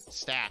fucking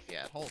staff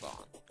yet. Hold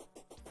on.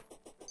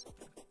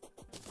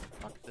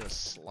 Fuck this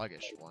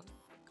sluggish one.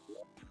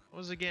 What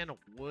was it again?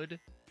 Wood?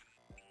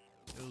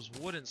 It was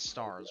wood and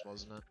stars,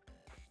 wasn't it?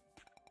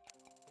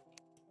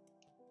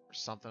 Or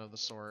something of the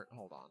sort.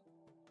 Hold on.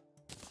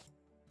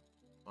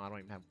 Oh, I don't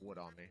even have wood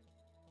on me.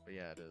 But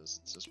yeah, it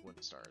is. It's just wood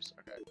and stars.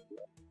 Okay.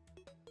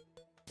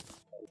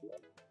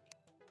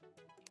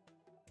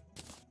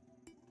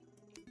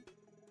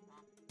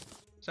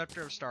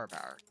 Scepter of Star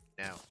Power.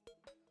 No.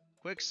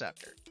 Quick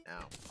Scepter.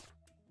 No.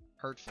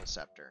 Hurtful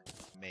Scepter.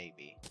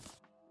 Maybe.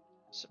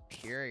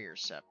 Superior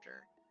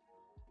Scepter.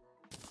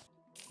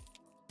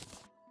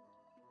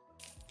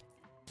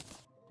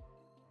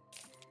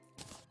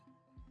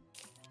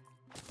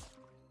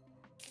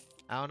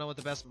 I don't know what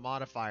the best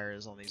modifier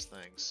is on these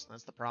things.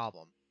 That's the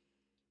problem.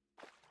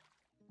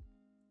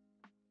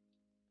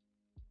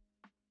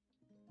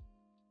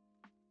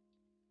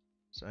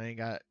 So I ain't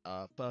got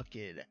a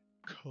fucking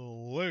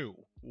clue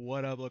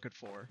what I'm looking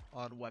for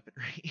on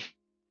weaponry.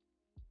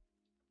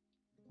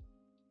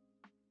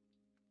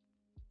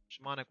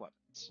 Shamanic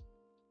weapons.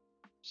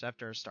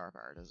 Scepter of Star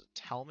Power. Does it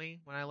tell me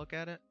when I look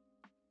at it?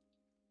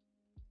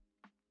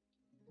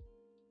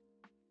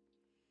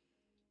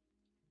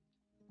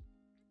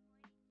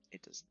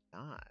 It does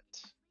not.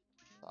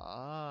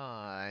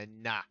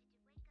 Fun. Nah.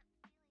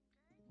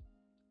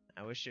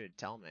 I wish it would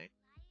tell me.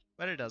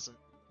 But it doesn't.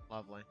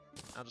 Lovely.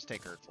 I'll just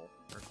take Hurtful.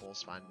 Hurtful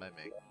is fine by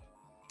me.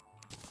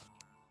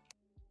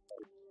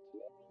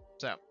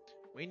 So,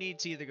 we need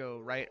to either go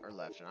right or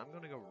left. And I'm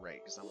going to go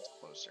right because that one's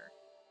closer.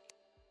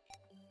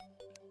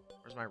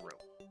 Where's my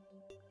rope?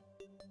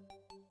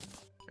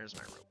 There's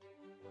my rope.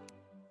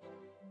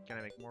 Can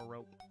I make more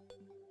rope?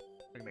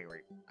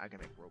 I can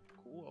make rope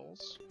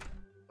coils.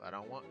 But I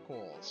don't want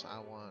coils. I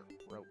want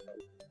rope.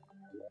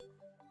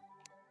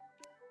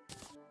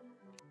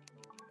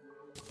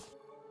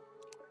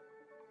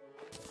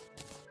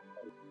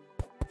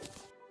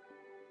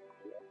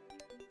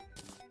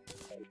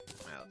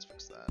 Alright, let's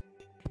fix that.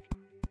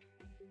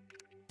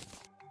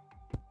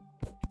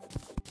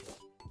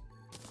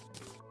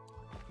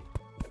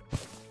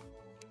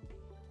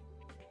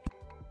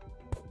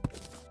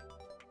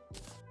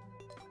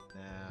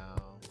 Now,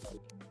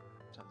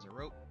 tons of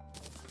rope.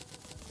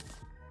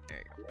 There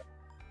you go.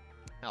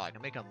 Hell, I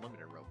can make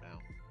unlimited rope now.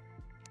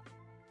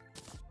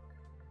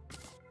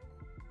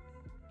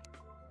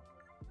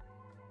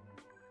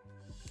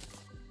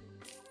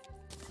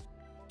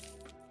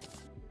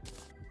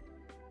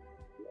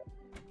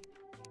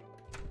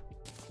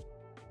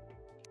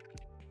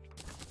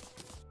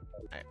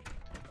 Alright.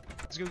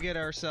 Let's go get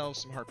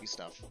ourselves some harpy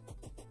stuff.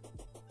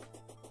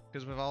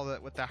 Because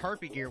with the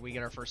harpy gear we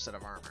get our first set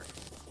of armor.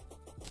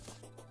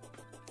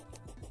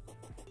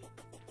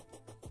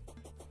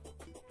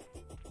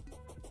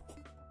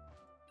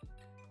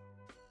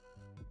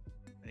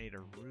 I need a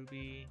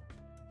ruby,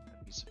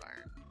 a piece of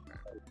iron.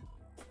 Okay.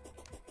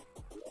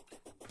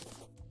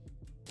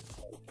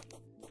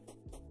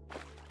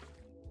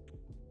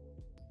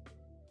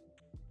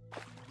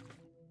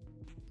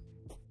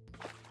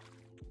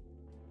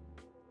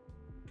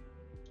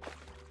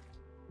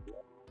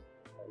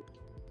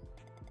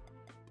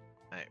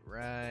 Alright,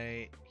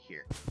 right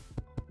here.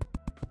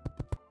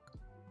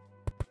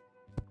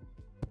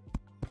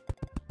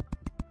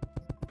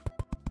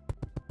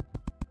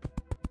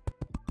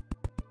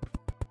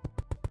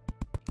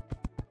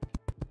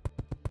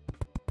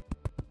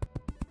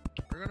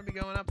 We're gonna be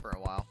going up for a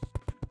while.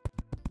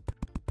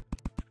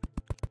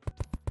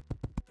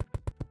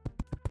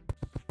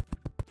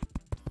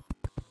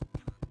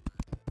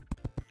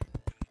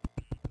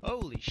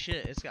 Holy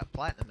shit, it's got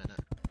platinum in it.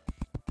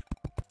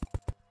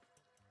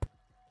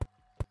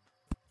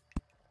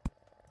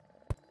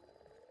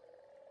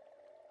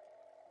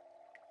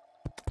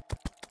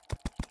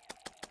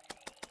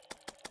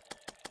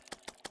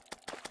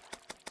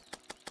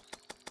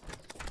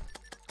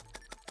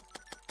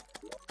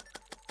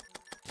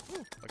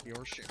 Ooh, lucky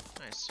horseshoe.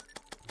 Nice.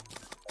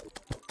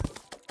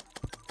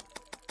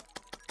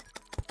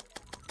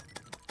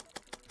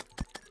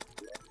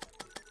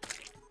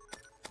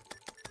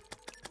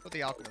 Put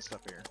the alchemist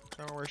up here.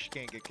 Somewhere where she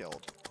can't get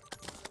killed.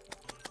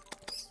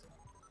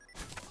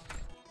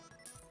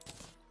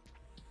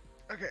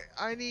 Okay,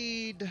 I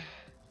need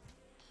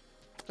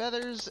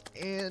feathers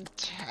and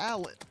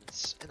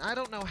talons. And I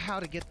don't know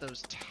how to get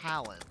those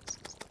talons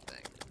is the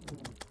thing.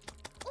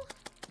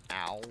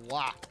 Ow.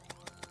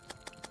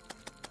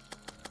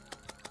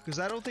 Because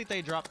I don't think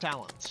they drop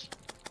talons.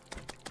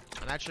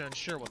 I'm actually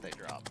unsure what they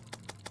drop.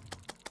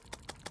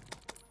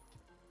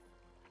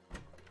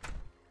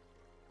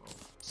 Well,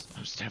 it's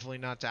most definitely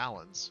not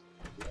talons.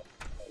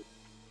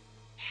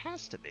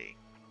 Has to be.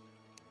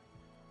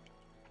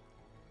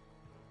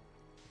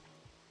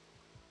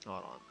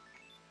 Hold on.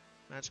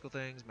 Magical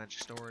things,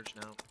 magic storage,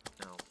 no,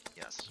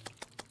 yes.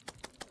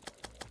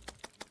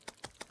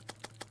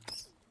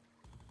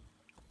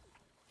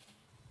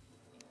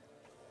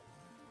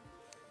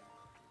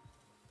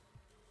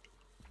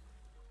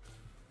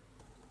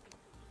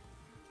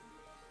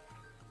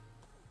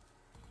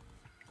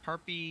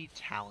 Harpy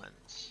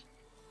talons.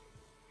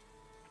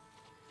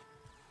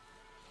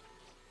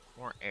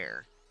 More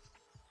air.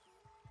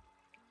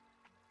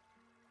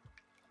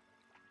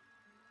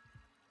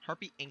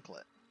 Harpy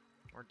inklet.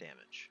 More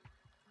damage.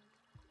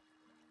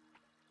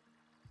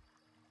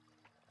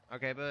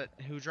 Okay, but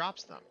who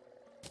drops them?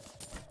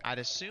 I'd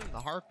assume the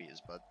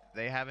harpies, but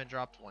they haven't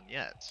dropped one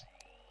yet.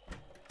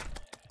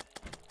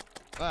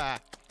 Ah!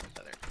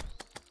 Feather.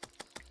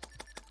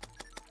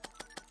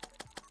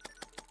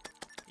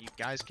 You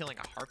guys killing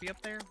a harpy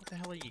up there? What the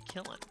hell are you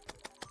killing?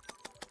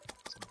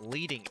 It's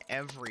bleeding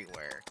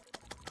everywhere.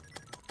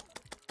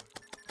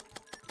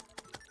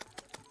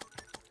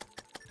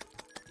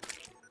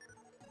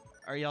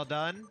 Are y'all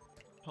done?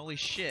 Holy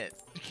shit.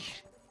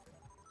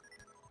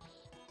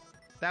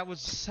 That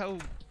was so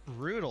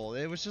brutal.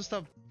 It was just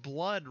a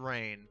blood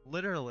rain,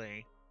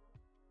 literally.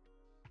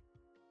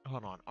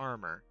 Hold on,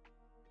 armor.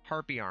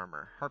 Harpy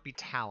armor. Harpy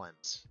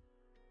talons.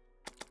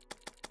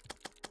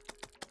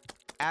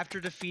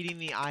 After defeating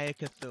the Eye of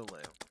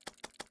Cthulhu.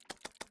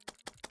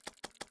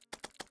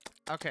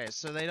 Okay,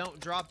 so they don't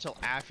drop till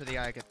after the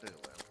Eye of Cthulhu.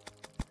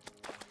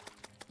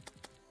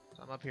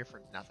 So I'm up here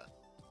for nothing.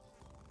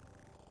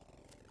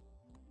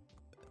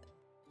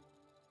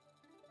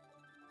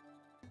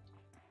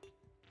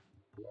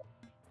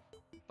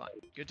 Fine.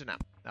 Good to know.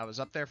 I was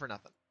up there for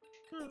nothing.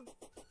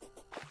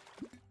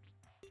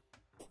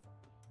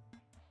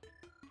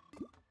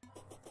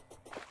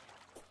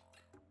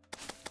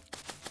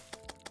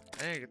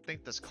 I didn't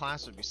think this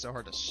class would be so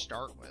hard to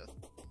start with.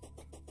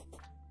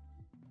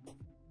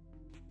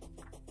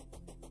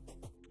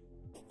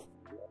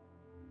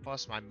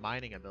 Plus, my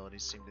mining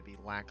abilities seem to be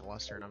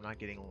lackluster, and I'm not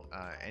getting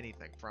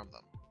anything from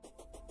them.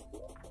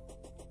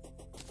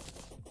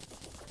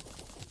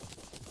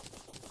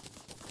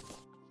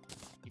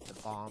 Keep the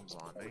bombs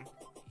on me.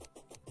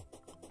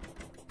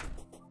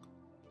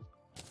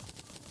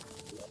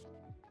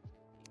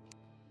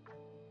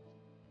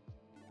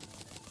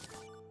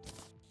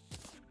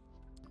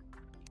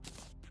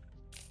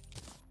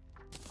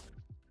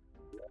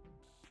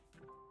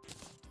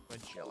 My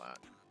gel at?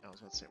 I was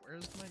about to say,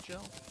 where's my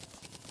gel?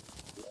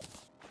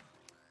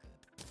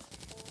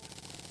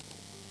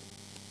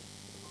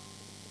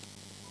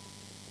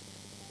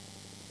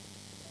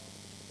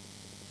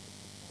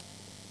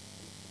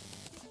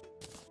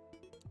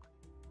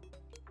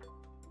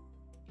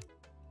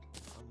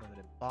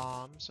 Unlimited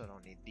bomb, so I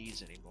don't need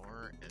these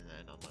anymore. And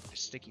then unlimited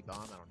sticky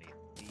bomb, I don't need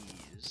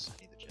these.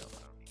 I need the gel,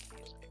 but I don't need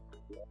these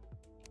anymore.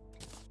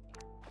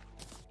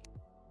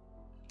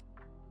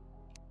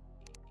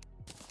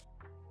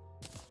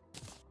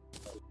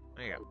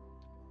 There you go.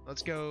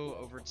 Let's go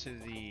over to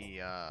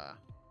the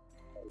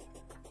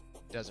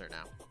desert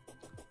now.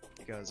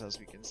 Because as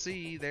we can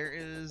see, there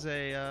is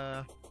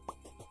a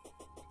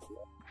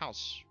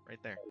house right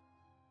there.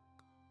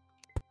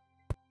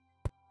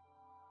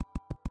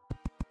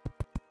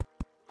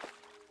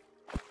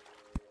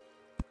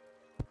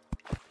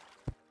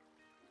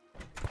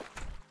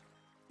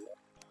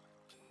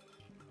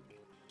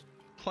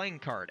 Playing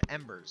card,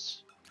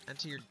 Embers.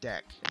 Enter your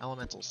deck,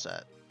 elemental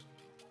set.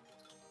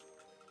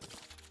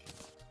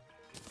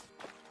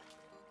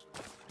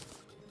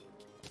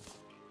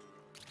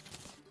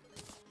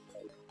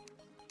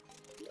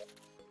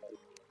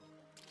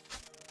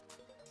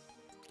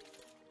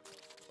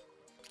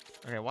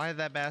 Okay, why did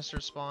that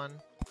bastard spawn?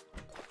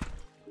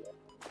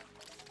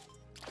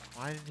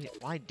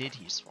 Why did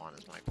he spawn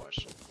is my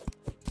question.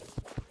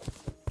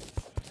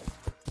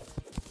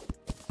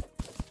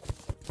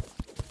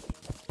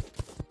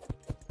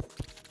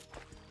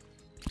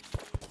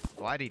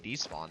 Why did he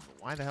despawn? But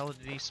why the hell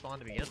did he spawn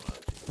to begin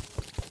with?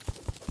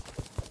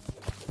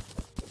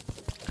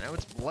 I know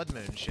it's Blood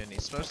Moon shit and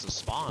he's supposed to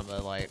spawn,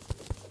 but like...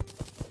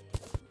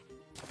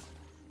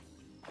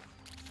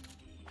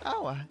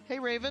 Oh, hey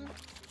Raven.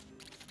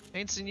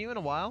 Ain't seen you in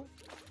a while.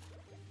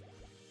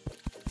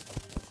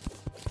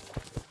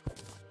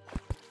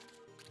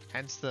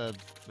 Hence the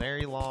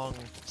very long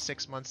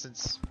 6 months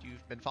since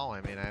you've been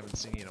following me and I haven't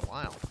seen you in a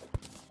while.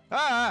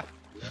 Ah!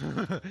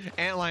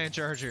 Antlion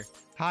Charger.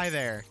 Hi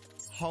there.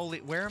 Holy,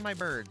 where are my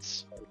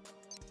birds?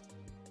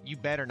 You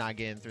better not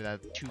get in through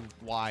that too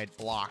wide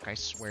block, I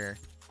swear.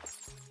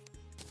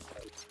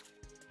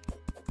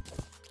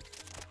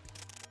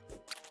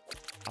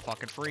 I'll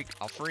fucking freak.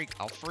 I'll freak.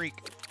 I'll freak.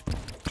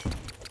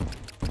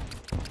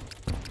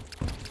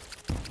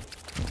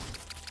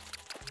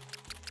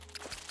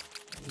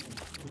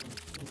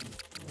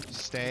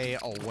 Stay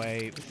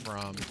away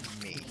from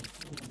me.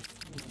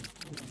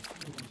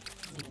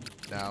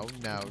 No,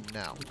 no,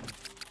 no.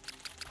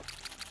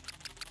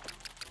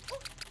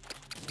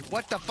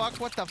 What the fuck?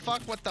 What the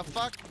fuck? What the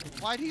fuck?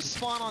 Why'd he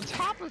spawn on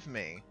top of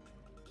me?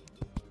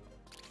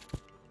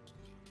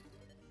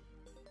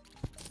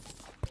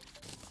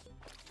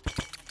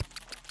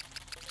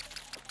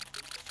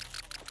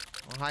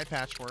 Well, hi,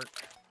 Patchwork.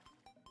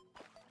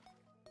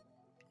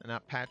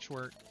 Not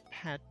Patchwork.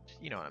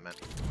 You know what I meant.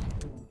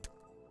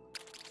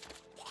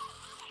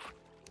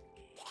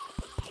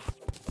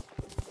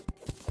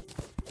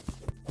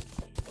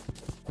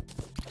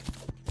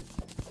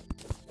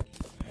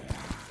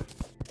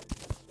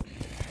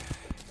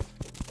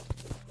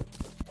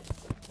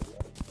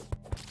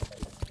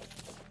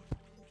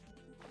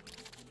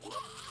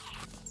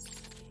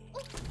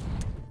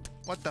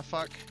 What the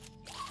fuck?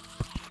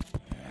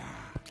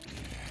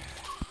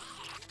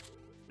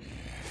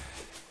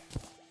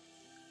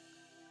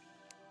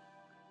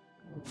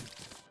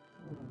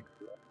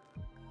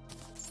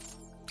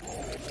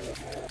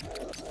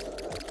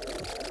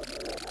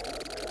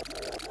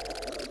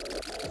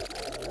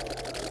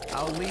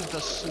 I'll leave the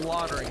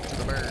slaughtering to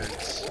the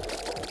birds.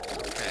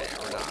 Okay,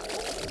 or not.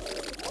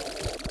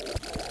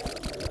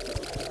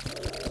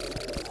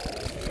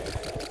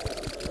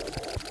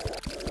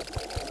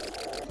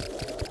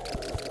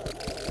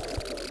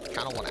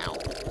 Kinda want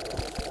out.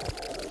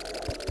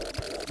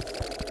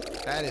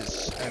 That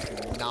is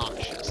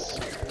obnoxious.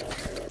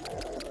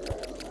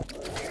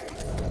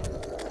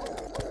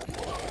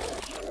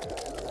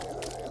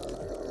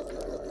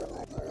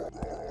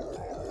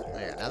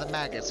 There, now the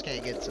maggots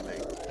can't get to me.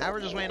 Now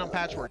we're just waiting on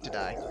Patchwork to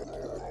die.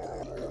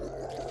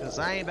 Because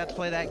I ain't about to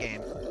play that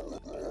game.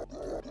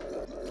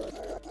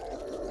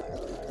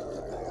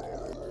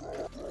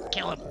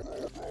 Kill him!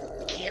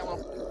 Kill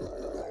him!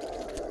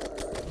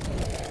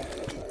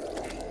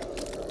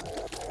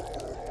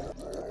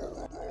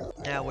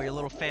 Yeah, well, your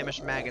little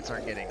famished maggots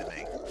aren't getting to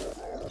me.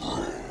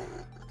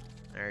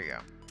 There you go.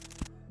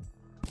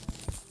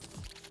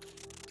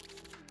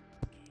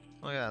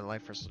 Look at that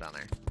life crystal down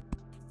there.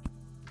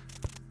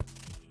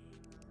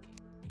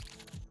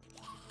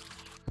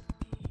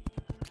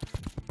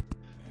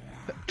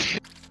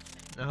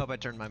 I hope I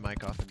turned my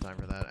mic off in time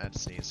for that. I had to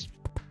sneeze.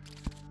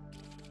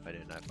 If I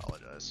didn't, I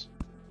apologize.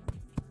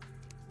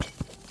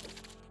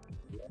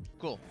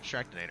 Cool.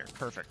 Shractinator.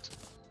 Perfect.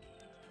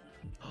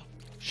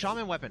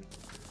 Shaman weapon.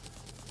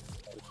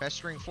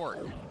 Festering fork.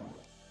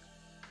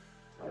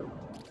 Oh,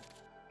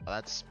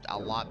 that's a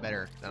lot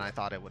better than I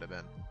thought it would have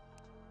been.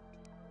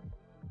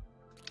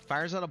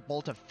 Fires out a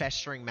bolt of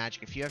festering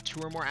magic. If you have 2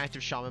 or more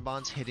active shaman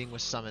bonds, hitting will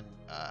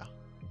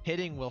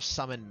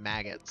summon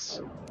maggots.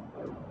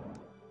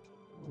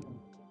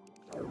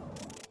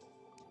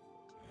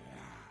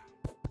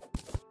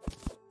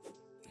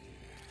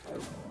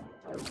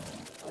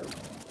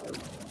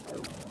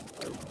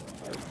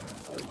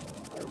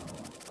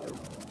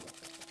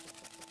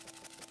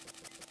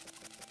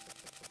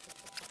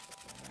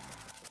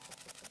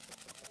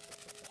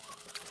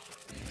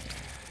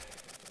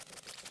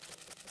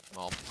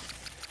 Well,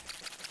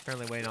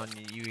 apparently waiting on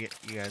you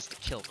guys to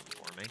kill them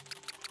for me.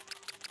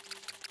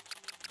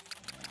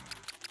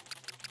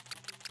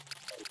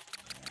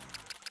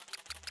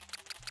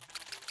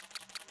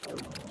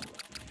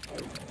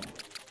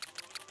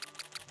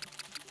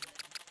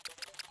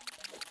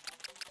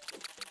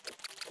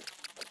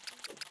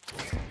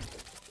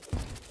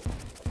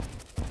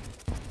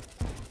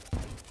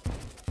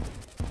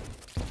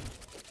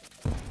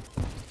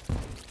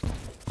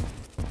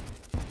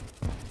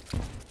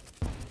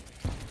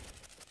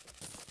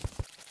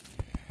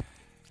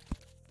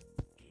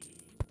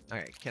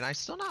 Alright, can I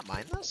still not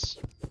mine this?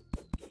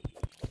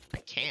 I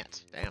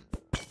can't, damn.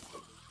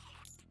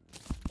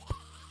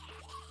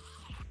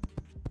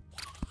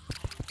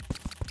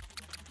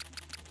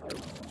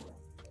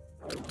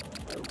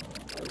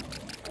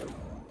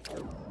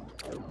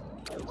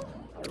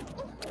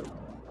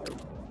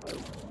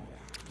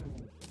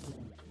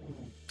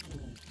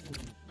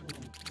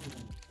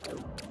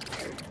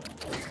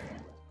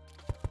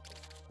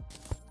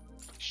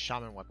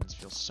 Shaman weapons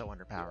feel so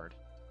underpowered.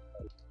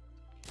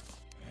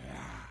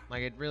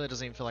 Like, it really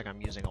doesn't even feel like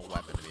I'm using a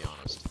weapon, to be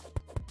honest.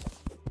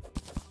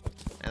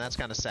 And that's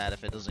kind of sad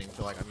if it doesn't even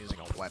feel like I'm using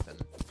a weapon.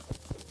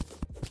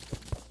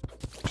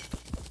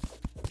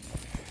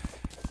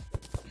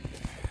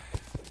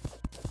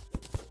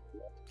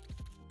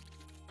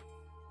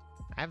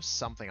 I have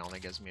something on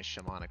that gives me a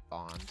shamanic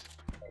bond.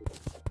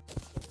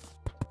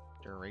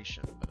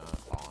 Duration, but not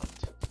a bond.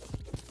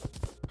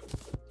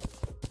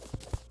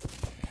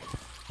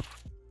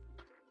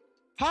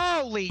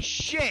 Holy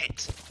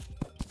shit!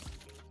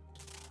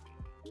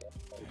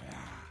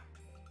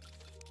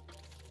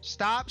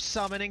 Stop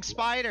summoning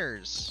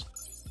spiders!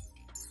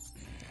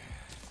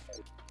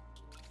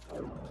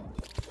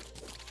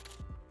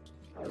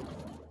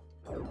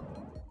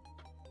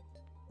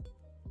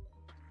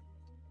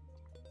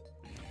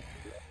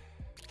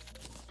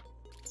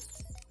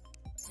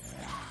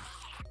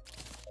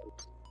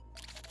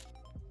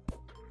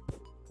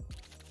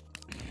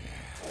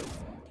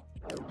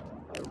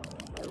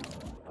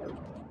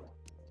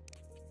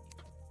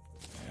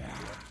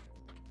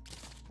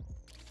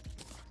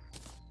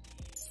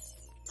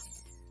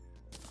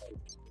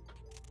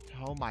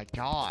 Oh my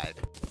god.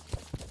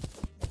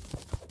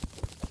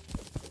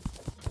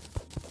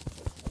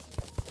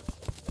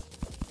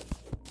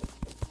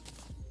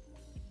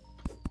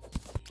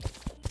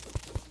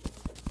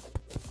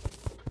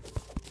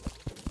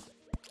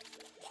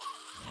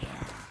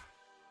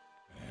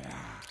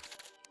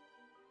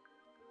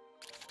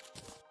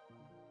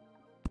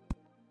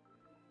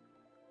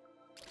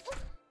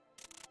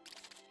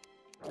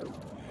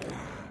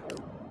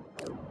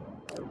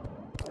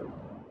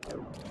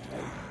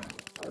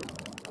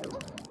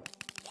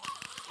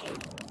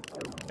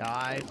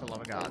 Die, for the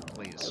love of God,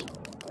 please.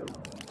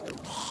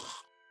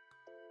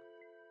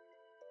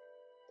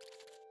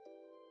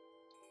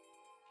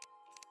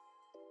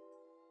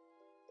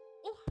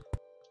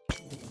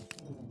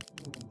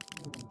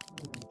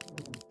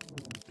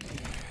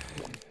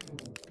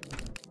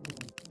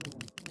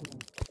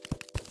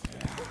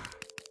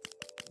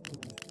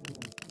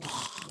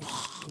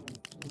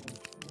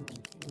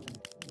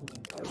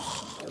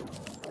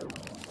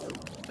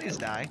 Please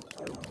die.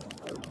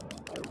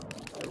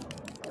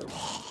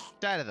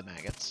 Die to the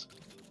maggots.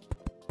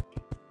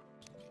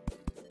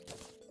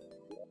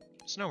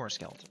 Just no more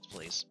skeletons,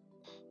 please.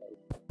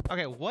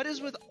 Okay, what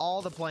is with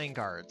all the playing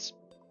cards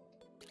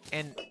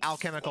and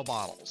alchemical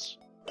bottles?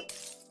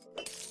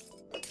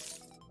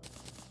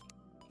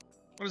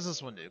 What does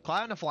this one do?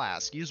 Cloud in a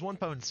flask. Use 1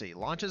 potency.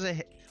 Launches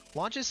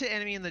hit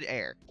enemy in the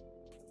air.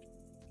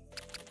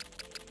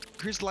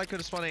 Increase the likelihood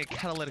of spawning a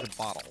catalytic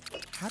bottle.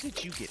 How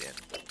did you get in?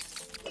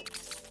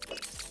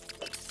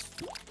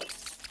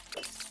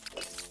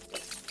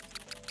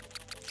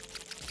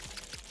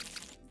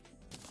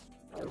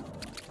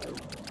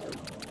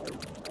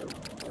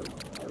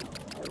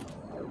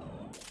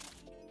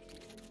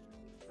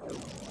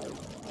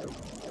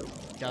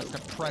 God, it's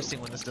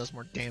depressing when this does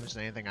more damage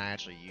than anything I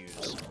actually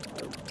use.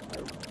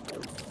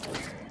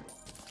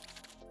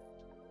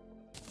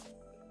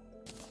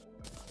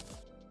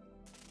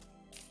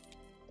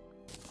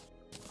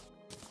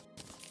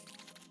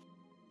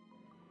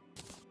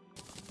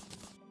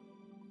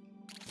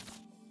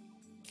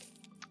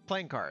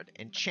 Playing card.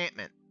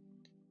 Enchantment.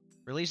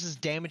 Releases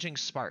damaging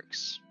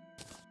sparks.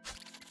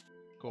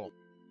 Cool.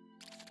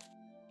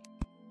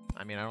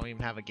 I mean, I don't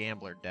even have a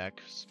gambler deck,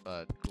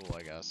 but cool,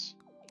 I guess.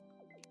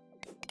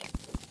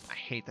 I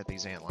hate that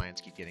these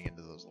antlions keep getting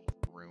into those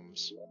little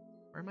rooms.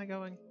 Where am I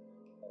going?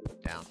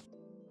 Down.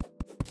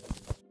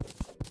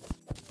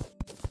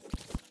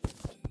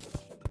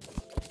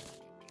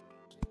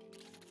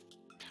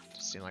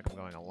 Doesn't seem like I'm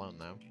going alone,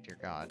 though. Dear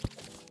God.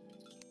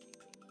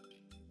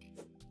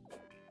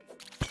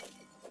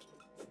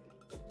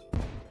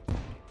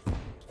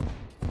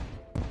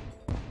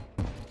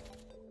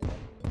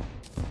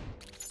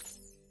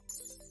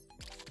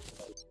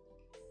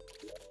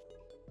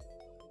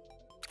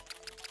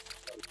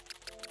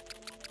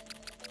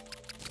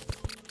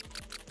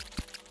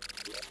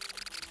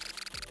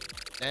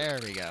 There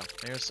we go.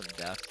 There's some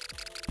death.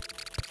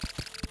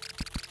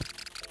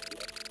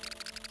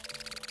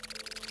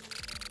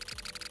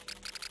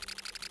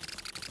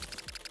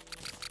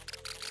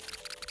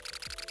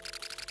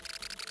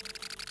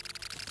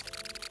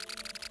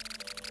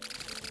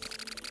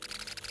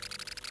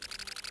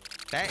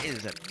 That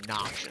is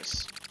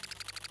obnoxious.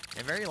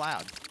 And very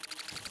loud. I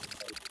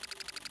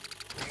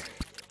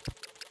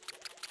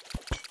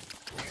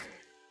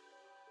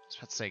was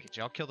about to say, could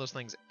y'all kill those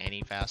things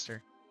any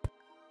faster?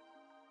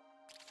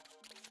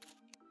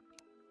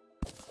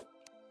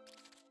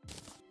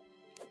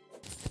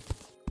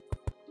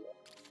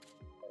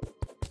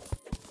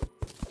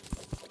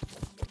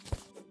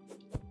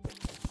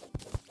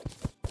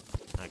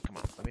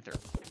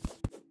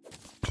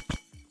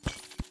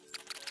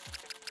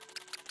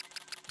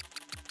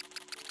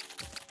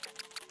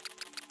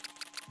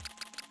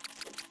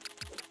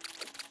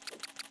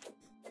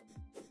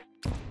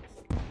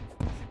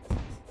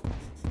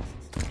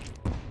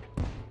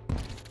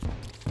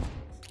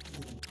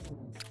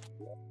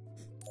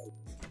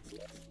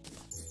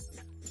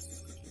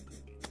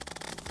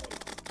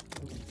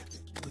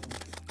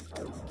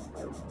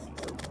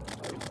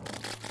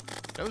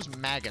 Those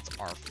maggots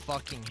are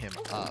fucking him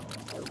up.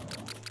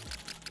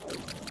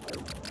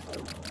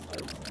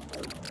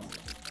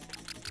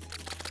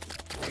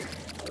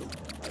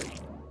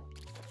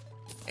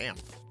 Damn.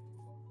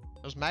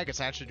 Those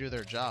maggots actually do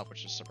their job,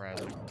 which is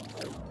surprising.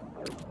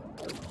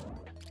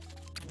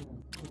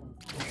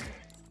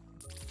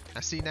 I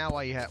see now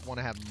why you want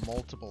to have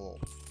multiple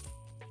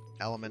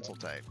elemental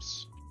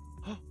types.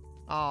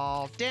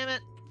 Oh, damn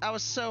it! I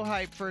was so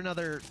hyped for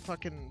another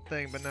fucking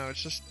thing, but no,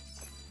 it's just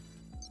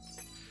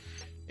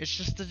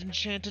the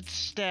enchanted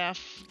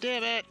staff.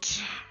 Damn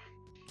it!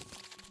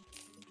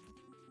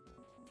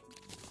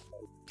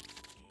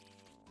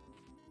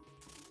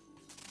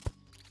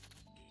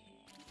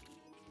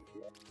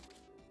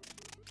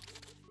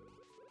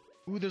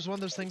 Ooh, there's one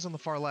of those things on the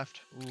far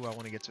left. Ooh, I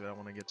want to get to it. I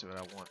want to get to it.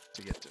 I want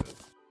to get to it.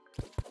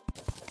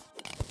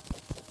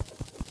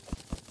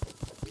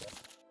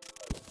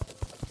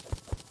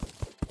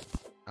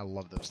 I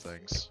love those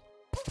things.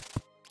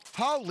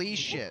 Holy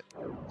shit!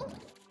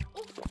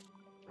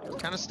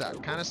 Kinda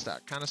stuck, kinda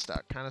stuck, kinda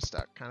stuck, kinda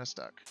stuck, kinda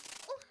stuck.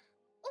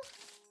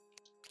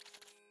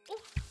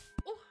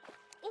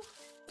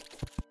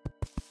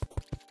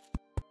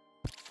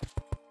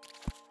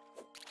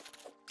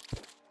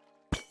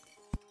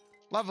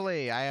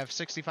 Lovely! I have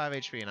 65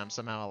 HP and I'm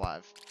somehow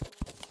alive.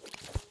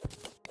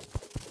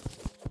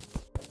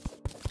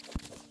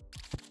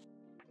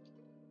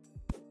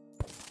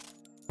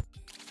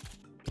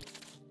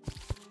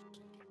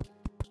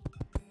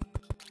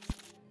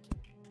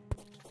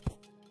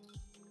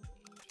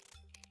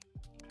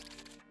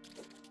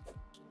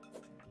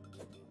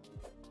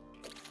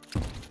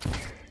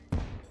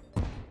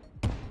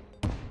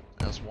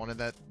 I just wanted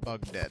that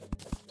bug dead.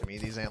 To me,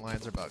 these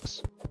antlions are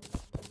bugs.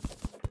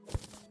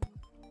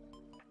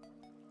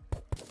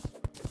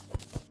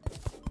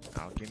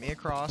 Get me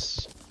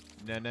across.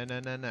 No, no, no,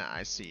 no, no.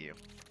 I see you.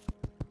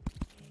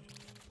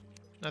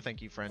 No,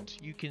 thank you, friend.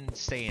 You can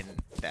stay in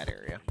that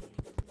area.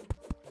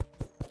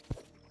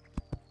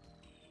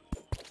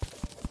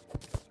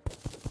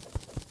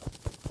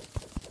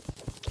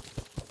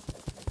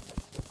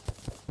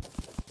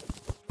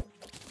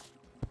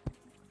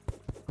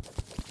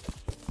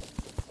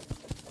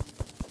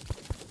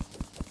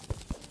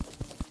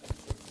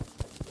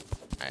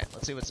 Alright,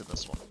 let's see what's in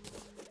this one.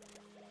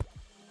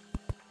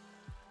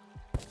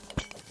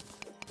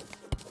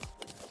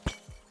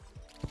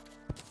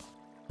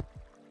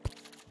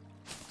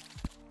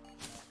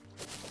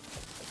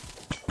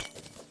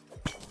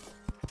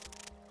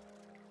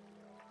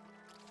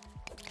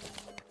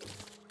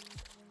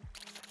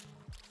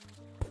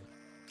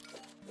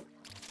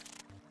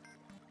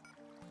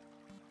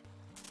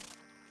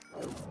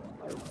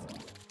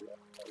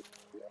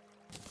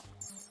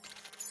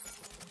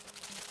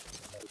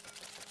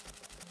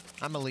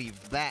 I'm gonna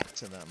leave that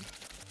to them.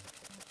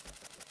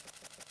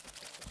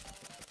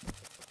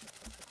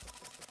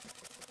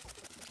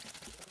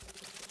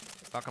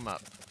 Fuck them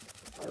up.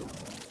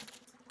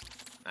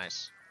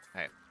 Nice.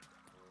 Hey.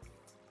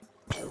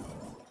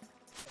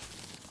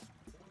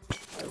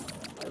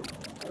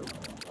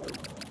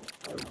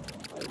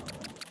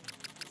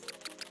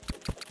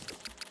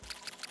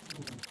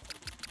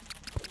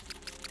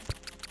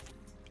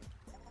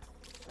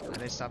 And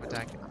they stop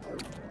attacking them.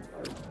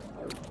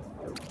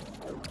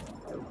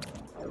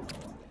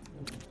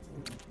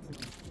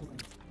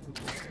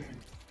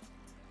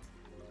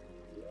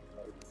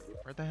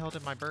 Where the hell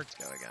did my birds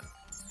go again?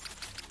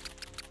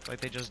 Like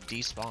they just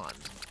despawned.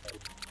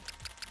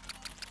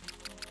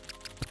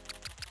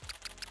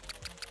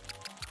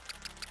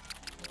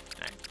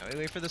 Alright, let me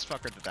wait for this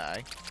fucker to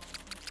die.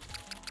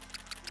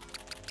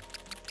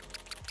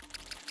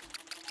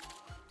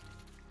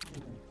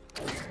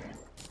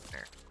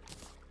 There.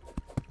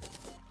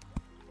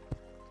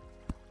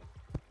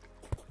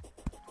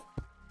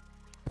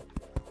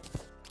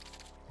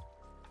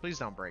 Please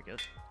don't break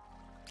it.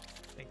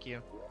 Thank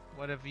you.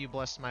 What have you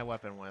blessed my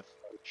weapon with?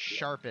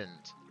 Sharpened.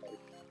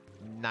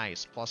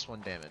 Nice.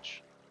 +1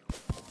 damage.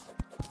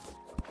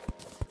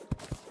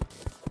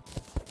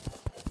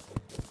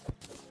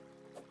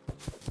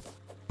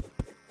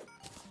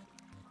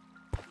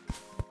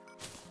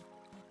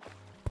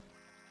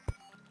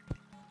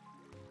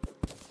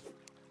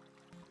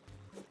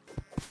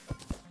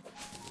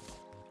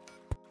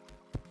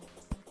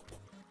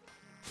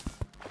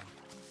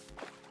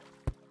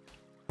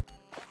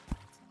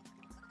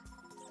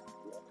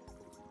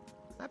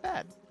 Not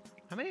bad.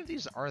 How many of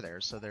these are there?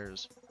 So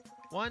there's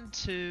 1,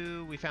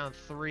 2, we found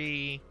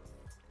 3.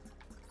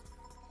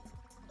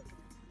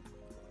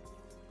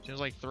 Seems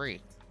like 3.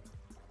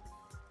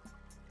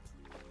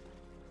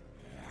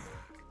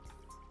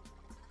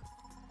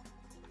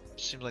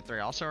 Seems like 3.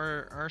 Also,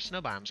 our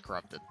snow biome's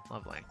corrupted.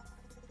 Lovely.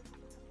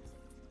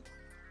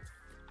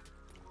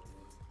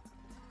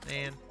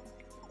 Man,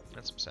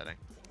 that's upsetting.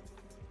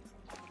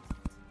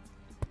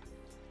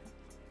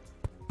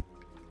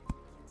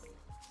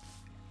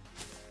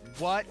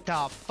 What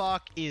the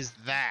fuck is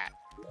that?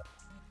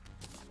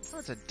 Oh,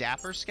 it's a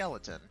dapper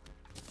skeleton.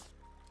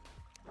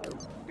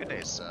 Good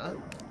day,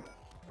 sir.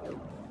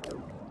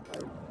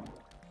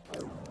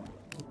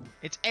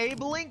 It's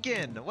Abe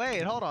Lincoln!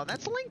 Wait, hold on,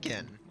 that's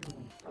Lincoln!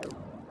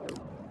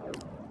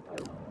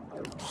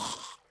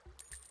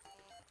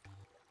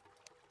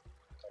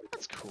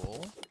 That's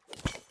cool.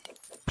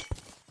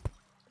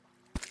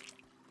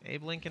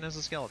 Abe Lincoln as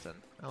a skeleton.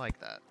 I like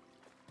that.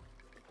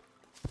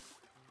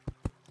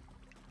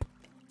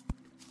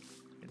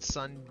 It's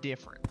something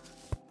different.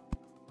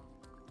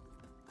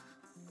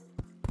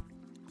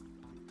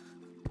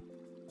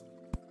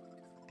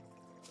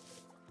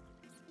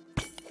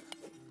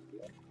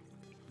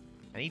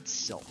 need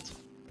silt.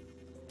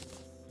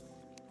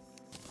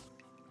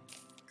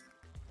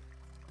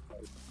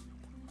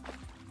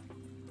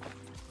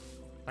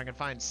 If I can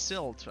find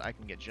silt, I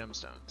can get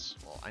gemstones.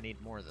 Well, I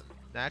need more than...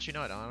 Actually,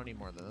 no, I don't need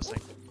more than this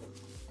thing.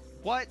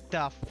 What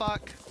the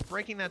fuck?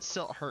 Breaking that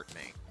silt hurt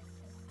me.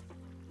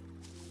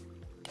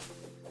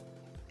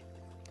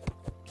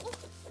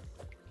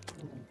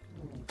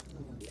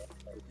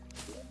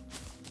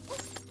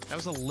 That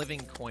was a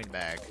living coin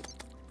bag.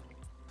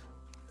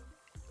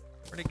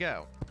 Where'd it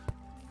go?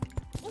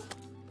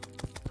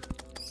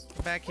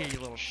 Come back here, you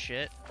little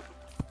shit.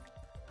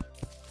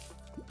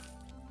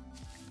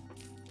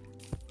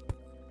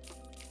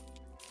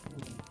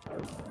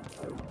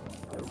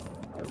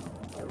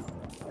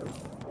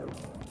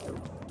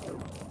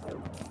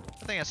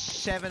 That thing has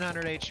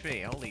 700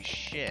 HP. Holy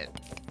shit.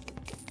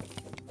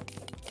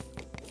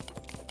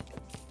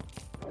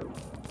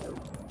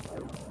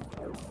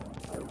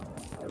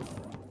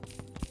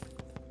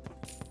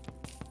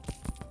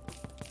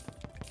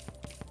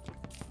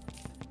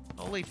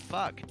 Holy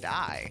fuck,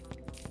 die.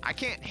 I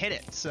can't hit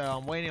it, so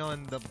I'm waiting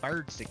on the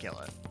birds to kill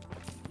it.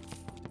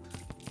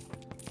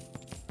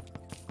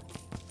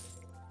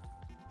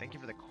 Thank you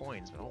for the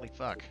coins, but holy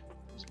fuck.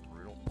 That was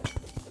brutal.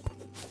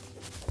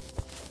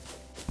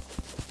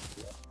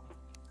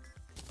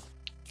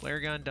 Flare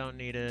gun, don't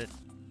need it.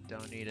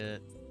 Don't need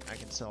it. I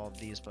can sell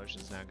these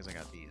potions now because I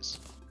got these.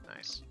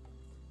 Nice.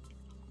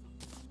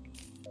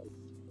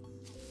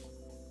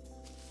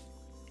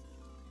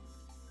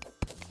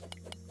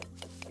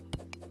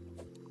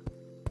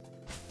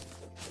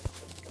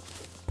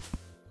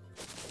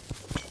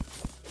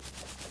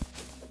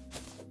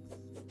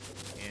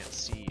 Can't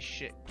see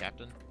shit,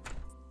 Captain.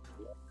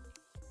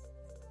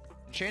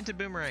 Enchanted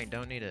boomerang,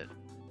 don't need it.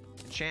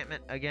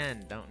 Enchantment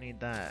again, don't need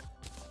that.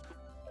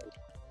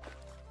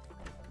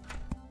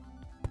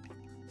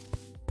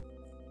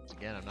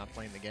 Again, I'm not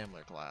playing the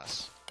gambler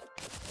class.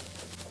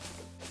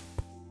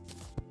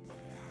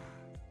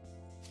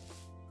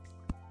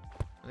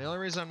 And the only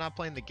reason I'm not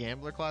playing the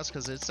gambler class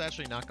because it's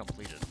actually not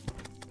completed.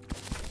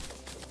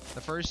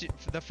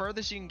 The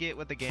furthest you can get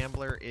with the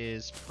gambler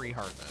is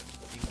pre-hard mode.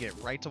 You can get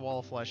right to Wall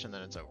of Flesh and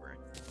then it's over.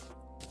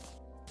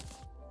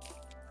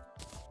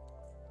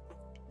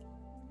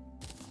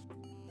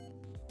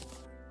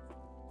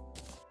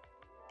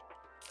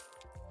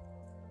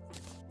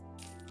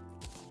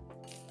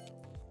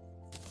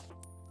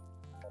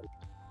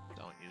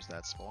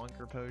 That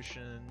Spelunker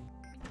potion.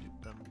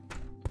 Dupe them.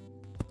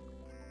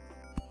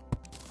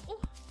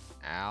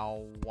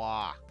 Ow.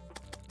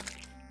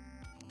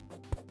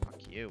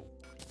 Fuck you.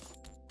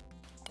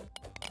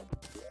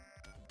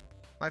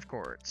 Life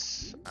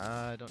quartz.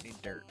 I don't need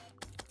dirt.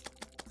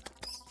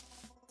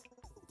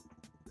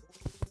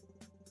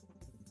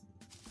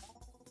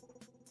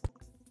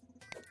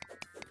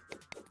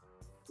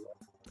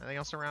 Anything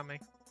else around me?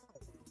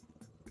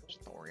 There's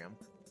thorium.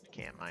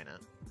 Can't mine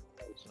it.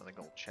 There's another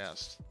gold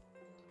chest.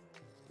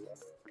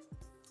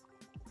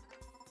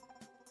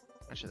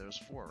 Actually, there was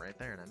 4 right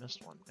there, and I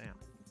missed one. Damn.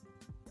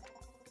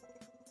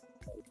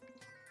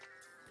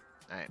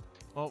 Alright.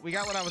 Well, we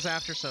got what I was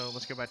after, so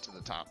let's go back to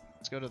the top.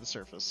 Let's go to the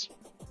surface.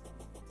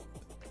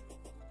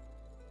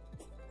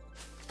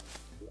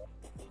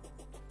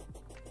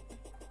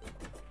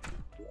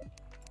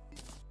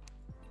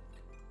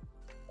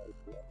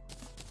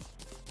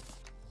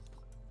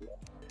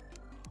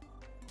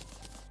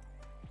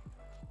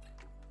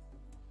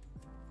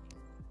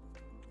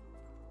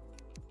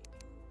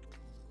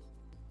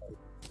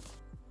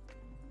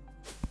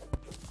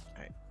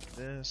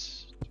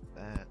 This,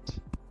 that.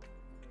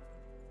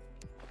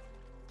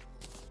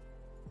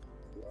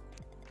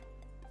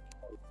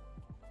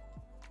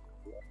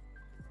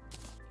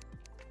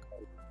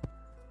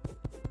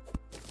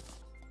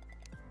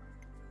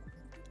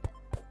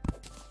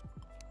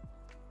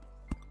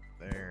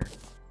 There.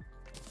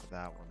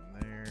 That one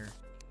there.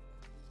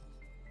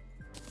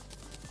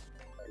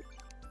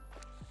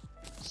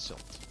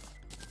 Silt.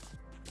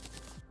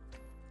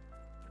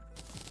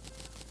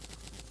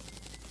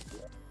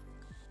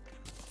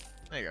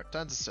 There you go,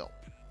 tons of silt.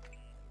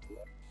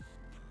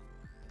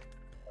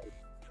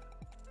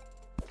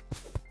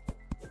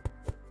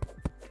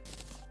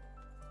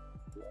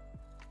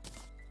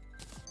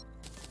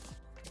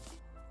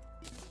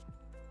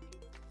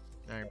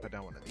 Now I can put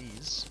down one of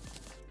these.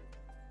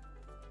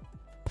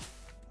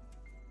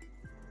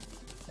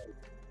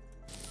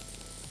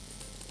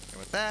 And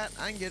with that,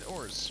 I can get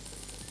ores.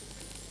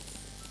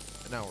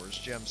 No ores,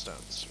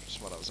 gemstones, which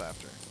is what I was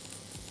after.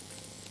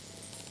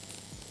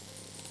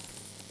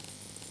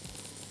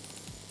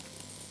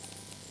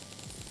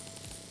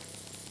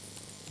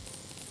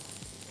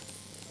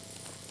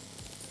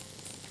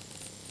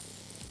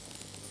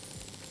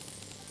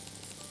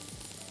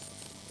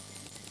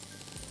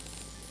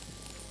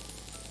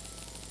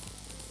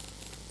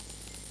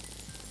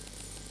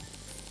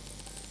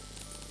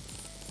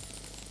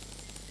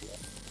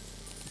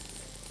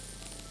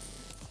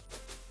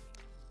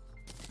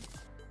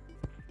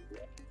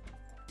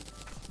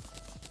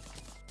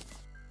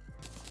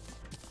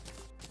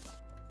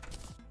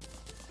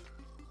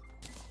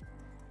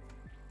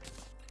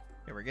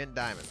 we're getting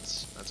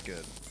diamonds. That's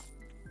good.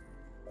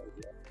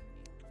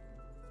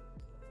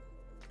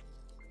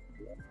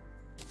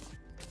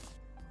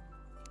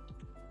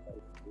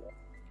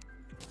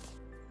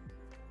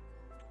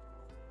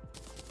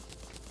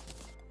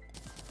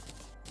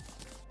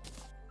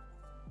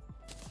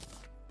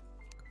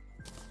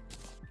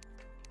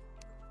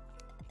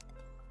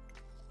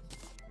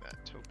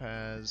 That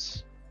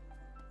topaz.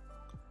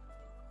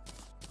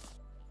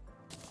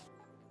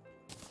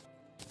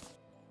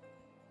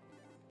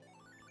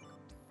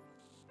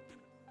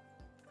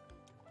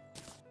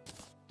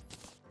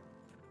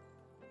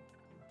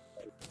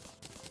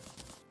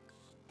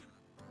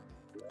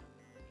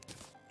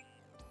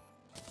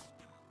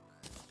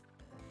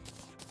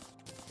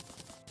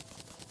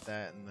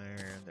 That in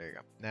there. There you go.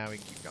 Now we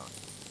can keep going.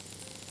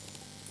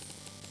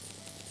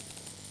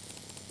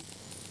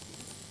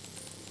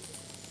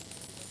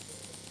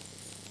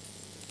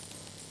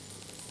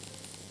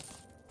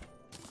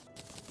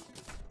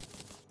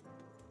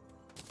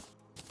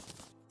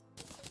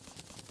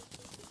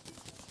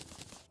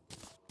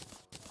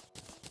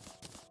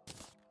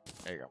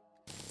 There you go.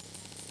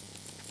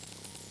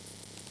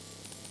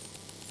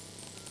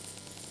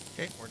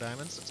 Okay, more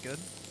diamonds. That's good.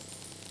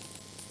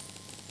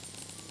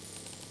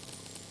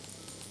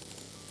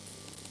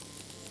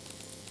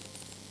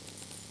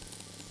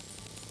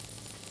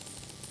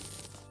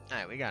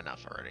 Alright, we got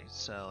enough already,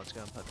 so let's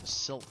go and put the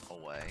silt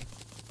away.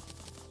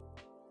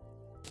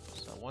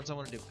 So ones I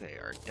want to duplicate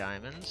are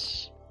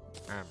diamonds,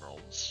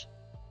 emeralds.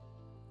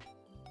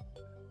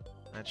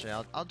 Actually,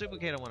 I'll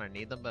duplicate them when I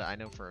need them, but I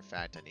know for a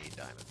fact I need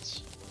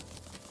diamonds.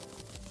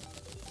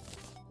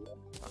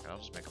 Fuck it, I'll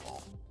just make them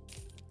all.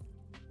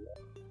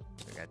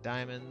 We got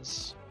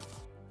diamonds,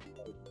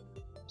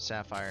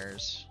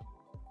 sapphires,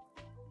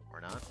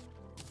 or not.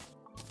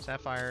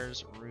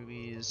 Sapphires,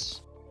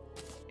 rubies,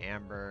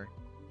 amber,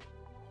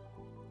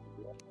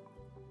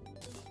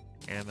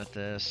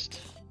 amethyst,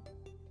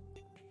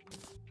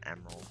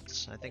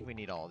 emeralds. I think we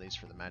need all of these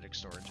for the magic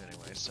storage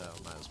anyway, so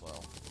might as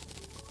well.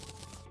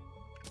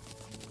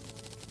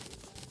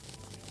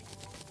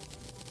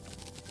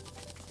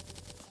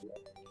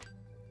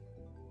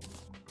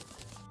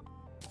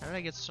 How did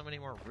I get so many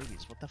more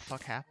rubies? What the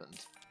fuck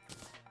happened?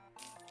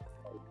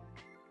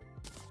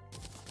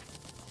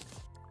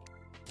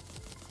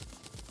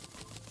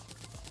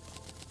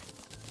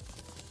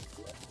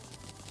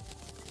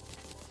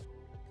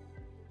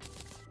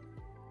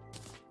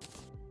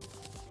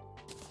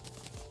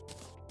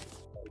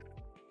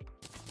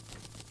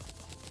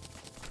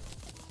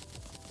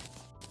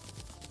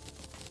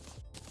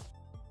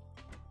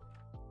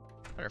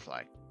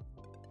 Butterfly.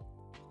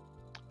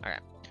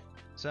 Alright.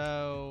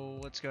 So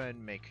let's go ahead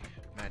and make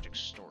magic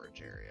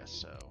storage area.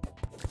 So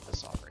break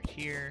this off right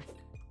here.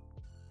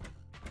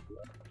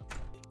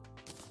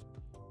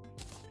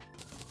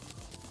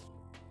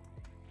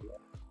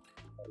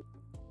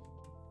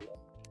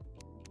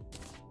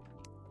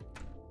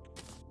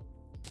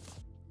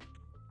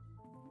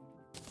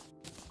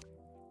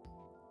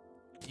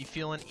 You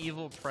feel an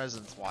evil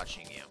presence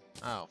watching you.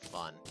 Oh,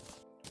 fun.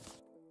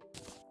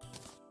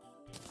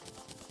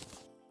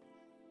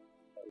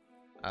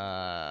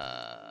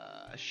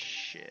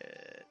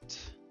 Shit.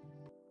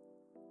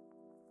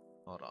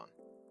 Hold on.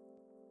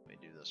 Let me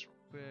do this real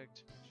quick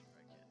to make sure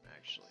I can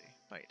actually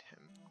fight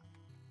him.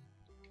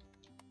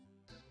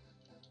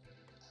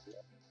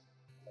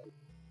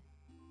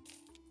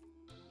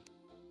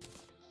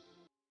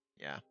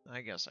 Yeah,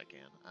 I guess I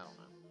can. I don't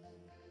know.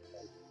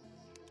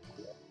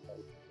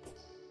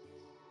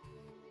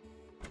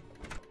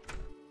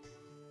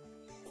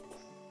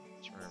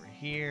 Let's run over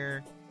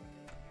here.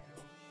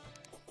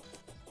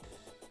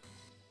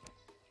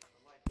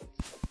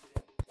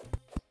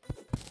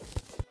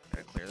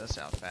 Clear this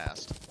out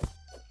fast.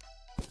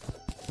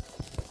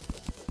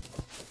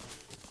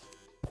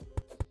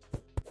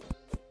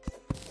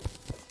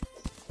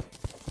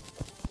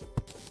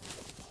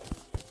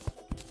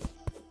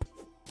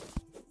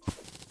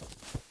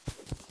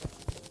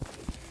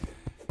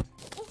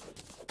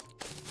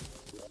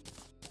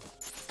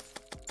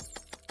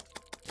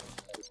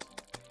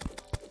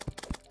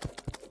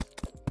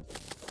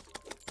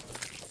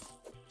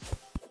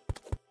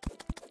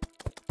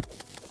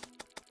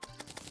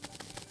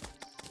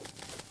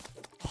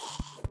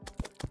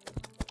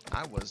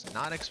 I was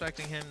not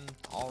expecting him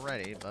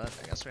already, but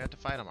I guess we have to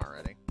fight him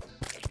already.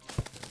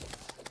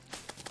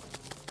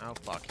 Oh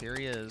fuck, here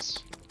he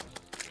is.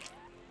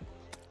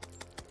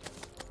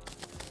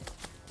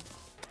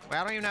 Wait,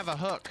 I don't even have a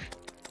hook.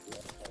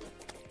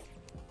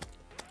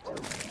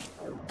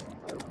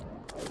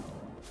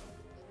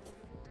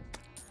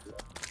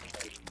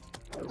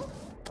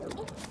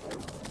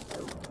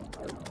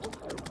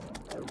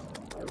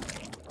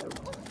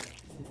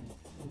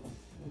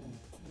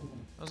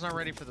 I was not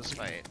ready for this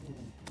fight.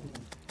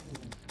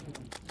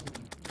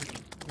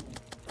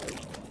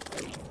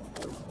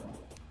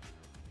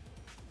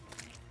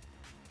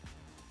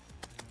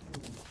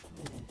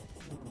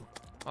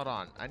 Hold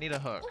on, I need a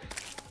hook.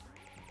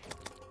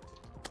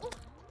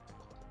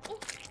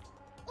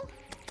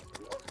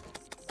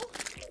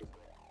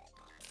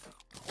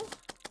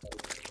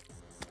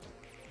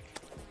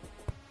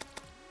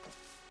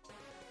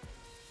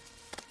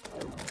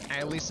 I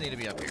at least need to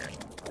be up here.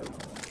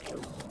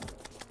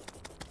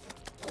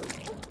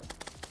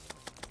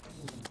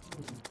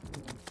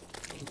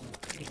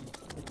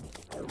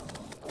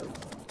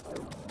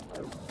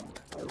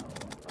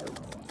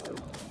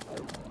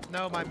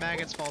 No, my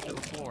maggots fall to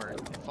the floor.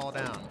 They fall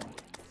down.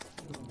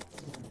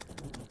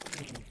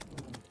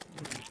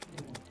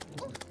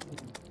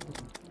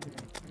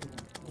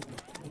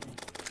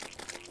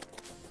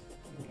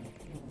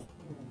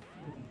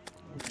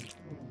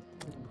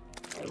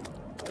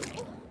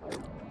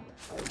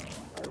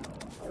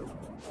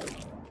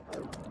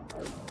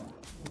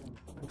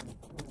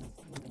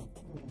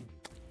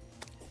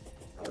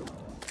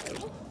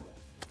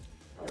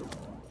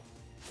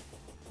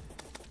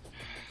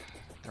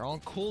 They're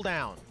on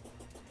cooldown.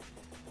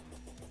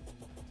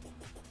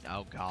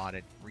 Oh god,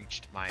 it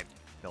reached my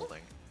building.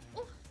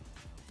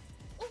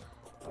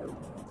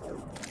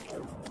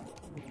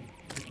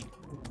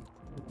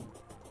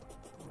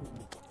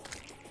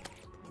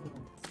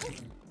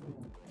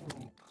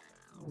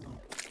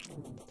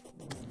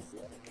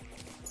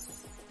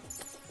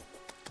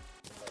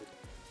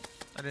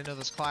 I didn't know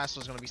this class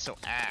was going to be so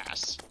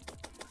ass.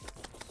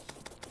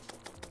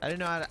 I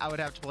didn't know I would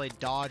have to play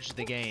dodge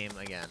the game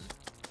again.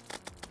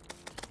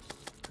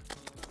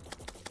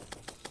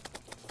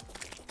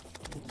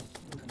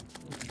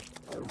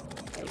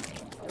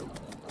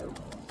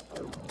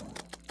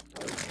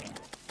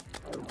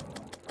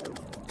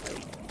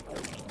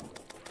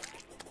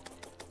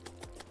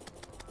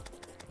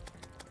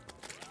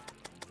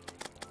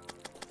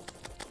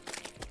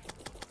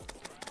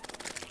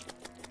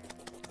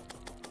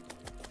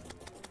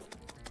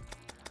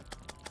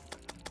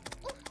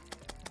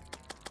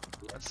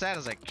 What's sad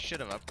is I should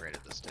have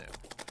upgraded this too.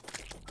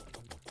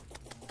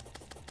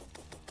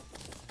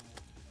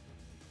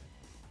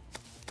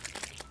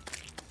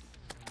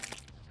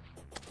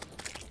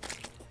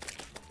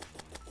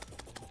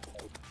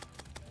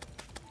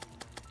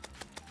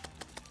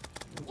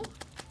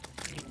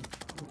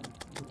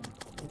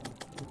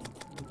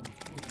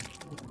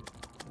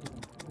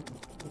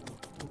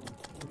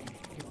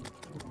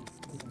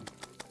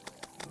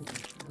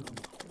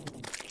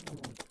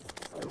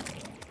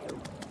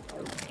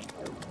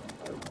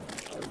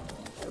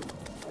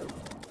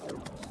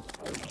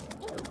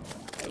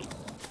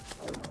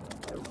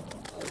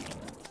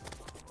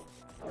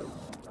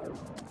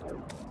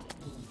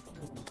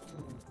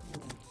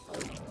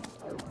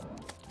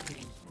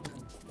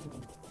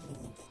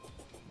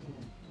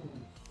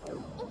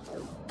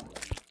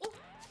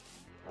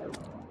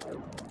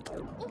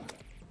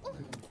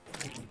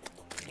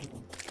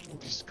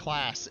 This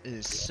class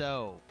is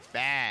so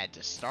bad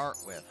to start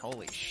with.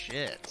 Holy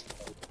shit.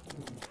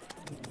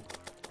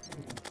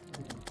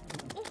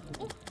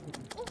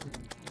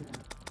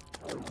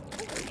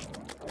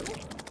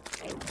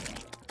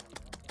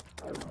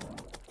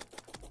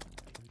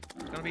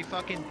 It's gonna be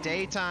fucking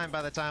daytime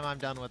by the time I'm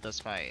done with this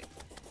fight.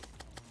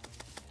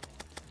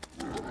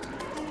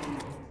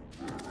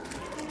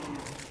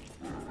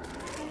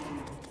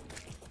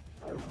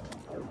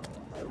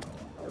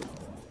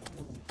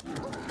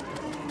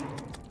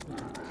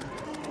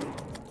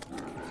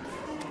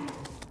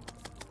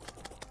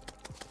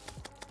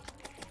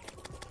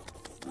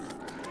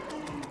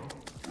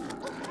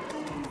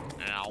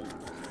 Ow.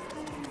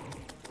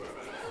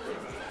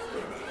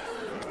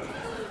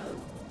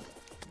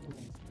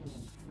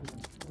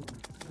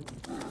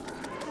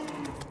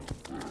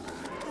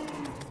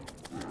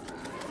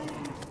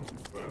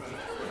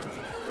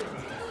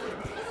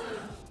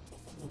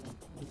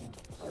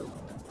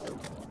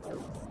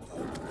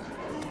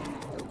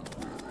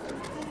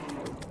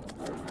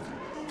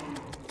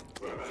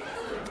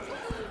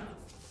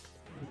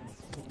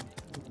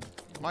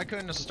 Why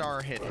couldn't a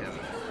star hit him?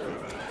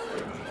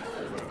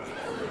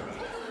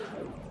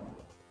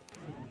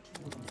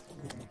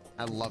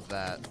 I love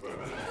that.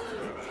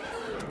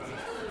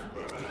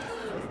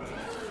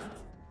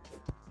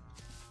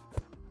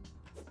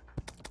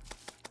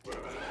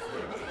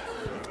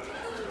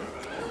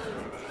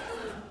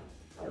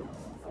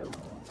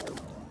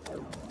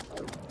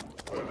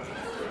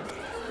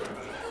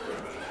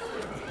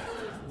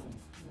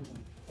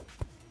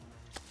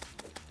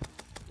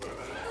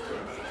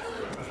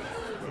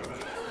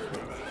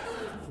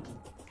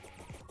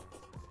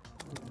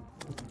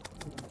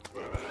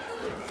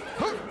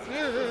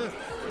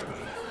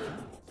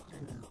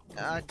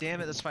 God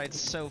damn it, this fight's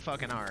so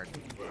fucking hard.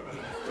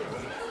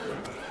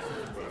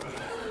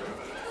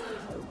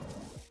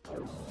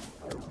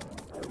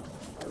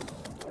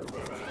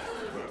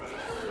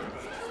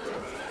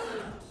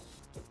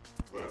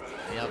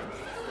 Yep.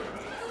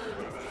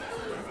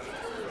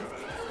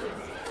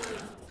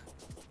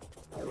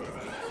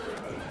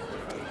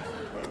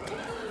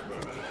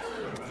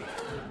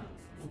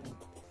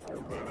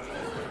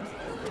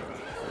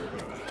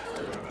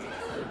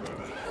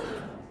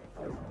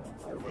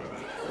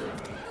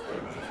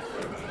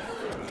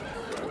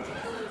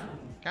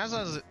 Kinda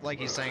sounds like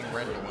he's saying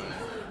red balloon.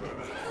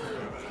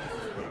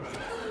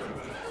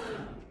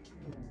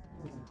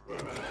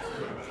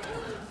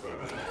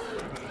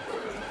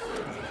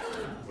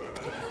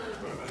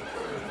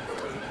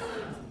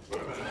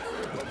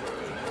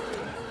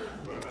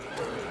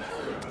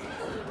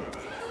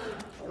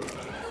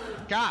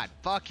 God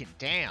fucking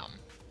damn.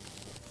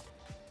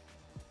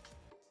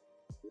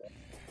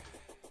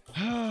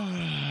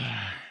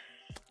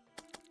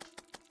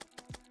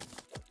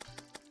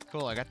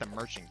 Cool, I got the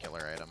merchant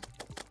killer item.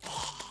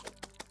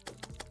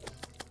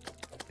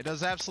 It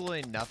does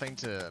absolutely nothing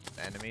to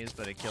enemies,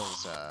 but it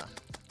kills the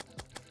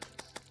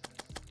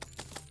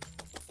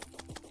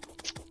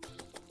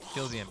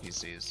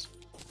NPCs.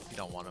 You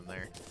don't want them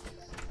there.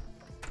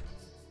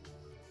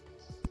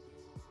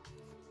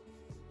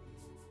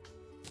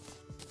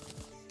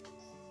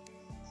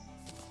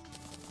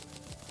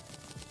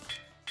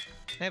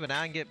 Hey, but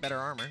now I can get better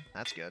armor.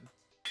 That's good.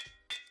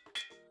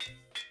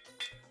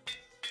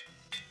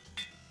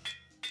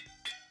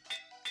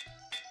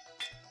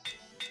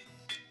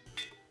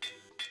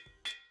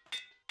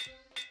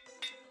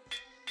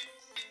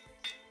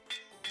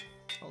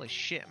 Holy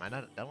shit, am I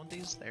not done with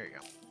these? There you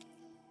go.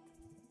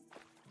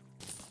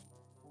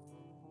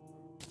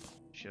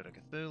 Shield of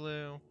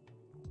Cthulhu.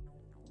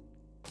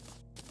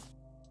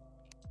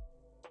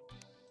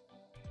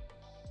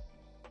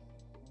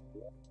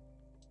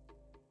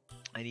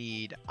 I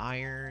need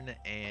iron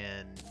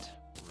and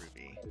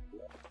ruby.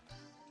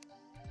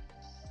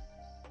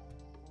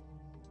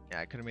 Yeah,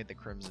 I could have made the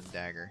crimson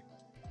dagger.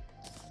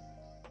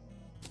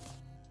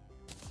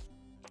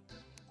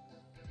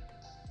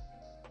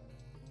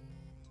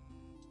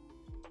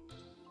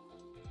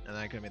 And then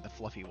I could have made the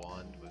fluffy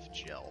wand with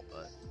gel,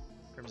 but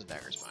crimson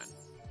dagger's fine.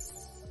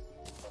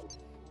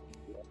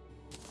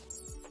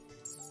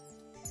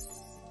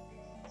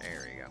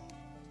 There we go.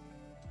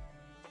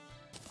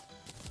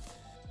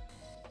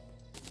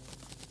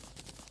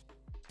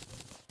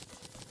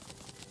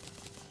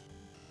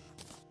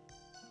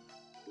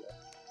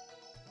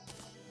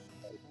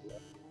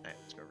 Alright,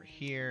 let's go over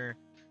here.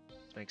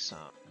 Let's make some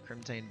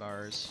crimtane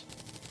bars.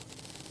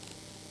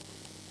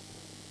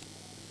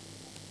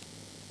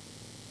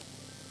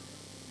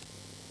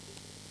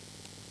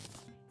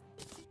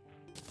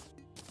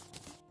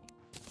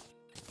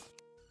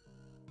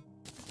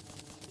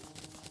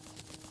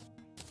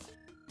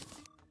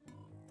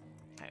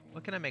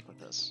 What can I make with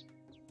this?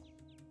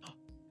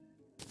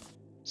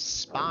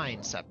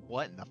 Spine sep.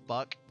 What in the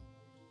fuck?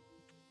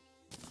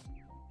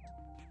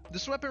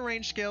 This weapon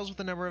range scales with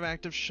the number of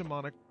active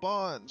shamanic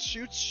bonds.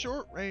 Shoots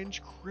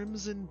short-range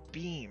crimson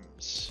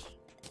beams.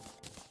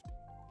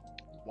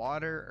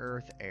 Water,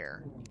 earth,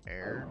 air.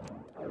 Air.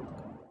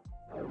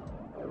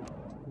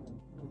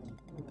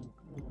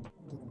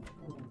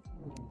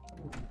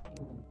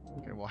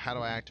 Okay, well, how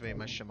do I activate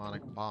my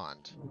shamanic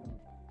bond?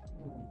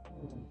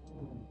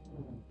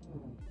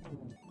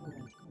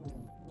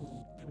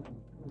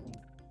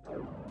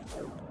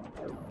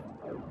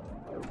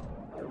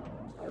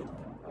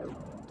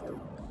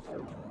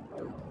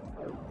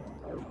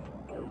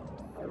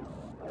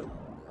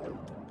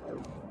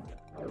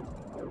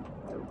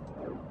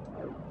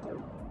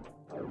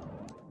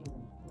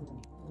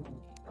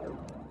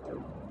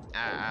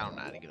 I don't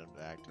know how to get them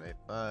to activate,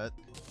 but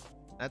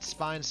that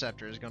spine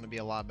scepter is going to be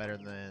a lot better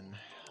than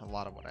a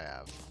lot of what I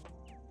have.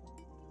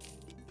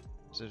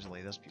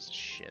 Specifically this piece of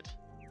shit.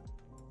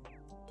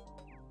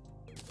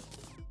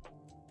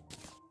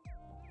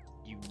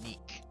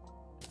 Unique.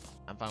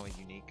 I'm fine with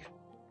unique.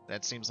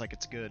 That seems like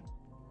it's good.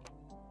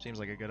 Seems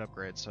like a good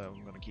upgrade, so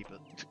I'm gonna keep it.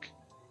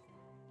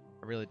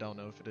 I really don't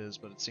know if it is,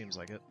 but it seems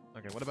like it.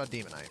 Okay, what about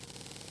Demonite?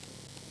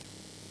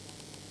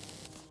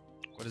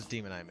 What does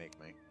Demonite make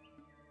me?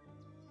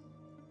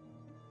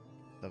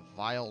 The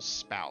Vile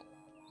Spout.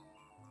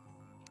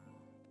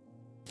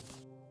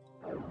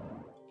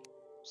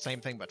 Same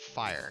thing, but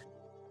fire.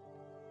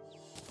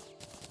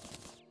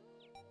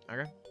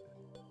 Okay.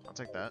 I'll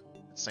take that.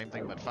 Same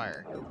thing, but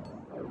fire.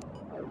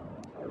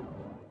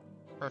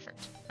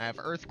 Perfect. I have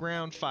earth,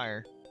 ground,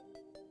 fire.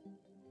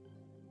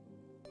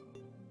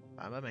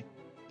 Fine by me.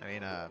 I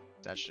mean,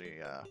 it's actually,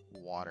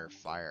 water,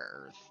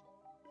 fire, earth.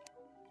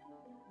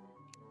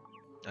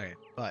 Okay,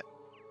 but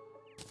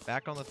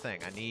back on the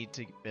thing. I need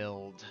to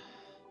build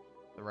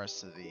the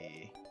rest of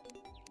the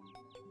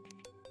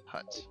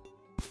hut.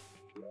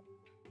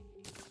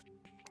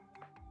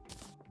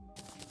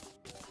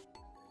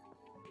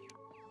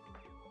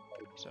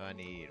 So I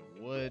need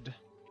wood.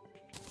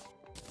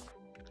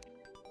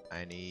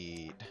 I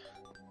need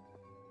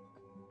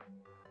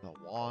the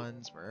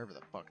wands, wherever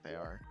the fuck they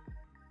are.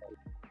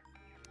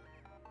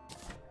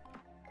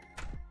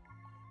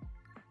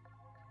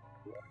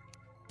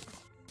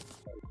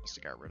 Must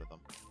have got rid of them.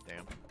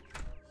 Damn.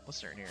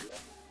 What's there in here?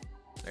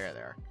 There they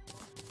are.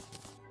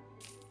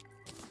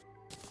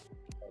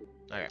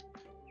 Okay.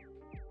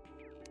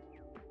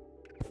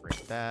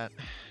 Break that,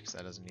 because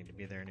that doesn't need to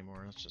be there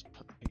anymore. Let's just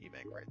put the piggy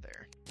bank right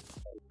there.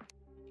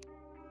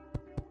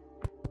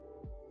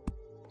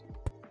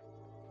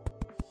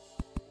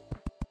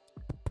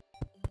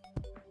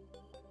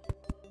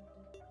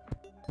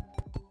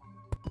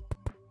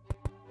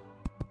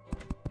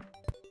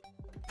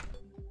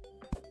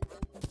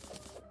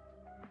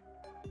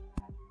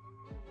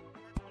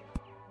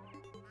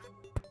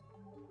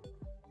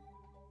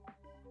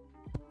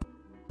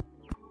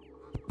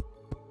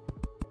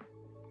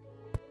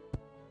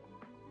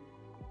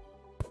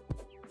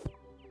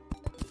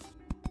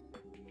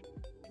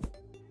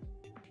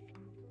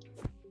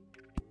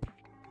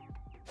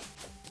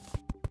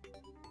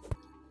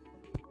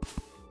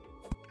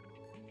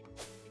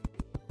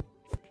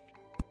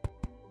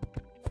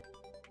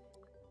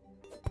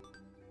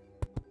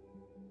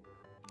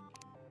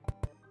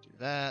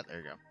 that. There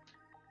you go.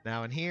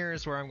 Now in here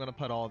is where I'm gonna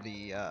put all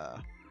the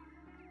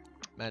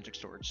magic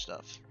storage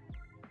stuff.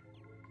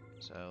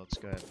 So let's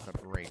go ahead and put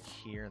a break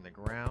here in the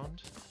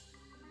ground.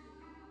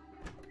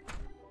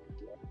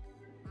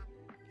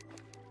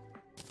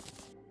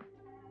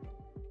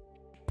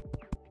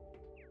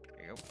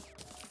 There you go.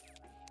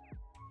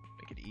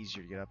 Make it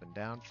easier to get up and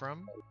down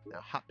from. Now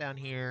hop down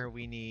here,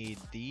 we need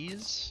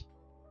these.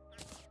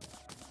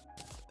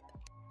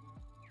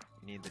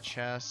 We need the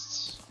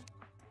chests.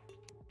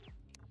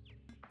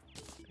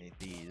 I need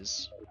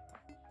these.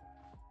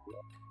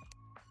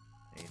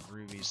 I need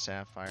rubies,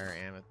 sapphire,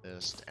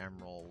 amethyst,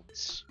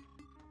 emeralds,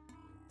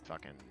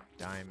 fucking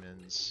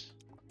diamonds.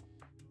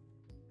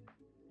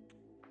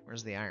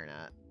 Where's the iron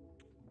at?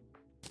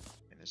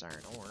 And there's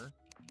iron ore.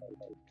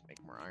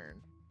 Make more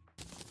iron.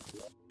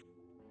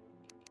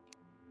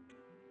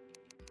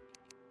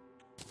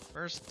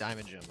 First,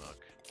 diamond gem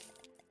hook.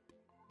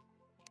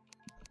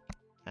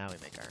 Now we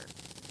make iron.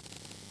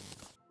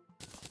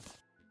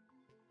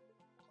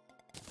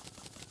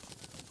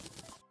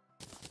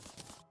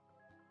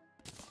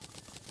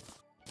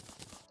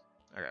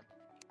 Okay.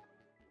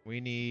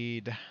 We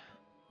need...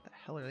 What the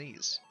hell are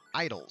these?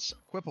 Idols.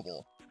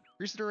 Equipable.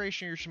 Increase the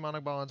duration of your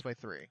shamanic bonds by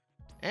 3.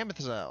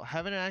 Amethyst.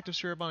 Having an active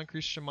spirit bond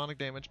increases shamanic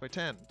damage by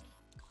 10.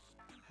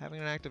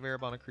 Having an active air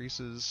bond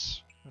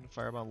increases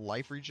fire bond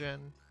life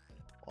regen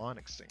on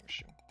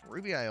extinguishing.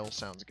 Ruby Isle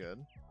sounds good.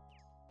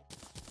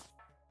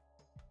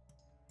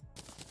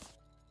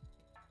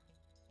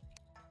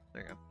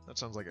 There you go. That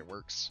sounds like it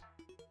works.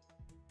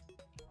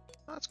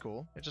 Oh, that's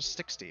cool. It just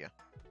sticks to you.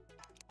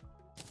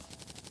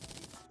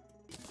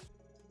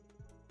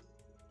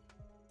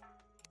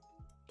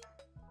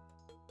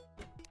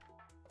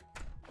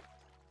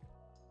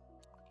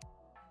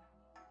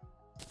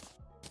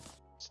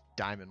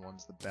 Diamond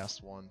one's the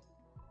best one.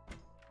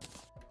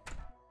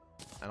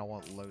 I don't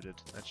want loaded,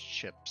 that's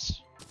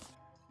chips.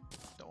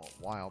 Don't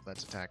want wild,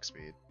 that's attack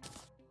speed.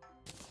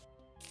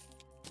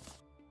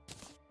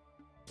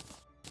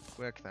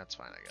 Quick, that's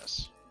fine, I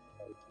guess.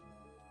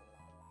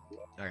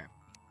 Okay.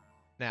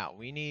 Now,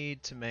 we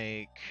need to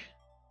make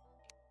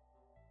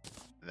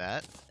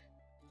that.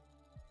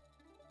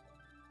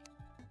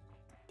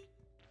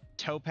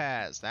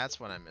 Topaz, that's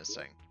what I'm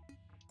missing.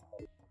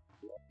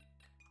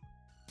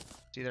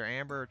 It's either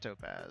amber or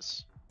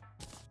topaz.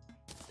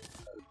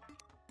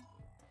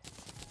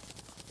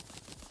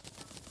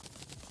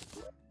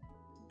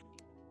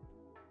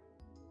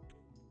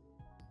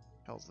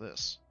 Hell's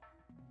this?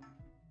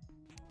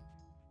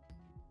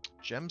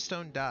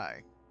 Gemstone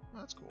dye. Oh,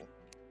 that's cool.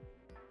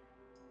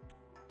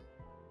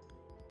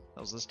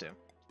 How's this do?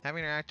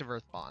 Having an active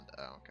earth bond.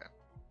 Oh, okay.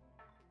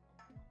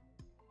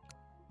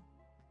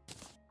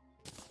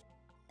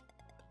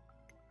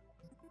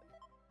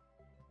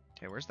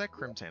 Okay, where's that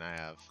crimtane I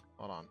have?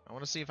 Hold on. I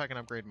want to see if I can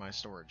upgrade my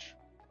storage.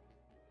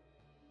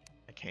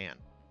 I can.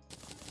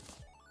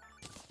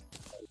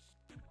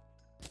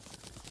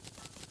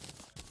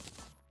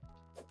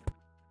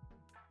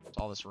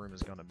 All this room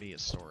is going to be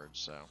is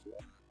storage, so...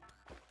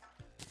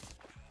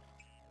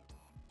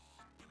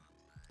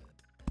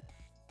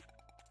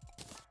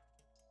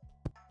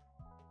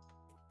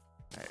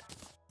 Okay.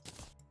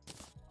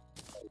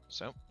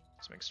 So,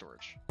 let's make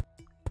storage.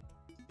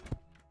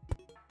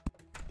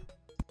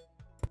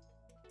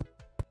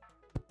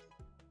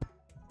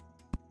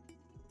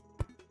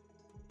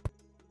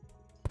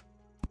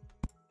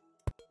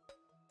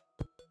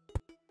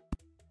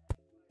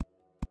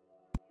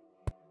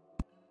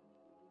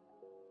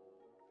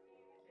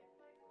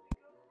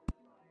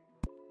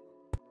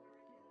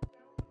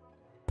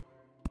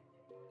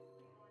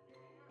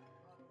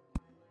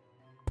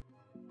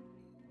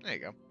 There you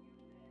go.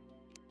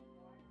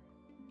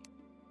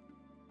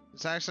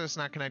 This access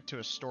not connect to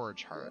a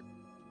storage heart.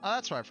 Oh,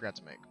 that's what I forgot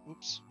to make.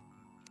 Oops.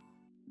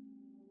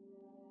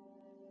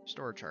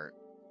 Storage heart.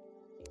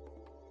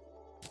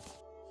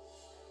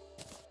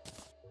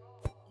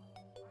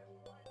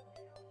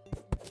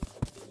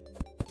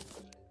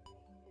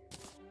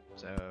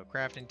 So,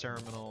 crafting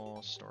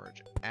terminal,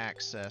 storage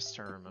access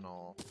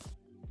terminal,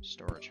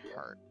 storage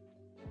heart.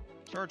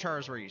 Storage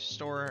heart is where you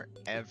store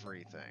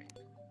everything.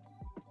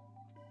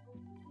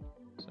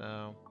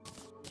 So,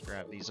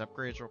 grab these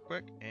upgrades real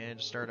quick and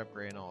just start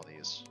upgrading all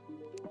these.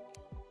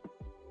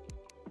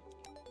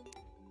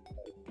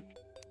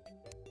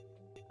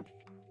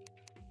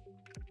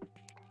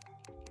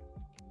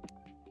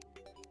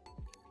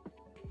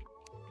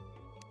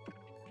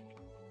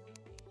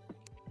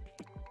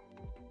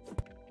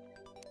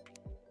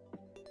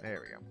 There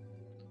we go.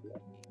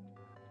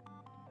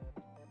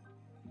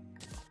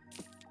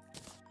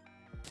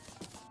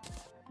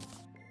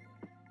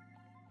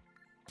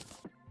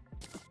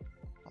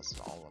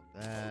 All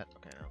of that.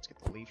 Okay, now let's get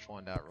the leaf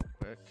wand out real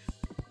quick.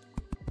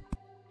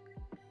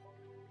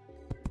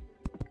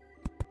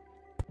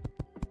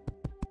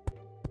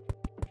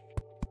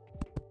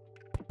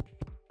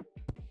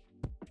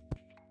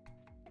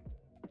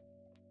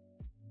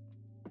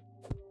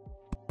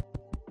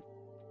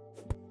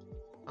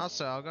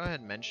 Also, I'll go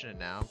ahead and mention it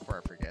now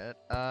before I forget.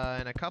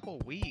 In a couple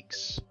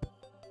weeks,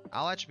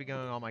 I'll actually be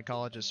going on my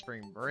college's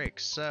spring break,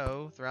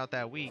 so throughout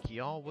that week,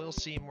 y'all will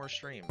see more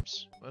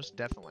streams. Most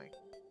definitely.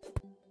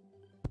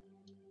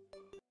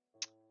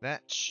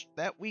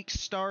 That week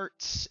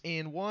starts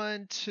in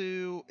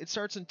it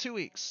starts in 2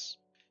 weeks.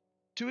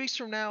 2 weeks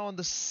from now on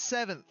the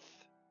 7th.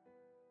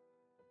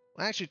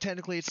 Well, actually,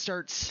 technically, it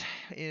starts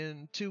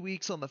in 2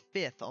 weeks on the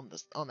 5th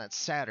on that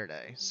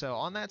Saturday. So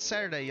on that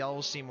Saturday, y'all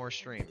will see more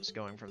streams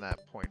going from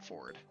that point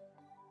forward.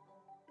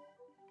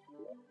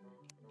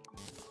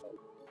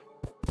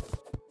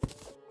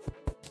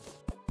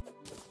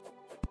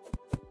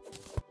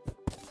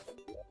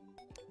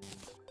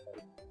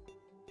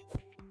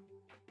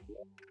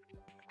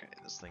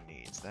 This thing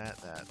needs that.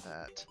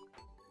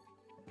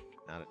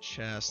 Not a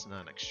chest,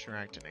 not an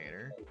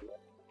extractinator.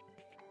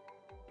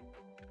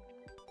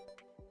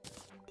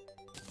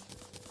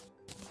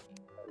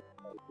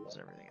 There's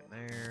everything in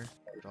there.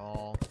 Food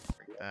all.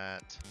 Break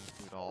that.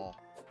 Food all.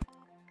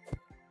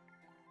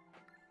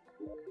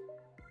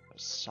 Put a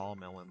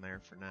sawmill in there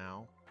for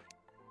now.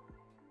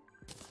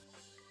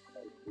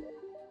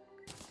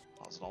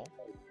 Pause it all.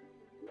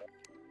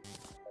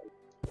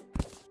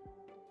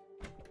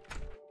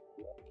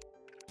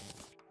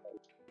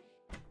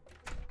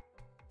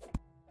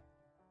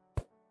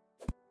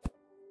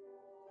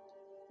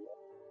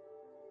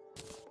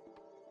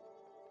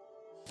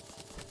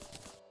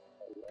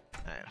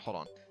 Alright, hold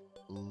on.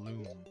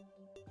 Loom.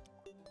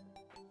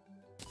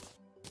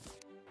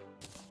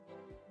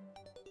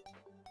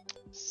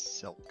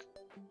 Silk.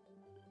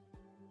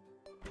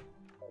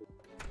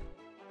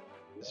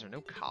 Is there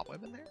no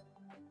cobweb in there?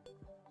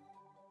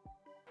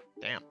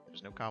 Damn,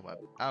 there's no cobweb.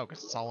 Oh,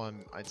 because it's all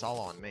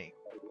on me.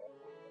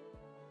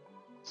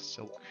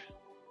 Silk.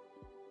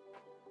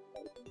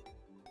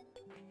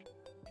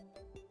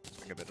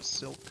 Let's make a bit of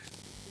silk.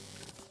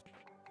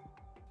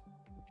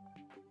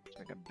 Let's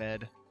make a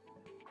bed.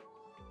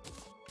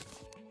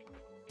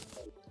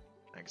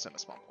 I can set a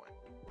spawn point.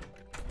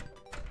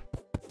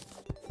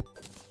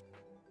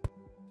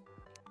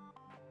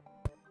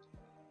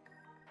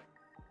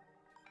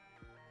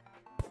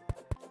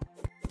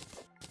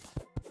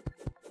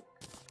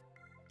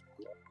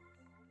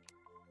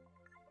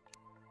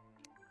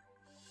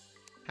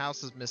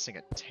 House is missing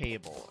a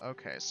table.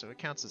 Okay, so it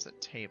counts as a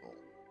table.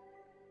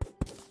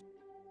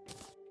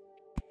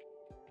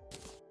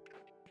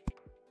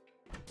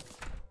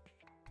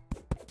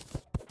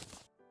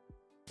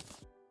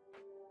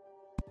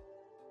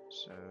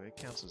 So it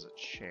counts as a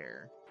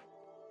chair.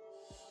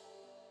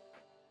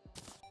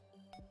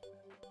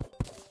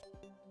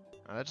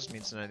 Oh, that just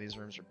means none of these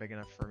rooms are big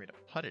enough for me to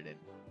put it in.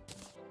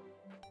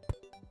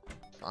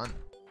 Fun.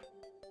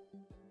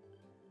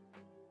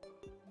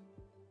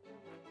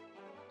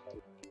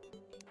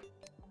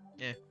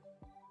 Yeah,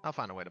 I'll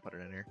find a way to put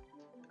it in here.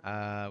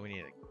 We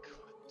need to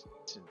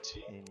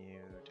continue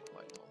to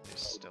collect all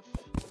this stuff.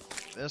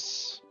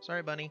 This.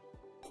 Sorry, bunny.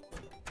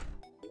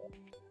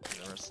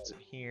 And the rest is in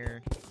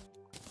here.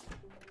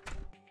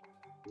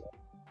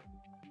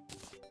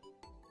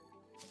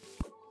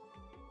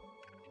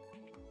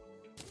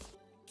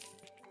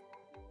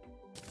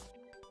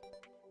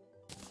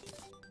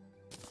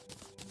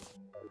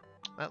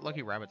 That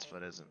lucky rabbit's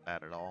foot isn't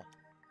bad at all.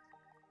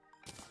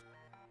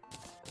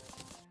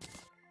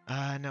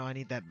 No, I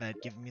need that bed.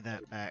 Give me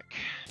that back.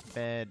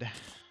 Bed.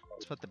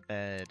 Let's put the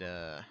bed,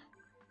 I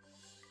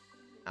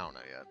don't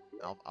know yet.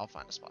 I'll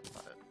find a spot to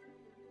put it.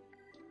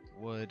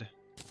 Wood.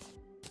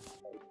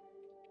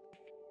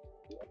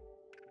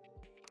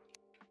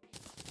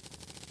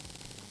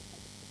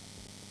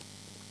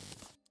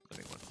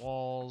 Living wood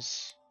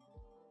walls.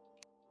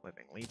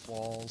 Living leaf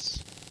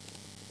walls.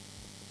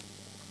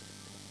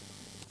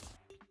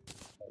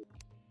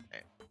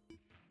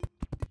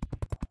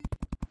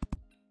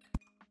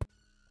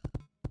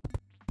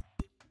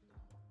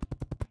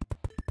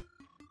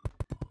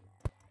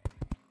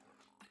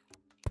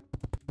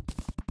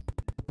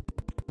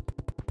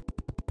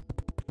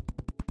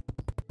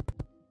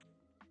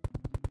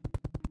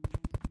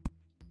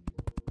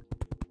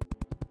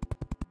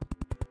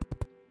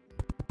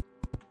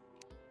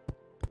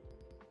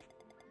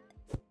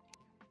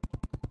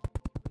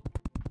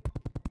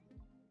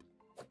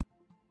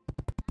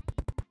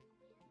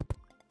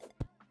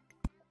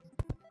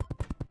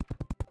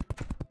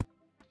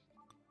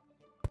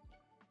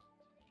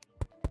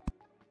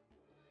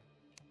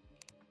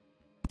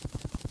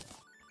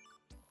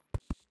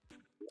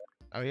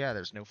 Oh yeah,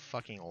 there's no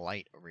fucking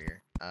light over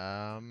here.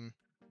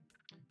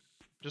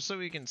 Just so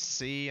we can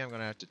see, I'm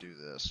gonna have to do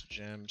this.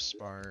 Gem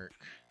spark.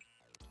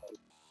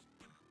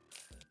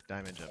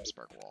 Diamond gem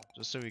spark wall.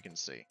 Just so we can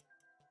see.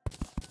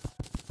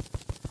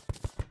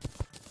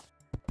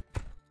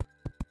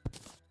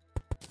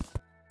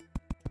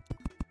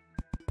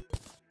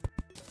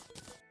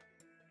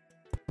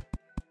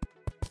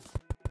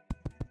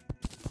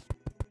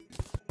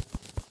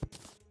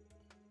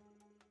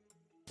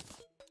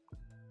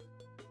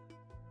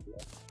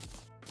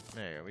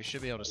 There you go, we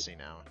should be able to see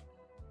now.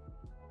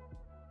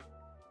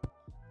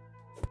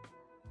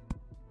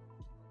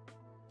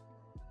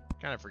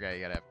 Kind of forget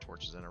you gotta have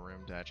torches in a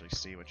room to actually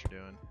see what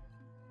you're doing.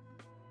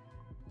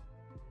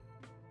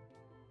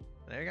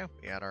 There you go.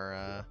 We got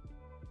our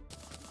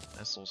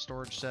nice little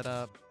storage set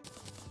up.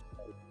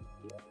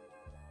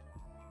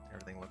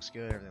 Everything looks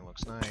good. Everything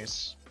looks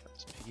nice. Got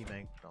this piggy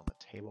bank put on the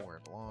table where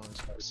it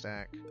belongs.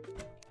 Stack.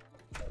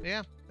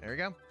 Yeah, there we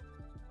go.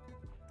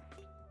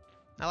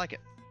 I like it.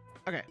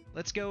 Okay,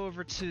 let's go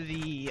over to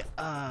the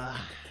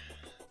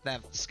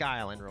that Sky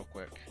Island real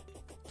quick.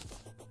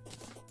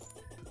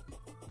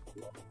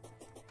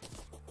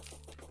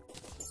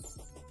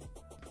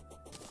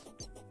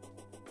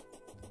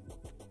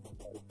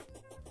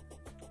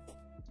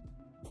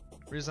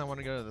 The reason I want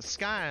to go to the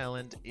Sky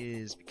Island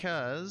is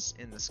because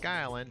in the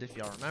Sky Island, if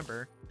y'all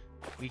remember,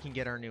 we can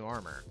get our new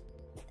armor.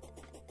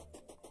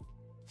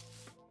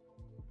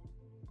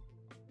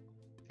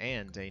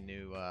 And a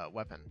new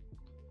weapon.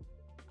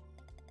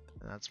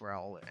 And that's where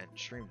I'll end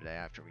stream today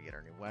after we get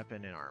our new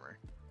weapon and armor.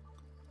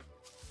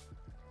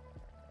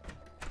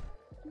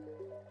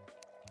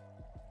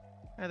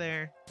 Hi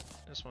there.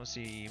 Just want to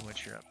see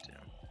what you're up to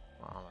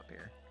while I'm up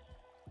here.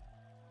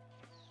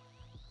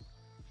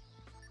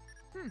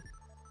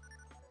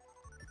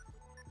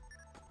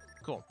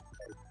 Cool.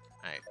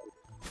 Alright.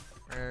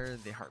 Where are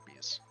the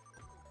harpies?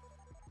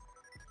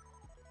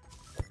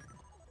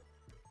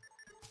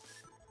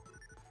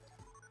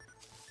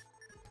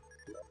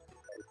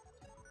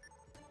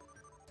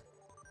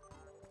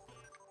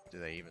 Do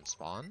they even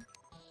spawn?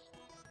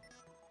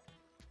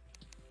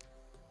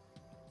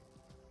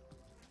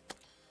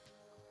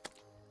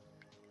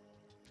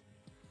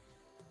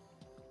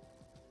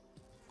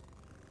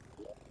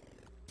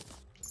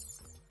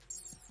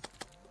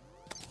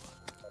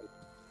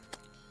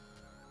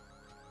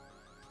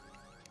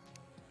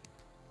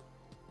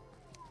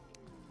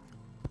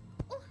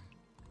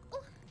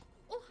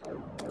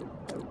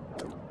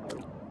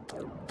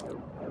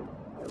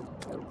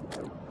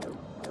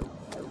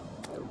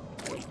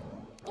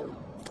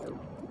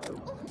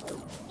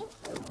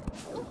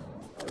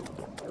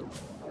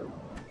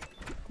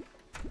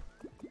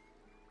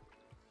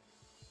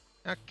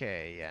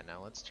 Okay, yeah,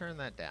 no, let's turn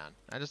that down.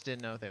 I just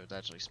didn't know if they would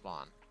actually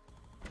spawn.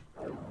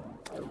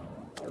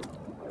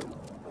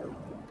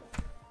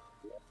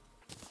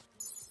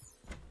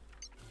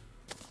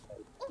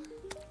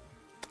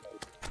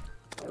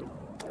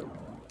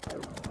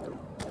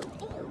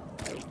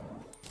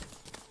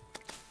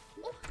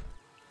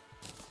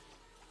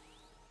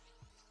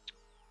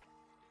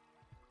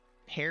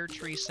 Pear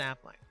tree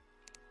sapling.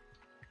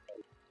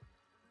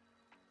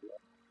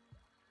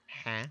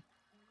 Huh?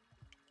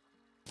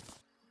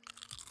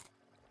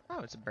 Oh,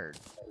 it's a bird.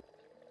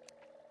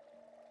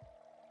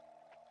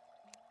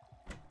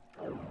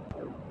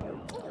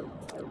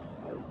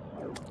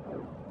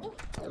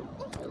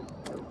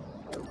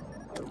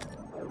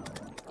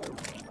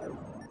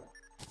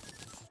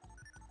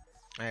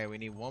 Hey, we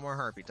need one more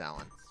harpy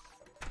talon.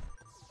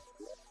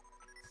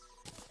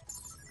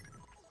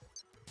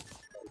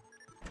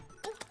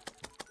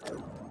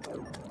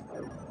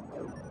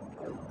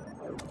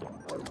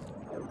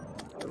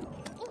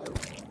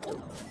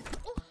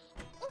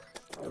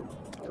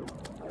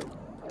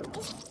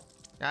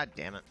 God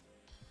damn it.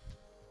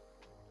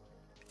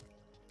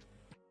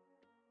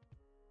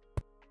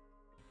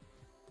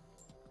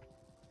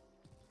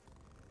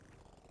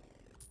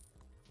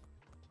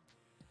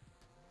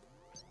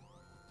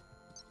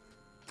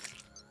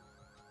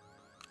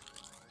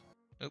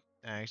 Oop,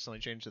 I accidentally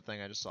changed the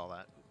thing, I just saw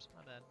that. Oops,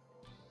 my bad.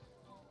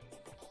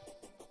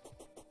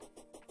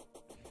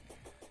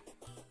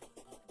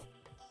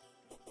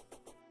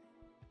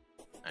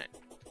 Alright,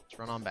 let's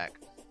run on back.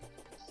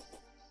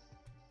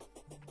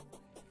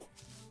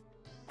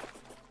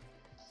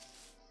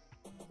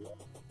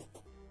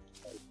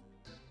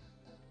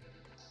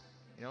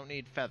 You don't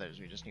need feathers,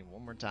 we just need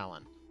one more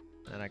talon.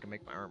 And then I can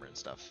make my armor and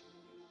stuff.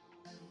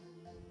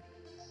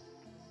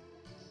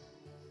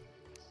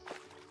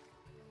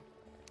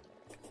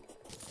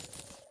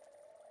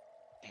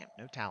 Damn,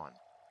 no talon.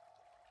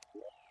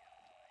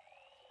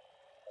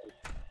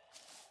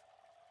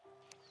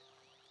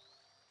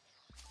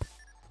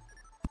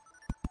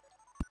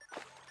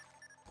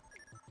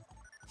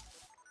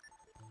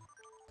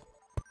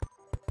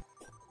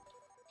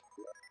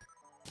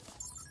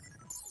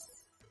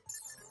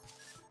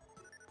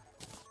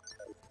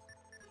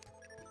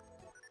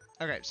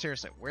 Okay,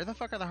 seriously, where the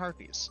fuck are the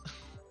harpies?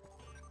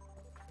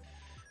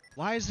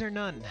 Why is there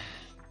none?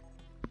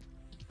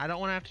 I don't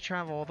want to have to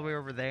travel all the way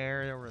over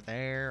there,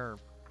 or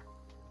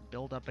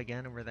build up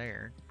again over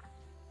there.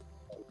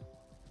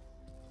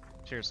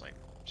 Seriously,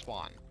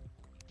 spawn.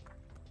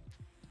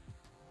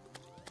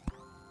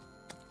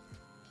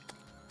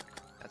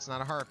 That's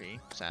not a harpy,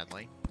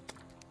 sadly.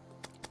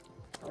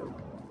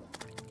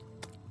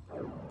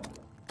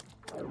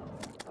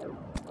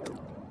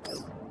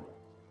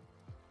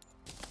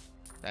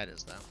 That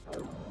is, though.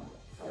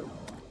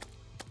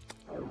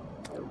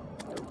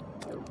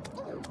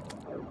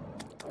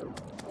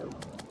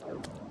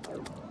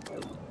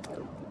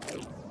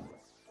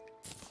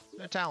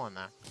 No talon,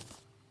 though.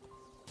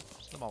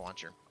 Snowball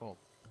launcher. Cool.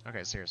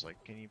 Okay, seriously,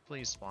 can you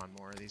please spawn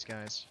more of these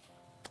guys?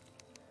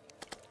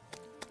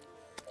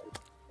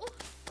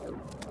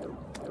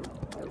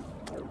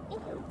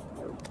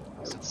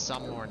 need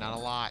some more, not a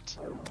lot.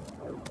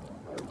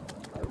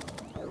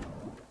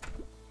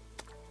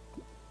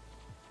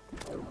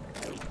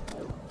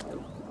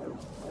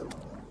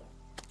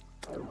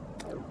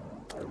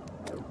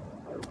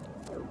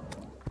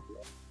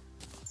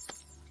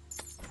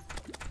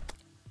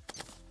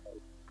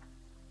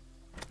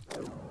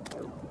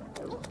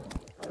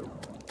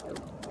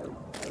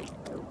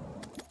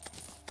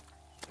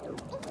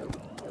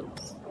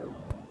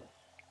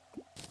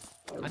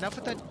 Enough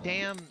with that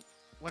damn...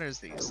 What is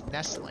these?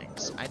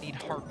 Nestlings. I need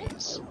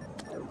harpies.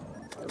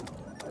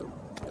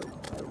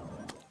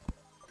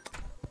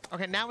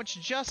 Okay, now it's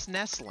just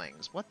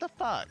nestlings. What the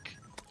fuck?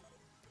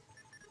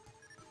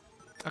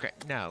 Okay,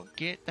 no.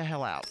 Get the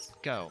hell out.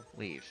 Go.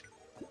 Leave.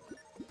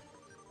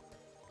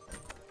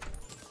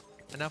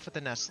 Enough with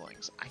the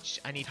nestlings.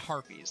 I need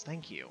harpies.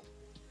 Thank you.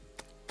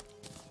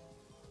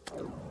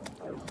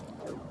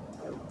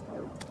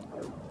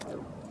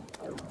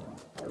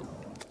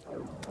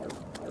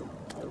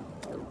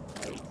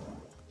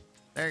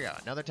 There you go,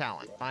 another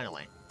talent,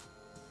 finally.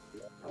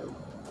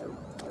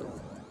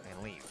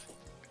 And leave.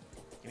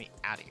 Get me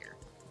out of here.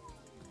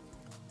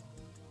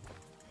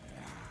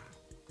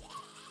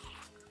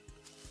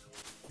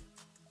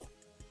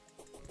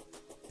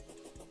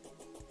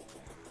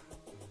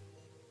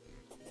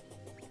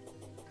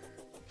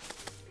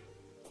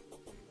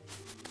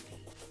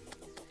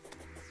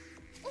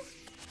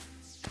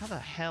 How the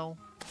hell?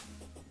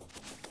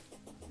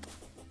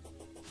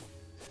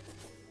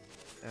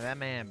 Did that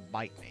man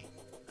bite me?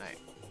 Alright.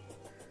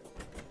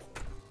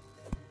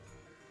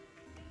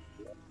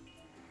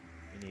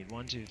 We need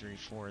 1, 2, 3,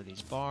 4 of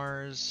these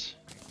bars.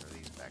 Throw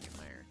these back in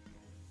there.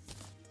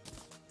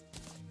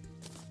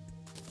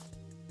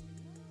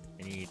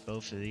 I need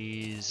both of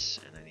these,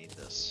 and I need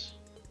this.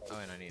 Oh,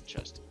 and I need a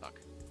chest.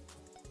 Fuck.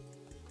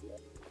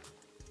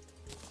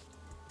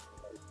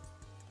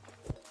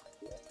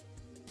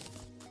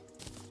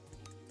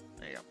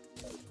 There you go.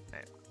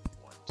 Alright.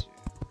 1, 2,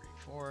 3,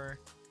 4.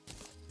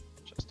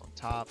 Just on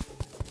top.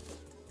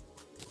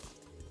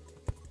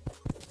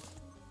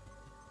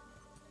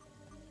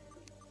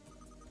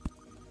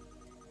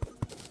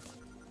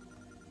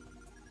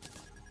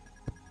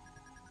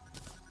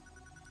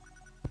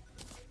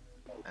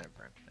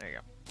 There you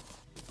go.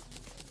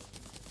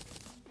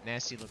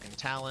 Nasty looking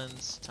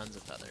talons, tons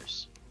of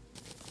feathers.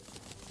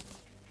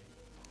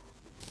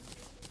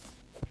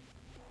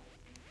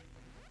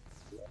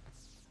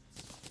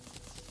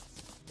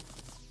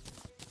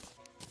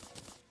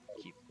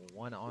 Keep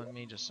one on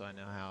me just so I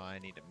know how I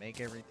need to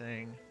make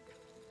everything.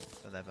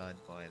 Throw that bad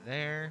boy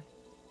there.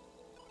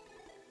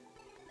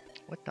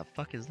 What the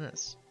fuck is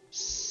this?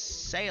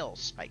 Sail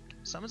spike.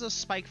 Summons a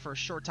spike for a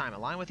short time.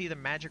 Align with either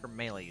magic or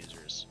melee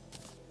users.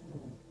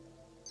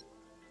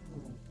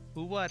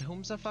 Who what?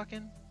 Whom's a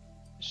fucking?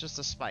 It's just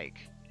a spike.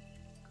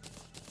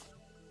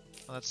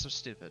 Oh, that's so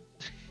stupid.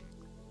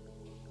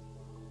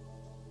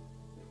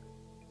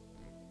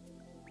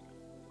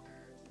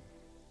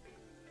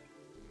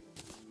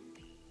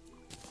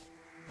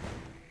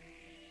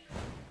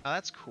 Oh,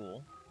 that's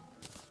cool.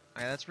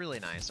 Okay, that's really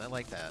nice. I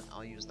like that.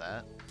 I'll use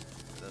that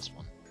for this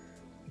one.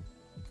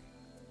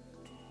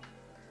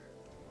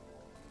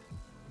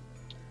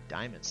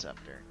 Diamond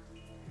scepter.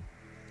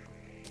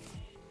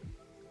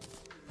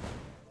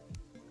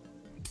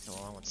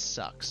 Well, that one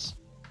sucks.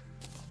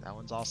 That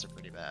one's also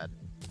pretty bad.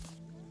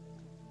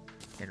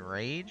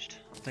 Enraged?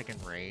 I'll take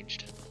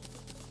enraged.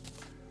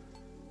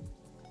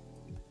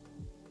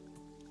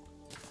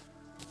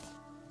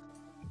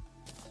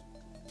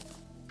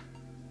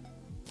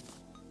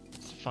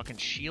 It's a fucking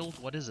shield?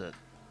 What is it?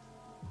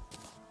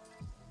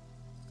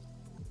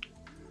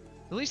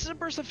 Releases a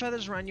burst of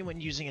feathers around you when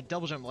using a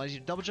double jump. Allows you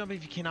to double jump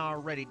if you cannot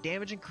already.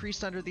 Damage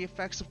increased under the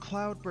effects of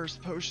Cloud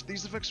Burst Potion.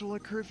 These effects will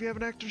occur if you have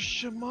an active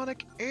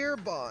shamanic air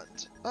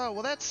bond. Oh,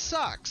 well that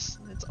sucks.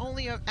 It's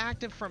only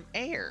active from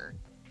air.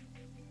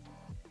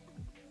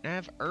 I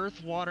have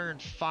earth, water,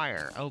 and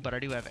fire. Oh, but I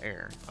do have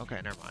air.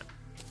 Okay, never mind.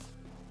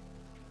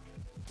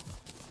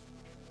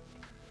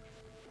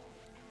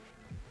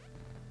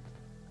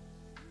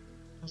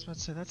 I was about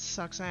to say, that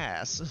sucks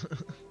ass.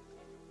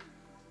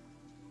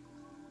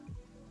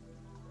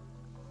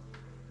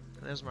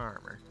 There's my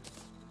armor.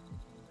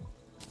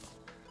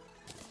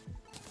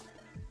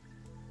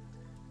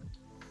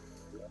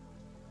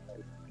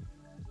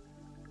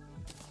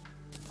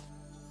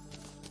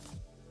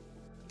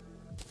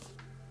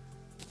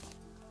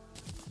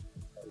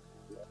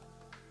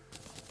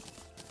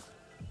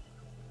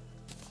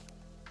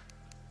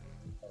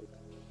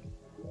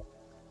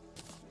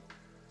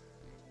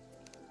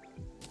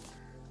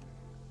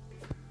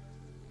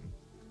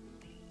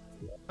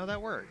 Oh, that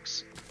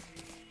works.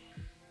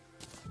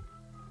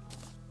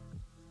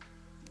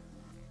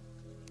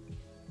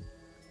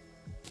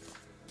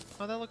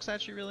 Oh, that looks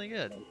actually really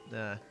good.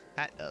 The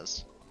hat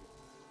does.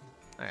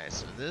 Alright,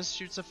 so this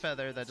shoots a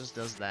feather that just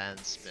does that and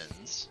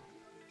spins.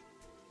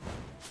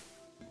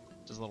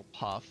 Does a little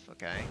puff,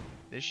 okay.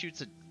 This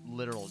shoots a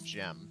literal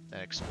gem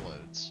that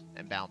explodes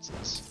and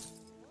bounces.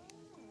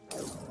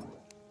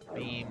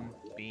 Beam,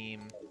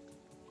 beam.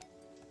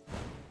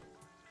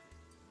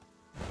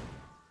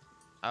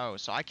 Oh,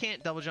 so I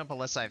can't double jump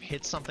unless I've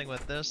hit something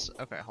with this?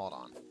 Okay, hold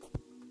on.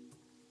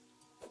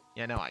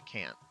 Yeah, no, I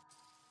can't.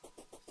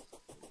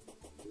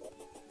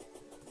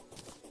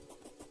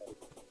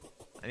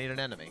 I need an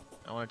enemy.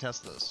 I want to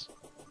test this.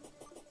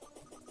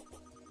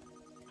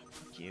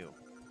 Fuck you.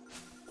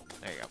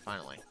 There you go,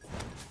 finally.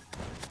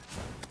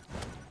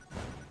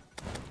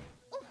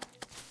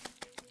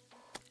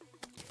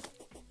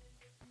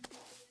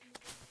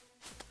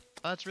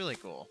 Oh, that's really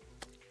cool.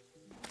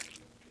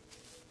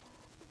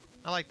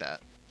 I like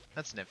that.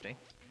 That's nifty.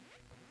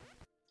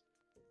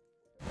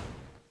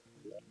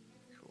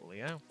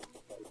 Coolio.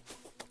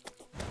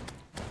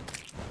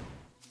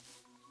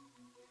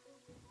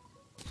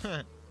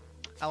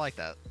 I like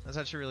that. That's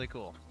actually really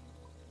cool.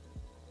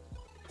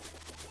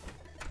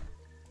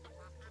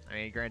 I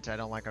mean, granted, I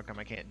don't like how come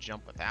I can't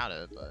jump without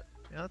it, but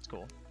yeah, that's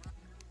cool.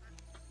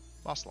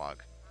 Boss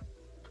log.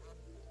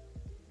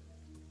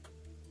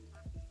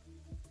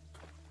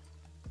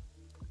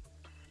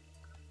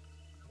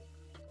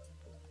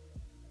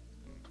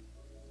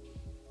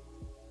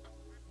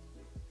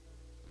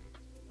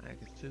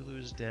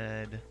 Cthulhu's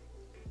dead.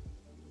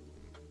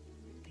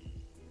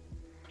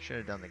 Should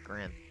have done the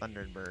Grand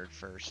Thunderbird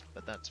first,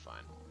 but that's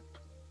fine.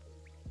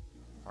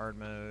 Hard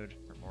mode,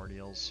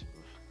 primordials.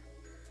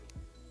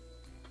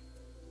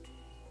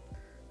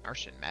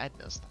 Martian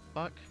Madness, the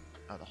fuck?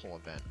 Oh, the whole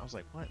event. I was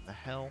like, what the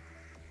hell?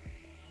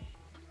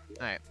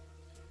 Alright.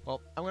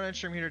 Well, I'm gonna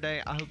stream here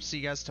today. I hope to see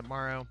you guys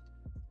tomorrow.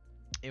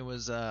 It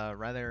was a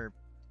rather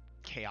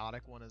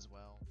chaotic one as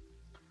well.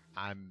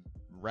 I'm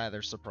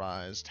rather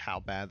surprised how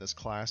bad this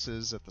class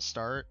is at the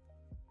start.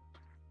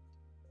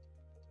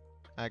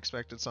 I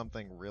expected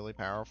something really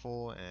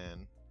powerful,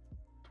 and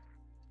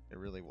it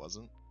really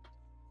wasn't.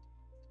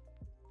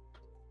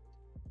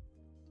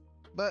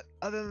 But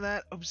other than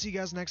that, hope to see you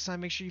guys next time.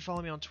 Make sure you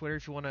follow me on Twitter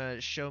if you want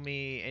to show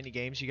me any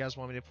games you guys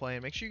want me to play,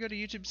 and make sure you go to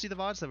YouTube to see the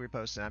VODs that we're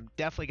posting. I'm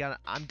definitely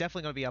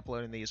gonna be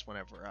uploading these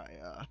whenever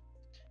I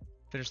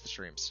finish the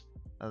streams.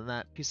 Other than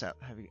that, peace out.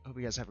 Hope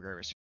you guys have a great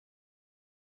rest of your day.